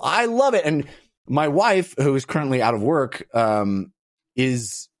so I love it. And My wife, who is currently out of work,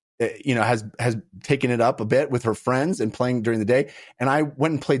 is has taken it up a bit with her friends and playing during the day. And I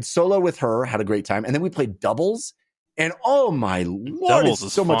went and played solo with her, had a great time, and then we played doubles. And oh my lord, Doubles it's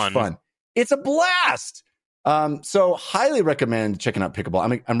is so much fun. fun! It's a blast. So highly recommend checking out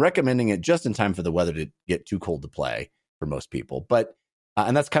pickleball. I'm recommending it just in time for the weather to get too cold to play for most people. But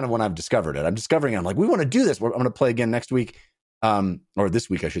and that's kind of when I've discovered it. I'm discovering it. I'm like, we want to do this. I'm going to play again next week, or this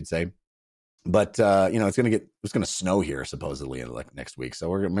week, I should say. But it's going to snow here supposedly like next week, so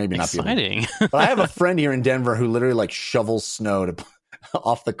we're maybe not exciting. But I have a friend here in Denver who literally like shovels snow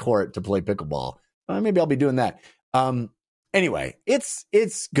off the court to play pickleball. Maybe I'll be doing that. Anyway, it's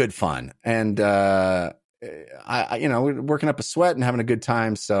good fun, and we're working up a sweat and having a good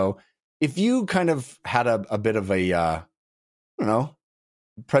time. So if you kind of had a bit of a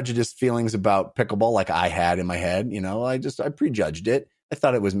prejudiced feelings about pickleball like I had in my head, I prejudged it. I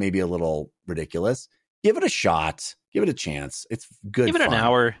thought it was maybe a little ridiculous. Give it a shot. Give it a chance. It's good. Give it fun. an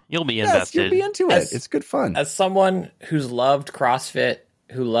hour. You'll be invested. You'll be into it. It's good fun. As someone who's loved CrossFit,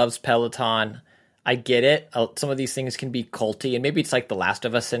 who loves Peloton, I get it. Some of these things can be culty, and maybe it's like the Last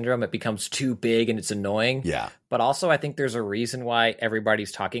of Us syndrome. It becomes too big and it's annoying. Yeah. But also, I think there's a reason why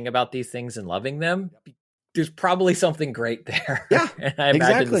everybody's talking about these things and loving them. There's probably something great there. Yeah, and I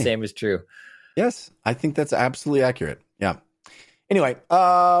imagine the same is true. Yes, I think that's absolutely accurate. Yeah. Anyway,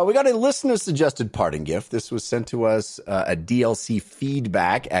 we got a listener-suggested parting gift. This was sent to us at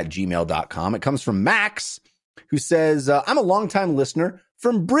dlcfeedback@gmail.com. It comes from Max, who says, I'm a longtime listener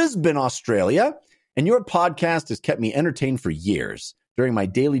from Brisbane, Australia, and your podcast has kept me entertained for years during my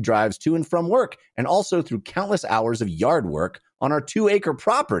daily drives to and from work, and also through countless hours of yard work on our 2-acre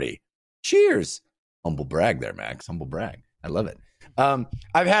property. Cheers. Humble brag there, Max. Humble brag. I love it.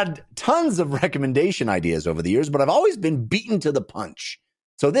 I've had tons of recommendation ideas over the years, but I've always been beaten to the punch.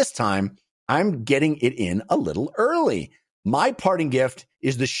 So this time, I'm getting it in a little early. My parting gift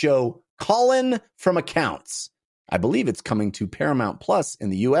is the show Colin from Accounts. I believe it's coming to Paramount Plus in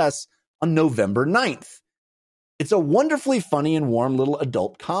the US on November 9th. It's a wonderfully funny and warm little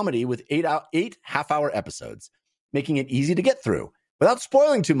adult comedy with 8 half-hour episodes, making it easy to get through. Without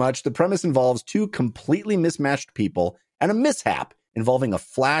spoiling too much, the premise involves 2 completely mismatched people and a mishap involving a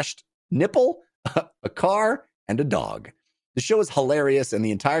flashed nipple, a car, and a dog. The show is hilarious, and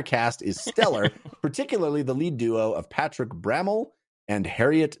the entire cast is stellar, particularly the lead duo of Patrick Bramall and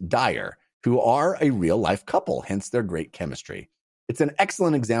Harriet Dyer, who are a real-life couple, hence their great chemistry. It's an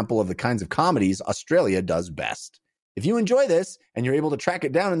excellent example of the kinds of comedies Australia does best. If you enjoy this, and you're able to track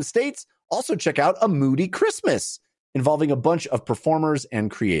it down in the States, also check out A Moody Christmas, involving a bunch of performers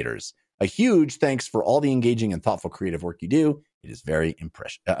and creators. A huge thanks for all the engaging and thoughtful creative work you do. It is very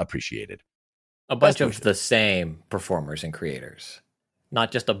appreciated. A bunch of the same performers and creators,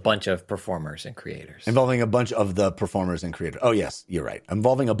 not just a bunch of performers and creators. Involving a bunch of the performers and creators. Oh, yes, you're right.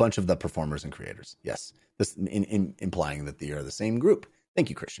 Involving a bunch of the performers and creators. Yes, this implying that they are the same group.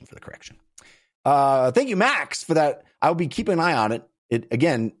 Thank you, Christian, for the correction. Thank you, Max, for that. I'll be keeping an eye on it. It,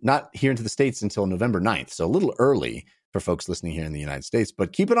 again, not here into the States until November 9th, so a little early for folks listening here in the United States,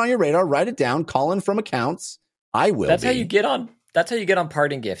 but keep it on your radar. Write it down. Colin from Accounts. I will. That's how you get on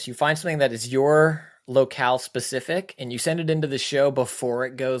parting gifts. You find something that is your locale specific, and you send it into the show before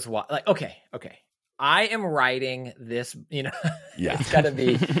it goes wild. Like, okay. I am writing this. Yeah, it's got to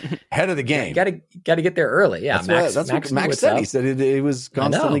be head of the game. Got to get there early. Yeah, that's what Max said. He said it was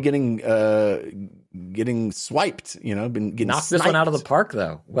constantly getting swiped. Been getting knocked this one out of the park,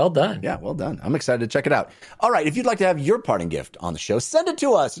 though. Well done. Yeah, well done. I'm excited to check it out. All right, if you'd like to have your parting gift on the show, send it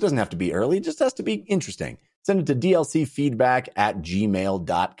to us. It doesn't have to be early; it just has to be interesting. Send it to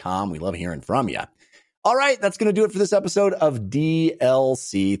dlcfeedback@gmail.com. We love hearing from you. All right, that's going to do it for this episode of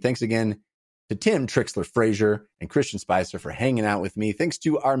DLC. Thanks again to Tim Trikslyr Frazier and Christian Spicer for hanging out with me. Thanks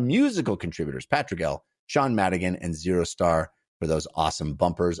to our musical contributors, Patrick L., Sean Madigan, and Zero Star for those awesome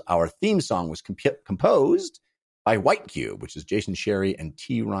bumpers. Our theme song was composed by White Cube, which is Jason Sherry and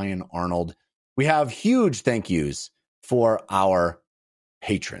T. Ryan Arnold. We have huge thank yous for our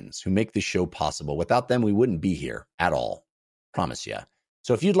patrons who make this show possible. Without them, we wouldn't be here at all. Promise you.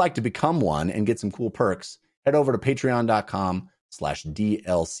 So if you'd like to become one and get some cool perks, head over to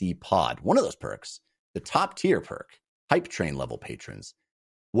patreon.com/DLC pod. One of those perks, the top tier perk, Hype Train level patrons.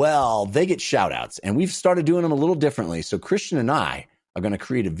 Well, they get shout outs, and we've started doing them a little differently. So Christian and I are going to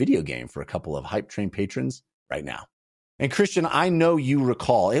create a video game for a couple of Hype Train patrons right now. And Christian, I know you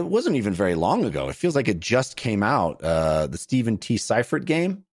recall, it wasn't even very long ago. It feels like it just came out, the Stephen T. Seifert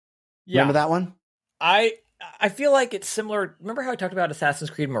game. Yeah. Remember that one? I feel like it's similar. Remember how I talked about Assassin's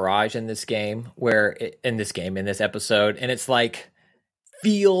Creed Mirage in this game, in this episode, and it's like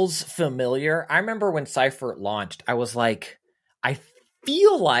feels familiar. I remember when Cypher launched, I was like, I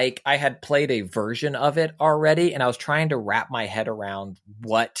feel like I had played a version of it already, and I was trying to wrap my head around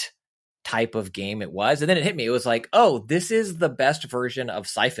what type of game it was. And then it hit me. It was like, oh, this is the best version of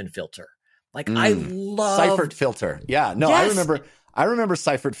Siphon Filter. Like, I love Cyphered Filter. Yeah, no, Yes. I remember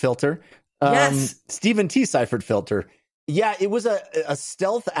Cyphered Filter. Yes. Stephen T. Cyphered Filter. Yeah, it was a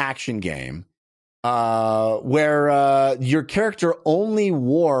stealth action game where your character only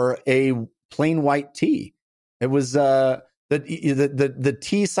wore a plain white tee. It was the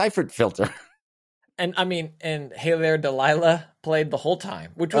T Cyphered Filter. And I mean, and Hey There Delilah played the whole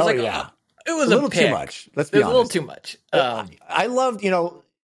time, which was it was a little pick. too much. Let's be It was honest. a little too much. I loved,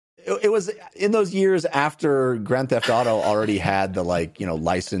 it was in those years after Grand Theft Auto already had the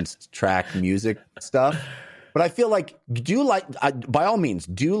licensed track music stuff. But I feel like by all means,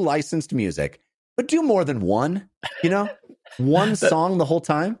 do licensed music, but do more than one, one song the whole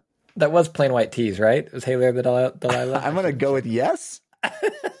time. That was plain white tees, right? It was Hey There Delilah. I'm going to go with yes.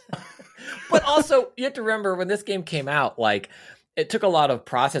 But also, you have to remember when this game came out, like, it took a lot of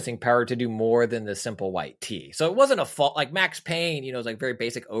processing power to do more than the simple white tee. So it wasn't a fault. Like Max Payne, it was like very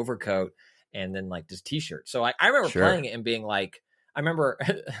basic overcoat and then like this t-shirt. So I remember playing it and being like, I remember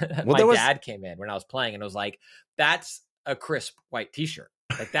my dad came in when I was playing and was like, that's a crisp white t-shirt.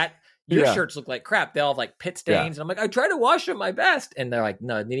 Like that, your shirts look like crap. They all have like pit stains. And I'm like, I try to wash them my best. And they're like,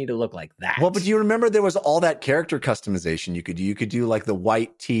 no, they need to look like that. Well, but do you remember there was all that character customization you could do? You could do like the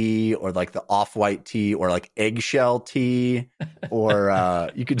white tee or like the off-white tee or like eggshell tee or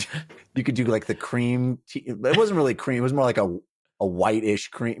you could do like the cream tee. It wasn't really cream. It was more like a whitish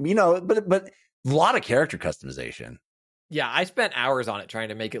cream, but a lot of character customization. Yeah, I spent hours on it trying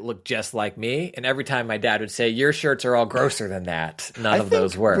to make it look just like me. And every time my dad would say, your shirts are all grosser than that. None of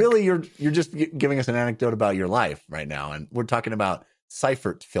those work. Really, you're just giving us an anecdote about your life right now. And we're talking about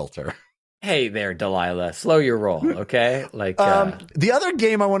Cyphered Filter. Hey there, Delilah. Slow your roll, okay? Like the other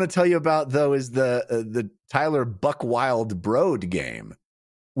game I want to tell you about, though, is the Tyler Buck Wild Broad game,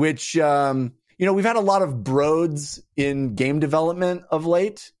 which, we've had a lot of broads in game development of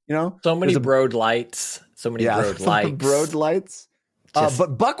late. So many broad lights. So many broad lights. Broad lights.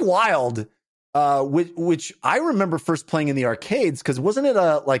 But Buck Wild, which I remember first playing in the arcades, because wasn't it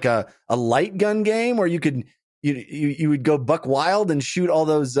a light gun game where you would go Buck Wild and shoot all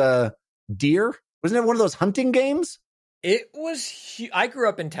those deer? Wasn't it one of those hunting games? It was. I grew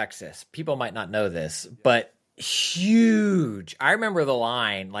up in Texas. People might not know this, but huge. I remember the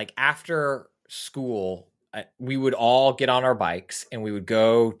line, like after school, we would all get on our bikes and we would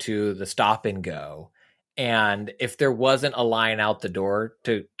go to the Stop and Go. And if there wasn't a line out the door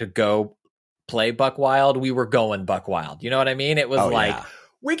to go play Buck Wild, we were going Buck Wild. You know what I mean? It was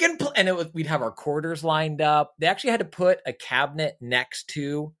we can play, and we'd have our quarters lined up. They actually had to put a cabinet next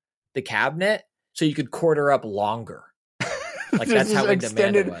to the cabinet so you could quarter up longer. Like that's how in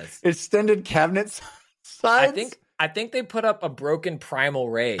demand it was. Extended cabinet size. I think they put up a broken Primal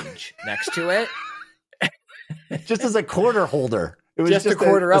Rage next to it. Just as a quarter holder. It was just to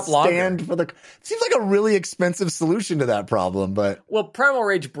quarter up stand longer. It seems like a really expensive solution to that problem, but Primal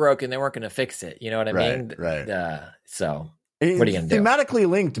Rage broke and they weren't going to fix it. You know what I mean? Right. So what are you going to do? Thematically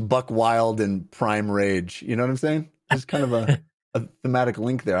linked Buck Wild and Prime Rage. You know what I'm saying? There's kind of a thematic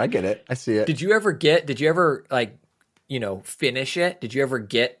link there. I get it. I see it. Did you ever finish it? Did you ever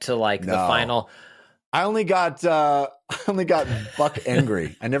get to the final? I only got Buck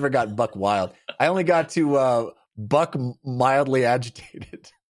Angry. I never got Buck Wild. I only got to Buck Mildly Agitated.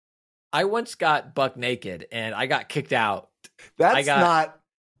 I once got Buck Naked and I got kicked out. That's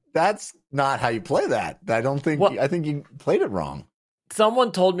not how you play that. I think you played it wrong.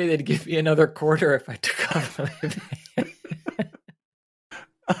 Someone told me they'd give me another quarter if I took off my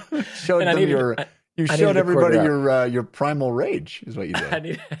You showed everybody your Primal Rage is what you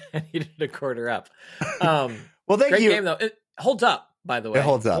did. I needed a quarter up. Well, thank great you. Game though. It holds up, by the way. It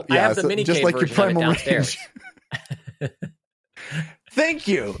holds up. I have the mini just cave like your version of it Primal downstairs. Rage. Thank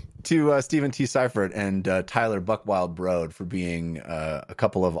you to Stephen T. Seifert and Tyler Buckwild Broad for being a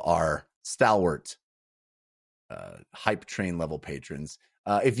couple of our stalwart hype train level patrons.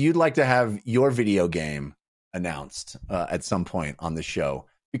 If you'd like to have your video game announced at some point on the show,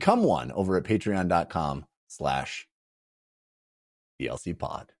 become one over at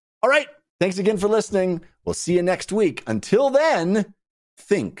patreon.com/DLCpod. All right. Thanks again for listening. We'll see you next week. Until then,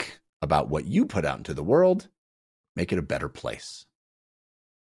 think about what you put out into the world. Make it a better place.